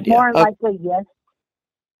 No idea. More likely, yes,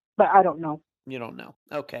 but I don't know. You don't know.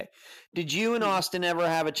 Okay. Did you and Austin ever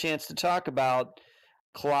have a chance to talk about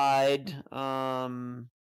Clyde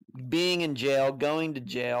being in jail, going to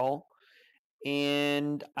jail?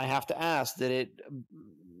 And I have to ask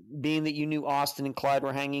being that you knew Austin and Clyde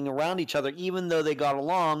were hanging around each other, even though they got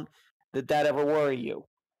along, did that ever worry you?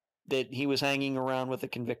 That he was hanging around with a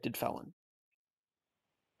convicted felon?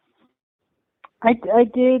 I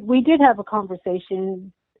did. We did have a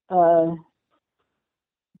conversation,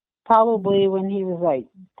 probably when he was like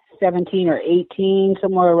 17 or 18,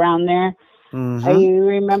 somewhere around there. Mm-hmm. I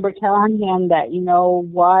remember telling him that,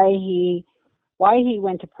 why he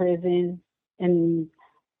went to prison and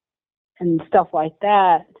stuff like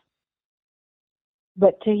that.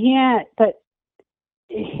 But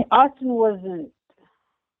Austin wasn't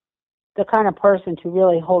the kind of person to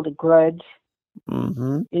really hold a grudge,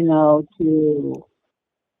 Mm-hmm.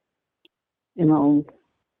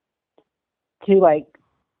 to like,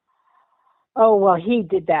 oh, well, he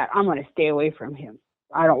did that, I'm going to stay away from him.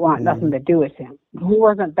 I don't want nothing to do with him. He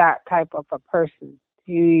wasn't that type of a person.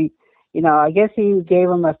 He, I guess he gave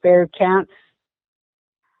him a fair chance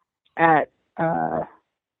at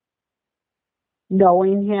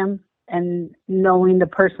knowing him and knowing the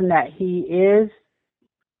person that he is.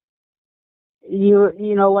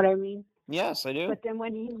 You know what I mean? Yes, I do. But then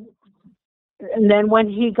when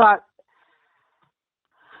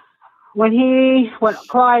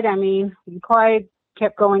Clyde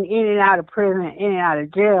kept going in and out of prison, in and out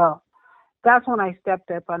of jail, that's when I stepped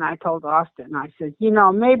up and I told Austin, I said,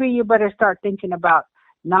 maybe you better start thinking about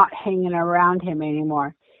not hanging around him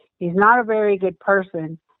anymore. He's not a very good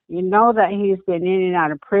person. You know that he's been in and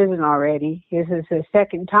out of prison already. This is his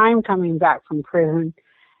second time coming back from prison.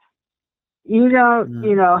 He's not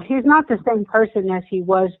the same person as he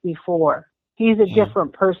was before. He's a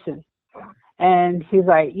different person. And he's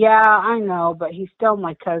like, yeah, I know, but he's still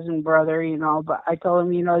my cousin brother, But I told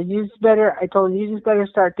him, you just better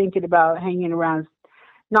start thinking about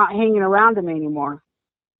not hanging around him anymore.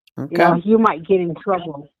 Okay. You might get in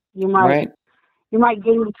trouble. You might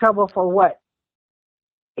get in trouble for what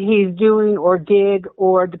he's doing or did,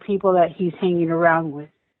 or the people that he's hanging around with.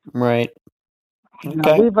 Right.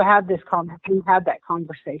 Okay. We've had that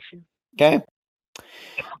conversation. Okay.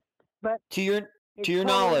 But to your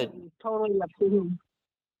knowledge, totally up to him.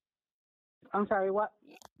 I'm sorry, what?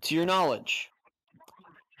 To your knowledge,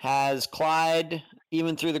 has Clyde,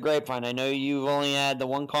 even through the grapevine, I know you've only had the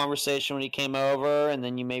one conversation when he came over, and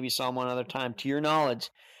then you maybe saw him one other time. To your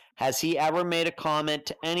knowledge, has he ever made a comment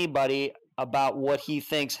to anybody about what he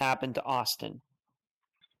thinks happened to Austin?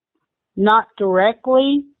 Not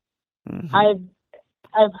directly. Mm-hmm.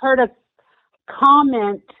 I've heard a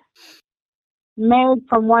comment made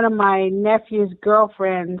from one of my nephew's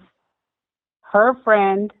girlfriends, her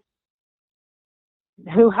friend,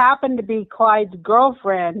 who happened to be Clyde's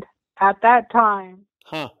girlfriend at that time.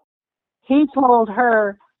 Huh. He told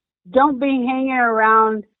her, don't be hanging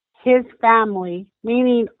around his family,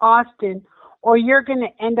 meaning Austin, or you're going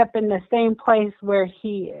to end up in the same place where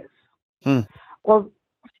he is. Or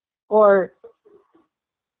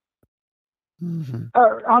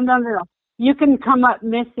no. You can come up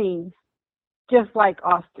missing just like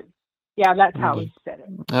Austin. Yeah, that's how he said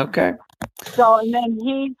it. Okay. So, and then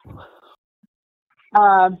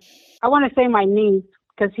I want to say my niece,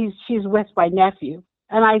 because she's with my nephew.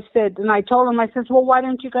 And I told him, I said, well, why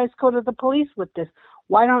don't you guys go to the police with this?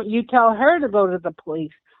 Why don't you tell her to go to the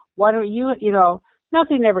police? Why don't you,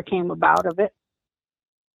 nothing ever came about of it.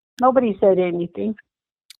 Nobody said anything.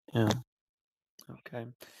 Yeah. Okay.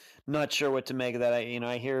 Not sure what to make of that.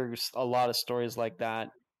 I hear a lot of stories like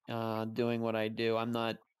that, doing what I do. I'm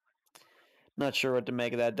not sure what to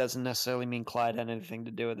make of that. It doesn't necessarily mean Clyde had anything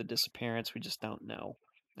to do with the disappearance. We just don't know.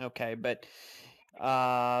 Okay, but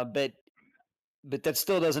that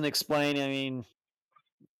still doesn't explain. I mean,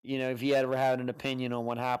 if he ever had an opinion on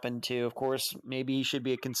what happened to, of course, maybe he should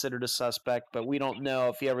be considered a suspect, but we don't know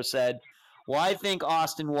if he ever said, well, I think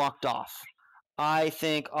Austin walked off. I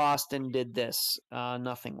think Austin did this.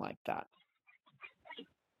 Nothing like that.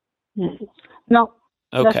 No.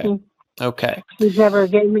 Okay. Nothing. Okay. He's never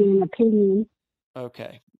gave me an opinion.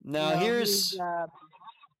 Okay. Now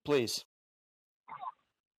please.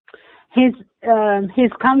 He's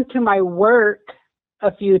come to my work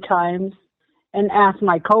a few times and asked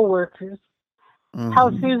my coworkers,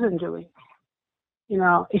 how's Susan doing?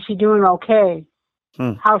 Is she doing okay?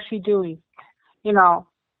 How's she doing?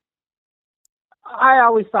 I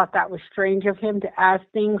always thought that was strange of him to ask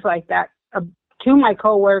things like that to my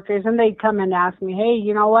coworkers, and they'd come and ask me, hey,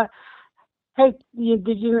 you know what? Hey,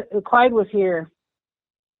 Clyde was here,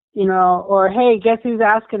 or hey, guess who's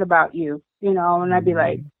asking about you? And I'd be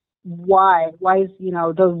like, why? Why is,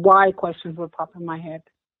 those why questions would pop in my head.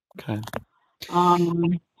 Okay.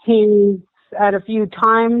 He's at a few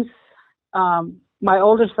times, my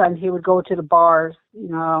older son, he would go to the bars,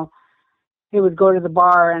 he would go to the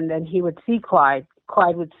bar and then he would see Clyde.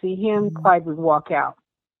 Clyde would see him. Clyde would walk out.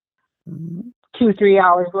 2-3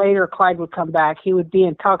 hours later, Clyde would come back. He would be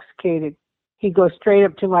intoxicated. he'd go straight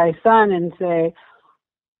up to my son and say,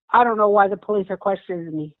 I don't know why the police are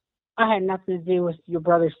questioning me. I had nothing to do with your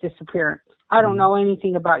brother's disappearance. I don't know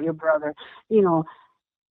anything about your brother. You know,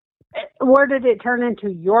 where did it turn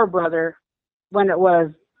into your brother when it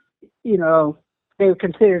was, you know, they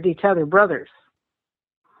considered each other brothers?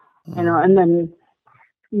 You know, and then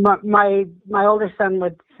my older son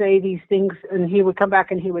would say these things, and he would come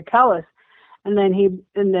back and he would tell us, and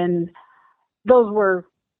then those were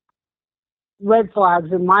red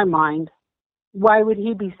flags in my mind. Why would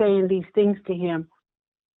he be saying these things to him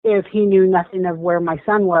if he knew nothing of where my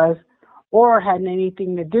son was, or had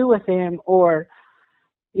anything to do with him, or,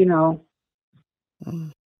 you know,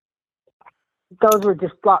 those were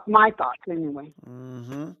just my thoughts anyway.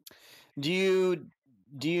 Mm-hmm.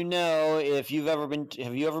 Do you know if have you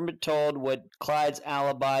ever been told what Clyde's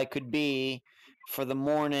alibi could be for the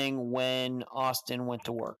morning when Austin went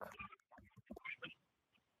to work?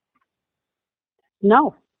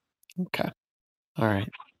 No. Okay. All right.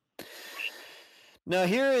 Now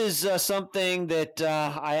here is something that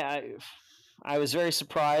I was very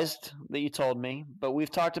surprised that you told me, but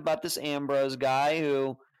we've talked about this Ambrose guy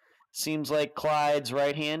who seems like Clyde's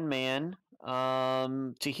right-hand man.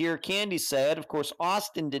 To hear Candy say it, of course,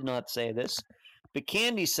 Austin did not say this, but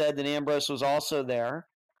Candy said that Ambrose was also there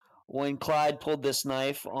when Clyde pulled this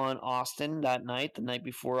knife on Austin that night, the night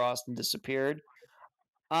before Austin disappeared.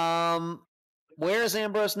 Where is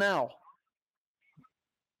Ambrose now?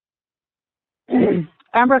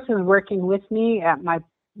 Ambrose is working with me at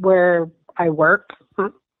where I work.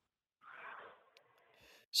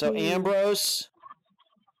 So Ambrose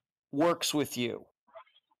works with you.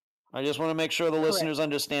 I just want to make sure the listeners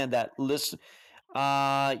understand that.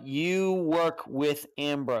 You work with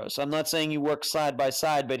Ambrose. I'm not saying you work side by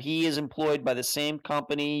side, but he is employed by the same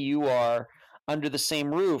company you are, under the same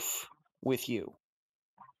roof with you.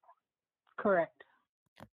 Correct.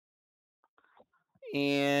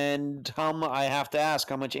 And I have to ask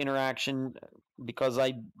how much interaction, because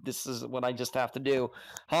this is what I just have to do.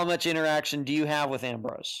 How much interaction do you have with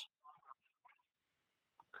Ambrose?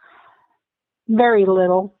 Very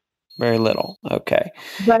little. Very little. Okay.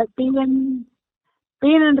 But being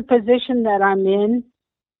in the position that I'm in,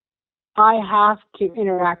 I have to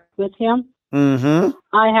interact with him. Mm-hmm.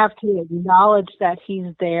 I have to acknowledge that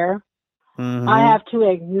he's there. Mm-hmm. I have to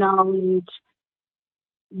acknowledge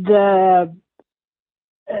the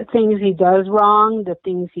things he does wrong, the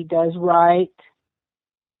things he does right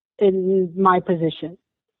in my position.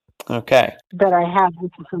 Okay. That I have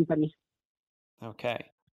with the company. Okay.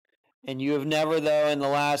 And you have never, though, in the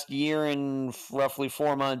last year and roughly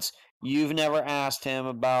 4 months, you've never asked him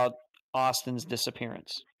about Austin's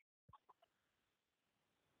disappearance?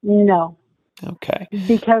 No. Okay.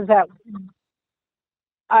 Because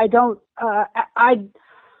I don't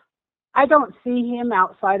see him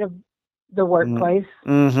outside of the workplace.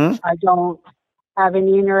 Mm-hmm. I don't have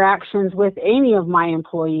any interactions with any of my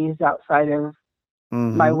employees outside of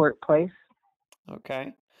my workplace.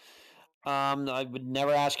 Okay. I would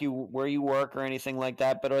never ask you where you work or anything like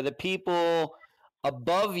that, but are the people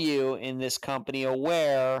above you in this company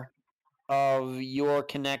aware of your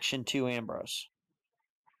connection to Ambrose?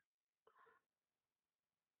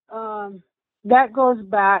 That goes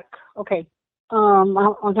back. Okay. I'm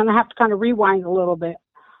going to have to kind of rewind a little bit.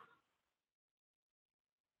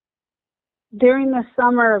 During the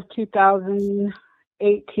summer of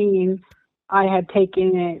 2018, I had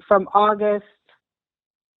taken it from August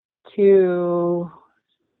to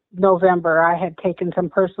November. I had taken some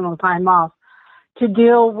personal time off to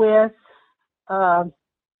deal with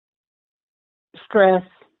stress,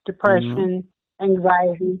 depression,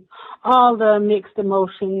 anxiety, all the mixed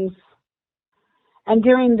emotions. And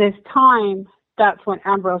during this time, that's when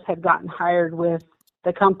Ambrose had gotten hired with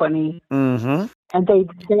the company. Mm-hmm. And they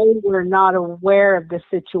were not aware of the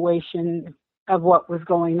situation of what was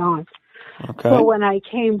going on. Okay. So when I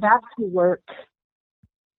came back to work,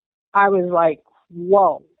 I was like,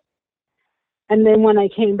 whoa. And then when I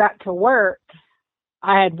came back to work,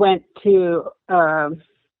 I had went to the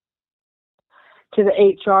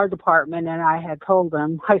HR department, and I had told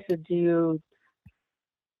them, I said, I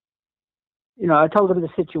told them the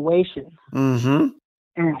situation. Mm-hmm.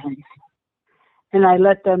 And I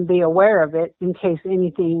let them be aware of it in case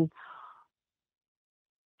anything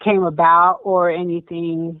came about or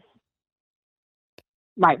anything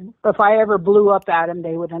if I ever blew up at him,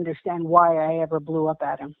 they would understand why I ever blew up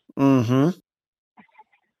at him. Mm-hmm.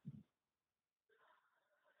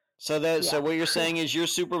 So what you're saying is your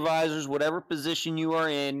supervisors, whatever position you are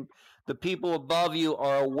in, the people above you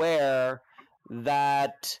are aware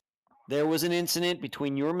that there was an incident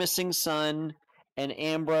between your missing son and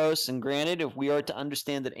Ambrose, and granted, if we are to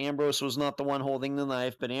understand that Ambrose was not the one holding the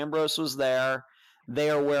knife, but Ambrose was there, they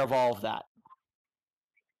are aware of all of that.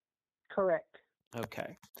 Correct.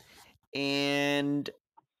 Okay. And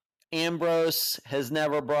Ambrose has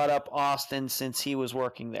never brought up Austin since he was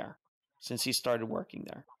working there, since he started working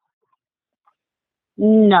there.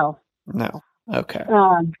 No. No. Okay.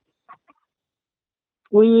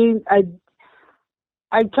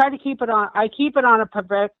 I try to keep it on. I keep it on a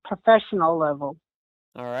professional level.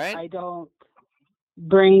 All right. I don't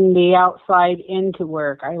bring the outside into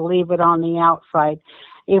work. I leave it on the outside,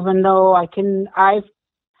 even though I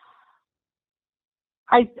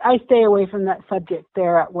stay away from that subject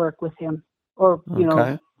there at work with him, or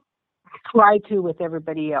try to with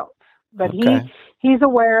everybody else. But he's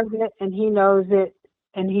aware of it, and he knows it,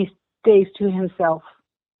 and he stays to himself.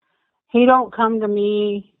 He don't come to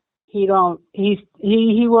me. He will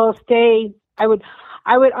stay. I would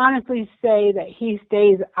honestly say that he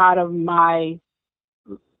stays out of my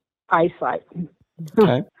eyesight.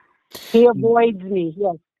 Okay. He avoids me.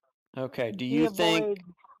 Yes. Okay. Do you think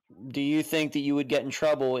that you would get in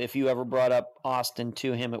trouble if you ever brought up Austin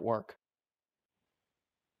to him at work?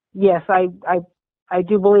 Yes, I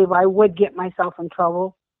do believe I would get myself in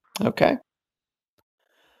trouble. Okay.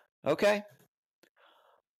 Okay.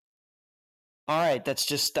 All right, that's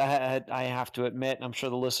just I have to admit, I'm sure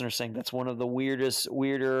the listeners saying that's one of the weirder,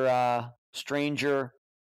 stranger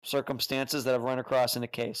circumstances that I've run across in a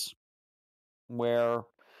case where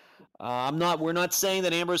we're not saying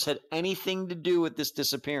that Ambrose had anything to do with this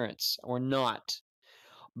disappearance. We're not.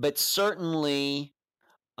 But certainly,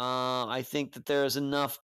 I think that there is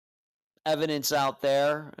enough evidence out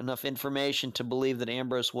there, enough information to believe that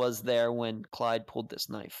Ambrose was there when Clyde pulled this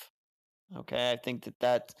knife. Okay, I think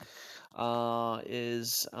that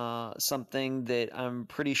is something that I'm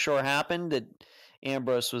pretty sure happened, that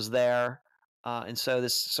Ambrose was there. And so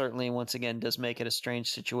this certainly, once again, does make it a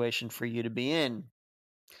strange situation for you to be in.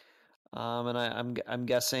 And I'm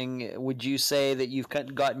guessing, would you say that you've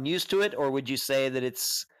gotten used to it, or would you say that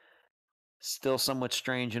it's still somewhat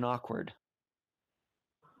strange and awkward?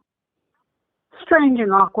 Strange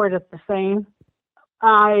and awkward at the same.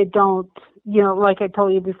 I don't, like I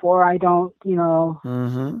told you before, I don't,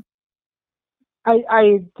 Mm-hmm.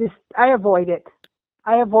 I avoid it.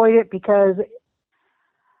 I avoid it because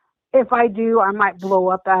if I do, I might blow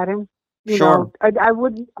up at him. Sure. I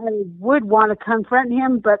would want to confront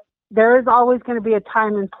him, but there is always going to be a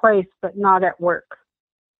time and place, but not at work.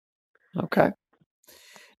 Okay.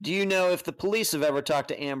 Do you know if the police have ever talked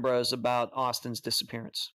to Ambrose about Austin's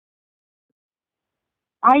disappearance?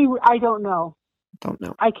 I don't know. Don't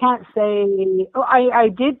know. I can't say. I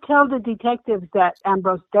did tell the detectives that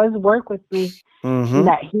Ambrose does work with me, and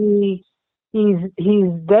that he's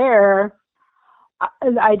there.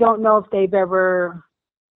 I don't know if they've ever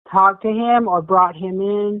talked to him or brought him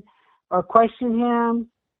in or questioned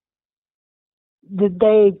him. Did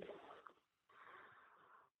they?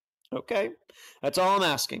 Okay, that's all I'm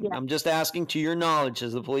asking. Yeah. I'm just asking, to your knowledge,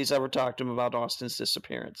 has the police ever talked to him about Austin's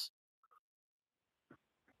disappearance?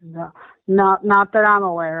 No, not that I'm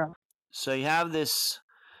aware of. So you have this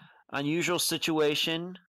unusual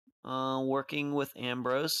situation working with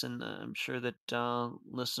Ambrose, and I'm sure that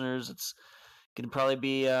listeners, it's going to probably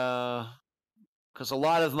be because a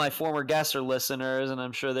lot of my former guests are listeners, and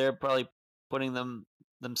I'm sure they're probably putting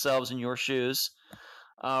themselves in your shoes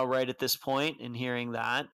right at this point and hearing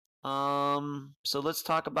that. So let's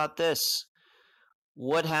talk about this.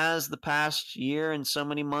 What has the past year and so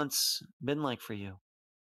many months been like for you?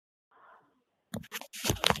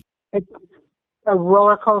 It's a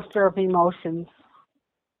roller coaster of emotions.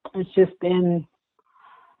 It's just been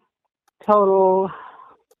total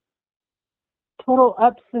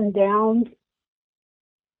ups and downs,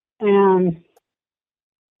 and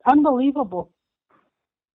unbelievable.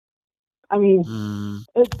 I mean,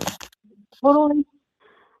 it's totally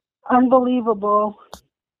unbelievable.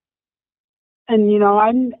 And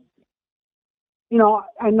I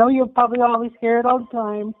know you'll probably always hear it all the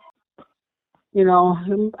time.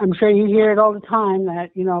 I'm sure you hear it all the time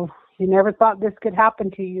that, you never thought this could happen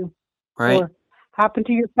to you. Right. Or happen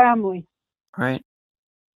to your family. Right.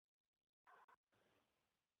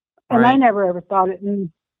 And I never ever thought it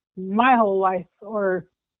in my whole life, or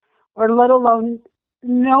let alone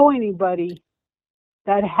know anybody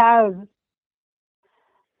that has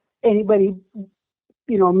anybody,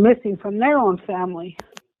 missing from their own family.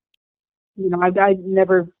 I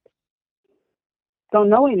never don't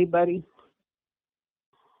know anybody.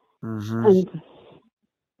 And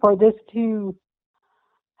for this to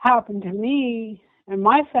happen to me and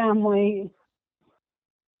my family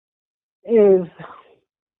is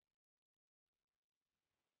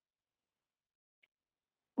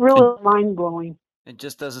really mind blowing. It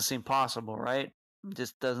just doesn't seem possible, right? It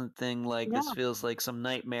just doesn't think like Yeah. this feels like some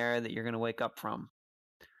nightmare that you're going to wake up from.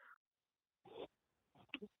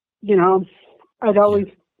 You know, I'd always,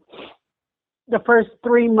 the first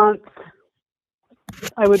 3 months,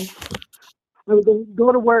 I would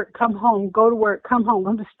go to work, come home, go to work, come home,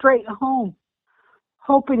 come straight home,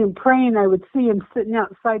 hoping and praying I would see him sitting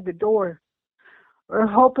outside the door, or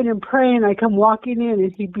hoping and praying I come walking in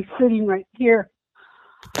and he'd be sitting right here,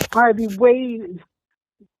 or I'd be waiting,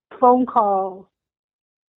 phone call,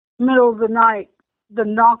 middle of the night, the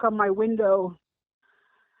knock on my window,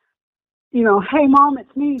 you know, hey Mom,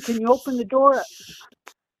 it's me, can you open the door up?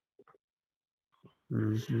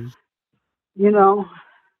 Mm-hmm. You know,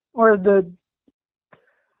 or the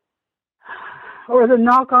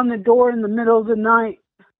knock on the door in the middle of the night,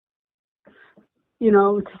 you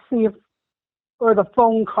know, to see if, or the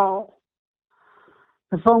phone call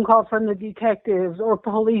from the detectives or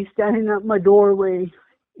police standing at my doorway,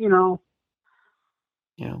 you know.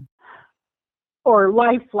 Yeah. Or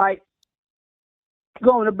Life Flight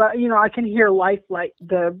going about, you know, I can hear Life Flight,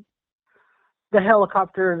 the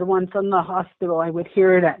helicopter, the one from the hospital. I would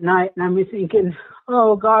hear it at night, and I'm thinking,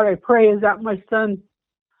 oh God, I pray, is that my son?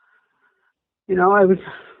 You know, I would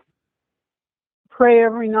pray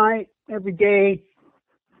every night, every day.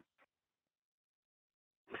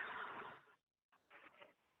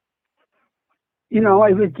 You know,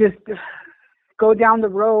 I would just go down the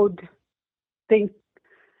road, think,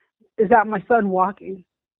 is that my son walking?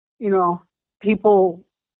 You know, people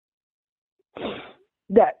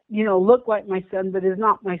that, you know, look like my son, but is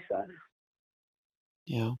not my son.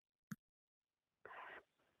 Yeah.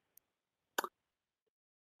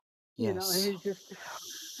 You know, Yes. it was just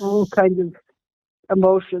all kinds of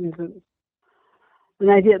emotions,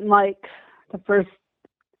 and I didn't like the first.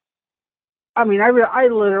 I mean, I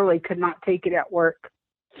literally could not take it at work.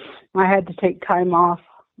 I had to take time off,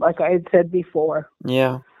 like I had said before.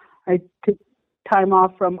 Yeah. I took time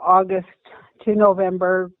off from August to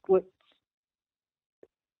November, which,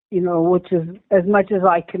 you know, which is as much as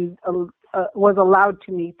I can was allowed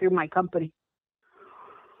to me through my company.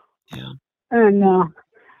 Yeah. And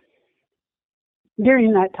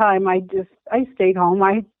during that time, I stayed home.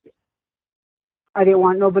 I didn't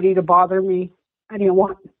want nobody to bother me. I didn't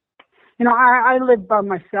want, you know, I lived by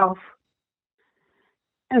myself,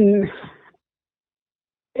 and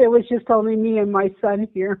it was just only me and my son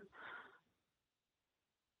here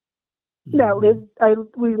that lived.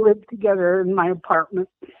 We lived together in my apartment.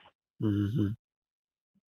 Mm-hmm.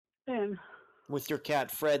 And with your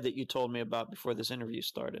cat Fred that you told me about before this interview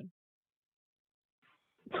started.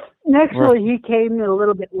 Actually, he came a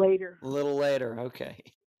little bit later. A little later, okay.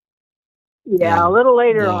 Yeah, a little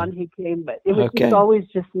later on he came, but it was just always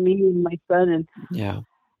just me and my son,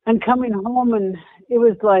 and coming home, and it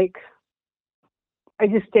was like I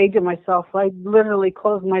just stayed to myself. I literally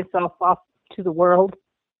closed myself off to the world,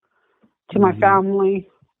 to my family.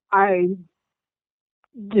 I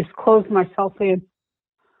just closed myself in.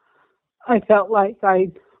 I felt like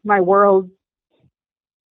my world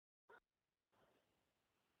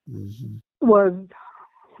was,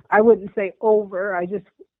 I wouldn't say over. I just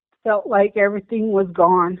felt like everything was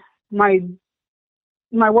gone. My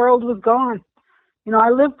world was gone. You know, I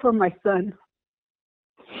lived for my son.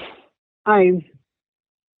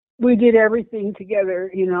 We did everything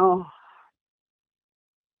together, you know.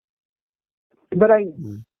 But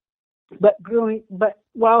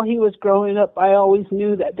while he was growing up, I always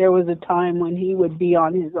knew that there was a time when he would be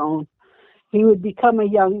on his own. He would become a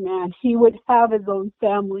young man. He would have his own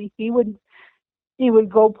family. He would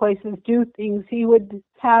go places, do things. He would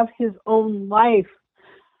have his own life.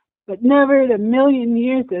 But never in a million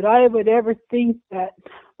years that I would ever think that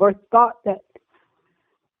or thought that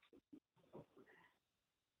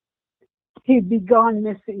he'd be gone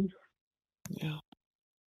missing. Yeah.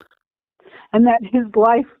 And that his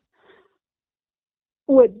life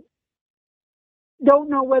don't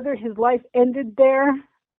know whether his life ended there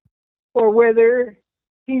or whether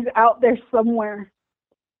he's out there somewhere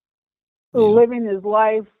living his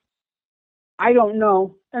life. I don't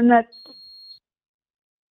know. And that's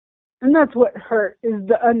what hurt, is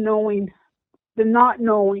the unknowing, the not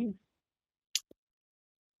knowing.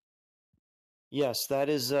 Yes, that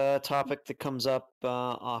is a topic that comes up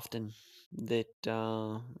often. That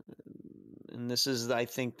and this is, I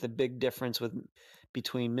think, the big difference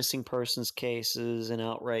between missing persons cases and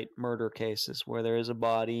outright murder cases, where there is a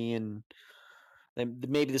body and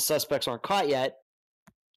maybe the suspects aren't caught yet,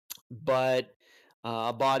 but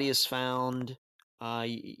a body is found.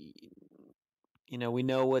 You know, we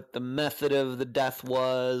know what the method of the death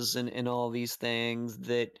was, and all these things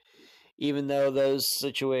that, even though those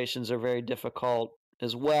situations are very difficult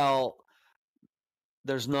as well,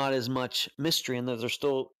 there's not as much mystery, and there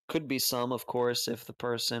still could be some, of course, if the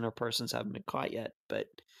person or persons haven't been caught yet. But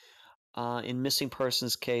in missing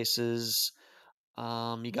persons cases,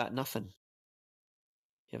 you got nothing.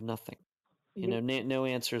 You have nothing. No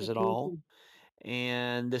answers at all.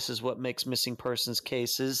 And this is what makes missing persons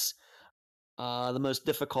cases the most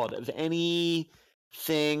difficult of anything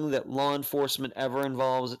that law enforcement ever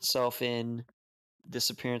involves itself in.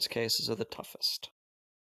 Disappearance cases are the toughest.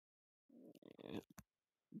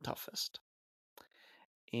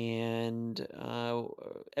 And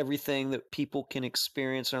everything that people can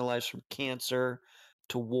experience in their lives, from cancer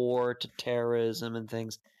to war to terrorism and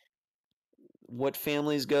things, what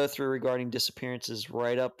families go through regarding disappearances,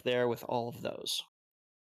 right up there with all of those.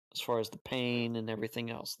 As far as the pain and everything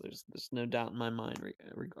else, there's no doubt in my mind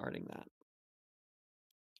regarding that.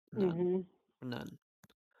 None.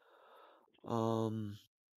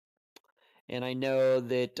 And I know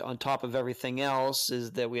that on top of everything else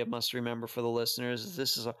is that we must remember, for the listeners, is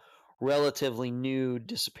this is a relatively new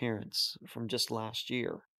disappearance from just last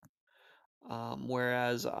year.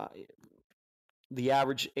 Whereas the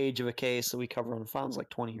average age of a case that we cover on the file is like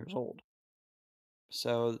 20 years old.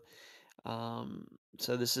 So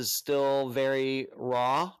this is still very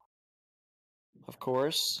raw, of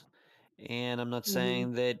course. And I'm not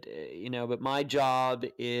saying that, but my job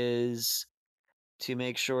is to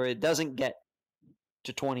make sure it doesn't get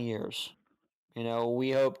to 20 years.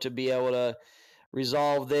 We hope to be able to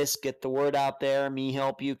resolve this, get the word out there, me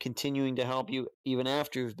help you, continuing to help you even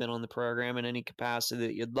after you've been on the program in any capacity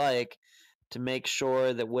that you'd like, to make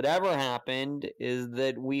sure that whatever happened is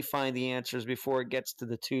that we find the answers before it gets to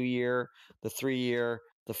the 2-year, the 3-year,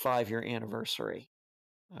 the 5-year anniversary.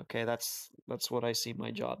 Okay, that's what I see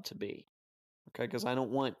my job to be. Okay, because I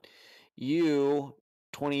don't want you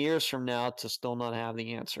 20 years from now to still not have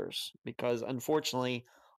the answers, because unfortunately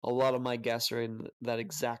a lot of my guests are in that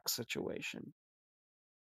exact situation.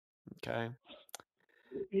 Okay.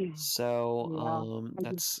 So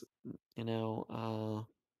that's,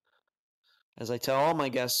 as I tell all my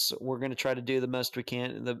guests, we're going to try to do the most we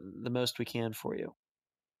can, the most we can for you,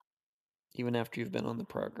 even after you've been on the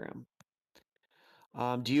program.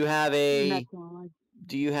 Do you have a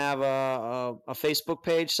Facebook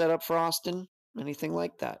page set up for Austin? Anything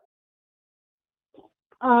like that?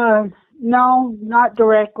 No, not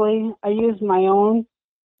directly. I use my own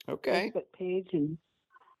Facebook page, and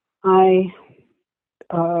I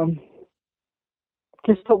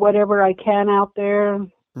just put whatever I can out there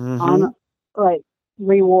on, like,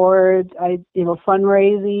 rewards.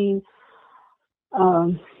 Fundraising.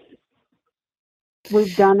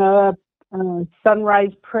 We've done a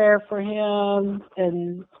sunrise prayer for him,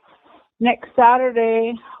 and next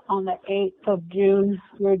Saturday on the 8th of June,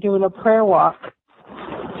 we're doing a prayer walk.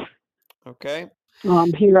 Okay.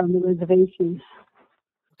 Here on the reservation.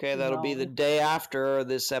 Okay, that'll be the day after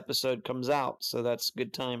this episode comes out, so that's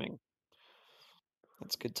good timing.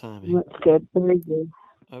 That's good. Very good.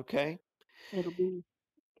 Okay. It'll be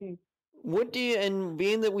okay. And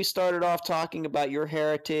being that we started off talking about your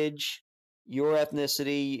heritage, your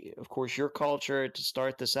ethnicity, of course, your culture to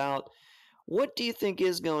start this out, what do you think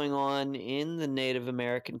is going on in the Native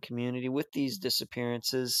American community with these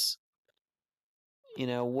disappearances?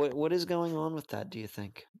 What is going on with that, do you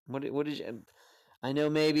think? What is... I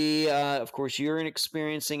know maybe, of course, you're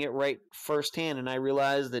experiencing it right firsthand, and I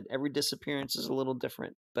realize that every disappearance is a little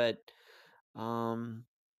different, but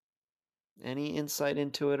any insight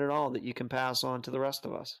into it at all that you can pass on to the rest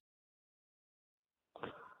of us?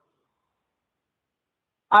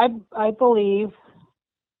 I believe,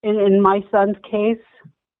 in my son's case,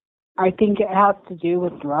 I think it has to do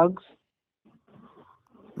with drugs.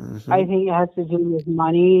 I think it has to do with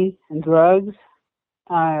money and drugs.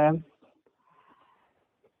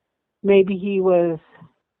 Maybe he was,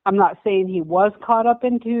 I'm not saying he was caught up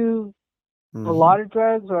into a lot of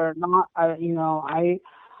drugs or not. I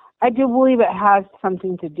do believe it has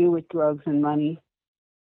something to do with drugs and money.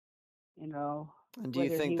 And do you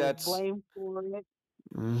think that's blamed for it?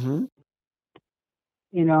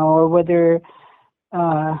 Or whether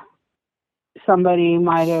somebody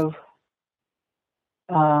might have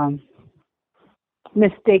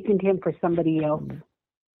mistaken him for somebody else.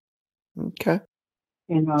 Okay.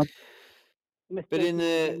 But in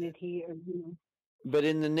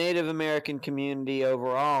the Native American community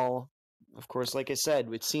overall, of course, like I said,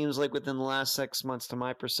 it seems like within the last 6 months, to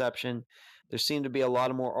my perception, there seem to be a lot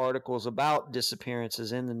of more articles about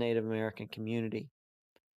disappearances in the Native American community.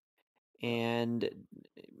 And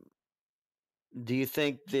do you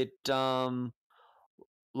think that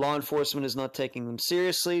law enforcement is not taking them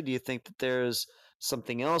seriously? Do you think that there's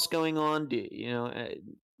something else going on?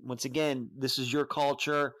 Once again, this is your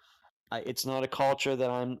culture. It's not a culture that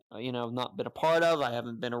I'm, not been a part of. I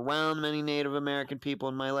haven't been around many Native American people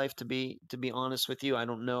in my life, to be honest with you. I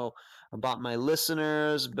don't know about my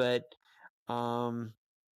listeners, but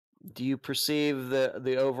do you perceive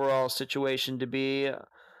the overall situation to be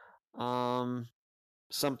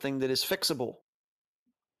something that is fixable?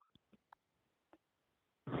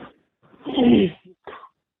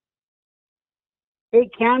 It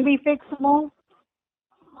can be fixable,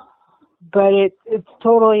 but it's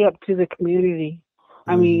totally up to the community.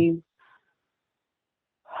 I mean,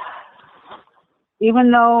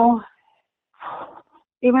 even though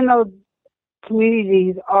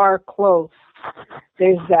communities are close,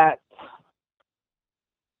 there's that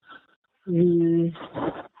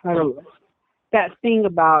that thing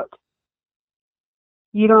about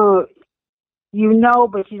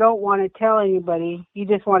but you don't want to tell anybody. You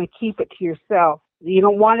just want to keep it to yourself. You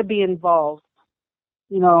don't want to be involved.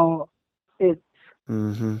 It's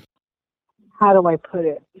how do I put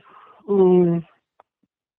it?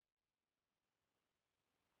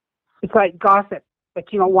 It's like gossip,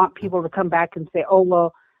 but you don't want people to come back and say, "Oh,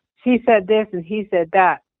 well, she said this and he said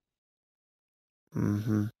that."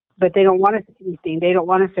 But they don't want to say anything. They don't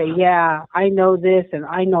want to say, "Yeah, I know this and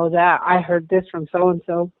I know that. I heard this from so and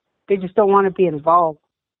so." They just don't want to be involved.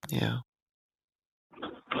 Yeah.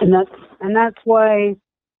 And that's why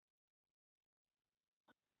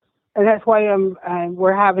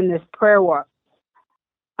we're having this prayer walk.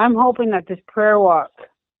 I'm hoping that this prayer walk,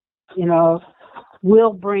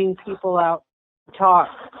 will bring people out to talk,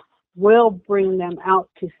 will bring them out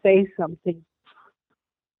to say something,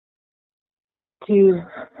 to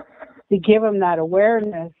give them that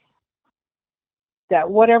awareness that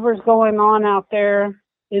whatever's going on out there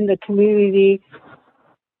in the community,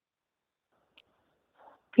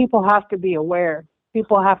 people have to be aware.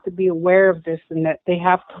 People have to be aware of this, and that they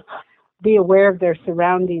have to be aware of their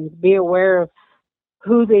surroundings, be aware of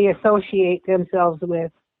who they associate themselves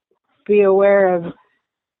with, be aware of,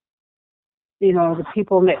 the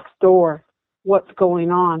people next door, what's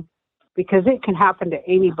going on, because it can happen to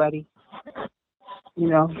anybody.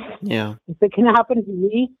 Yeah. If it can happen to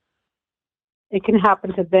me, it can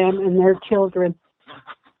happen to them and their children.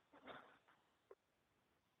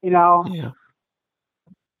 Yeah.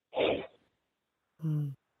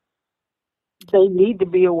 They need to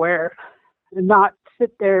be aware and not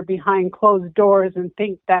sit there behind closed doors and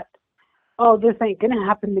think that, oh, this ain't going to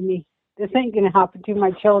happen to me. This ain't going to happen to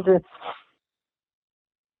my children.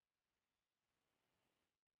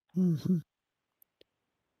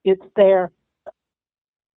 It's there.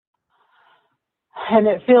 And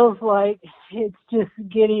it feels like it's just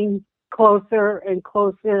getting closer and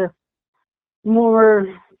closer. More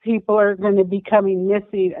people are going to be coming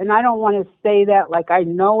missing. And I don't want to say that like I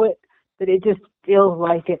know it, but it just feels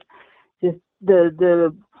like it. Just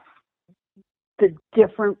the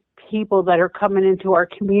different people that are coming into our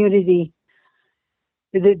community,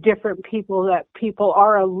 the different people that people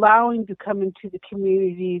are allowing to come into the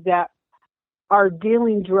community that are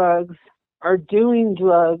dealing drugs, are doing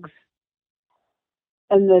drugs,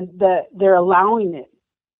 and that they're allowing it.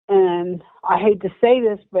 And I hate to say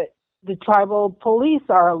this, but the tribal police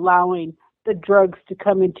are allowing the drugs to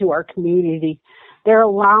come into our community. They're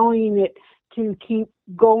allowing it to keep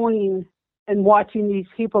going and watching these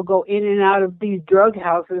people go in and out of these drug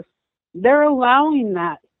houses. They're allowing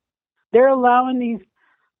that. They're allowing these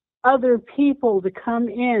other people to come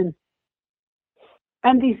in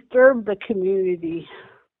and disturb the community.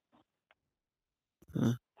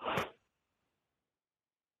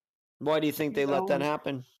 Why do you think they let that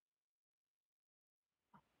happen?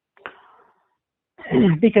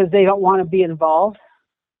 Because they don't want to be involved.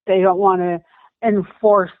 They don't want to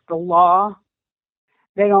enforce the law.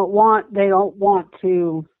 They don't want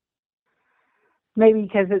to, maybe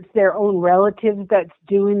because it's their own relatives that's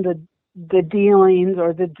doing the dealings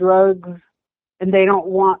or the drugs, and they don't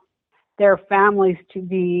want their families to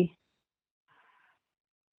be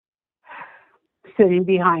sitting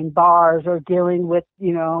behind bars or dealing with,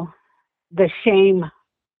 the shame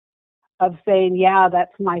of saying, yeah,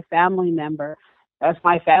 that's my family member. That's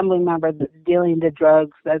my family member that's dealing the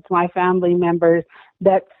drugs. That's my family member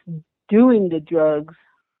that's doing the drugs.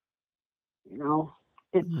 To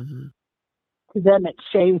them it's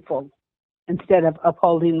shameful instead of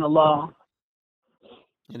upholding the law.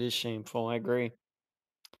 It is shameful. I agree.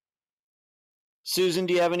 Susan,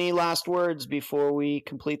 do you have any last words before we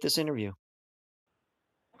complete this interview?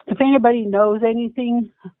 If anybody knows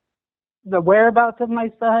anything, the whereabouts of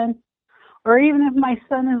my son, or even if my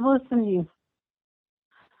son is listening,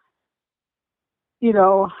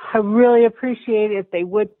 I really appreciate it if they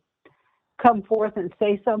would come forth and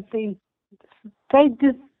say something. They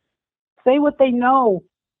just say what they know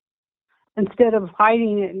instead of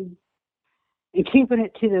hiding it and keeping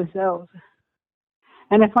it to themselves.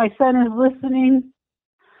 And if my son is listening,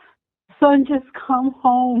 son, just come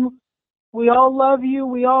home. We all love you.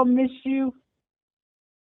 We all miss you.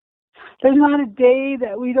 There's not a day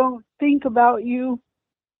that we don't think about you.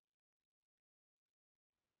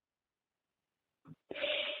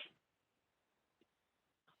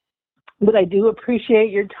 But I do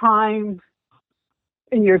appreciate your time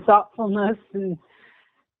and your thoughtfulness and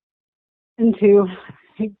into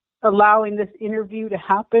allowing this interview to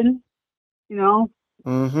happen,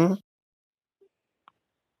 Mm-hmm.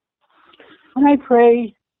 And I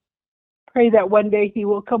pray that one day he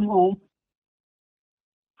will come home.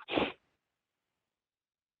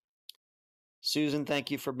 Susan,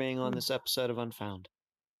 thank you for being on this episode of Unfound.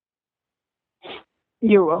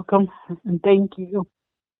 You're welcome, and thank you.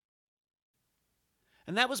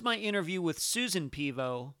 And that was my interview with Susan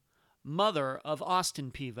Pivo, mother of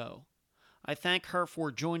Austin Pivo. I thank her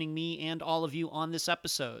for joining me and all of you on this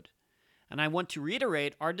episode. And I want to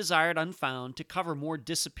reiterate our desire at Unfound to cover more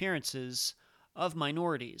disappearances of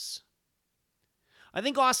minorities. I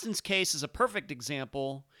think Austin's case is a perfect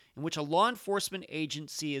example in which a law enforcement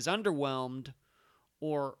agency is underwhelmed,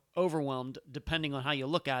 or overwhelmed, depending on how you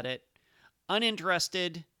look at it,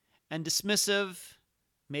 uninterested and dismissive,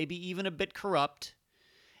 maybe even a bit corrupt.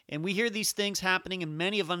 And we hear these things happening in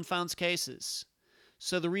many of Unfound's cases.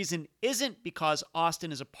 So the reason isn't because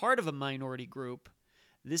Austin is a part of a minority group.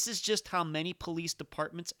 This is just how many police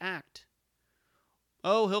departments act.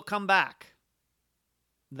 Oh, he'll come back.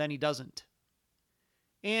 Then he doesn't.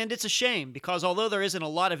 And it's a shame because although there isn't a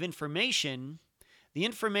lot of information, the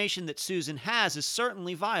information that Susan has is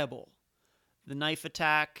certainly viable. The knife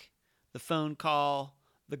attack, the phone call,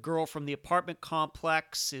 the girl from the apartment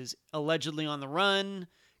complex is allegedly on the run,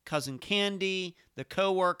 Cousin Candy, the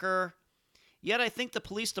co-worker. Yet I think the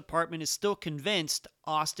police department is still convinced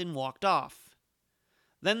Austin walked off.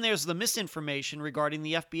 Then there's the misinformation regarding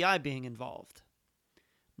the FBI being involved.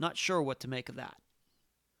 Not sure what to make of that.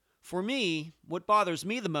 For me, what bothers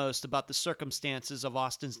me the most about the circumstances of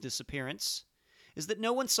Austin's disappearance is that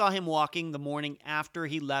no one saw him walking the morning after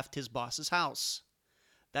he left his boss's house.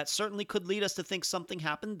 That certainly could lead us to think something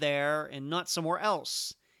happened there and not somewhere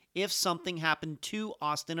else, if something happened to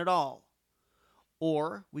Austin at all.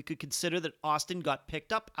 Or we could consider that Austin got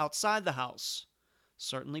picked up outside the house.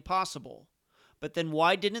 Certainly possible. But then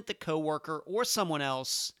why didn't the coworker or someone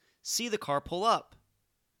else see the car pull up?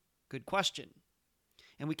 Good question.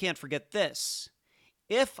 And we can't forget this.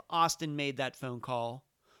 If Austin made that phone call,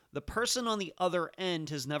 the person on the other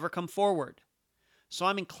end has never come forward. So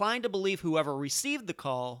I'm inclined to believe whoever received the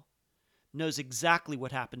call knows exactly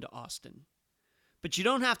what happened to Austin. But you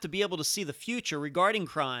don't have to be able to see the future regarding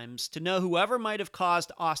crimes to know whoever might have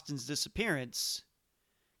caused Austin's disappearance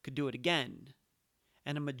could do it again.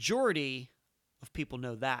 And a majority of people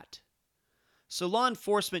know that. So law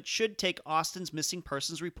enforcement should take Austin's missing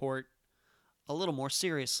persons report a little more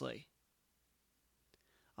seriously.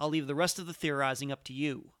 I'll leave the rest of the theorizing up to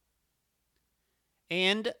you.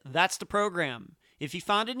 And that's the program. If you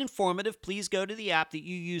found it informative, please go to the app that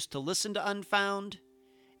you use to listen to Unfound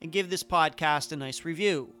and give this podcast a nice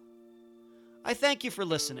review. I thank you for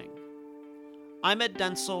listening. I'm Ed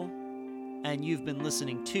Densel, and you've been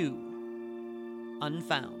listening to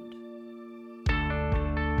Unfound.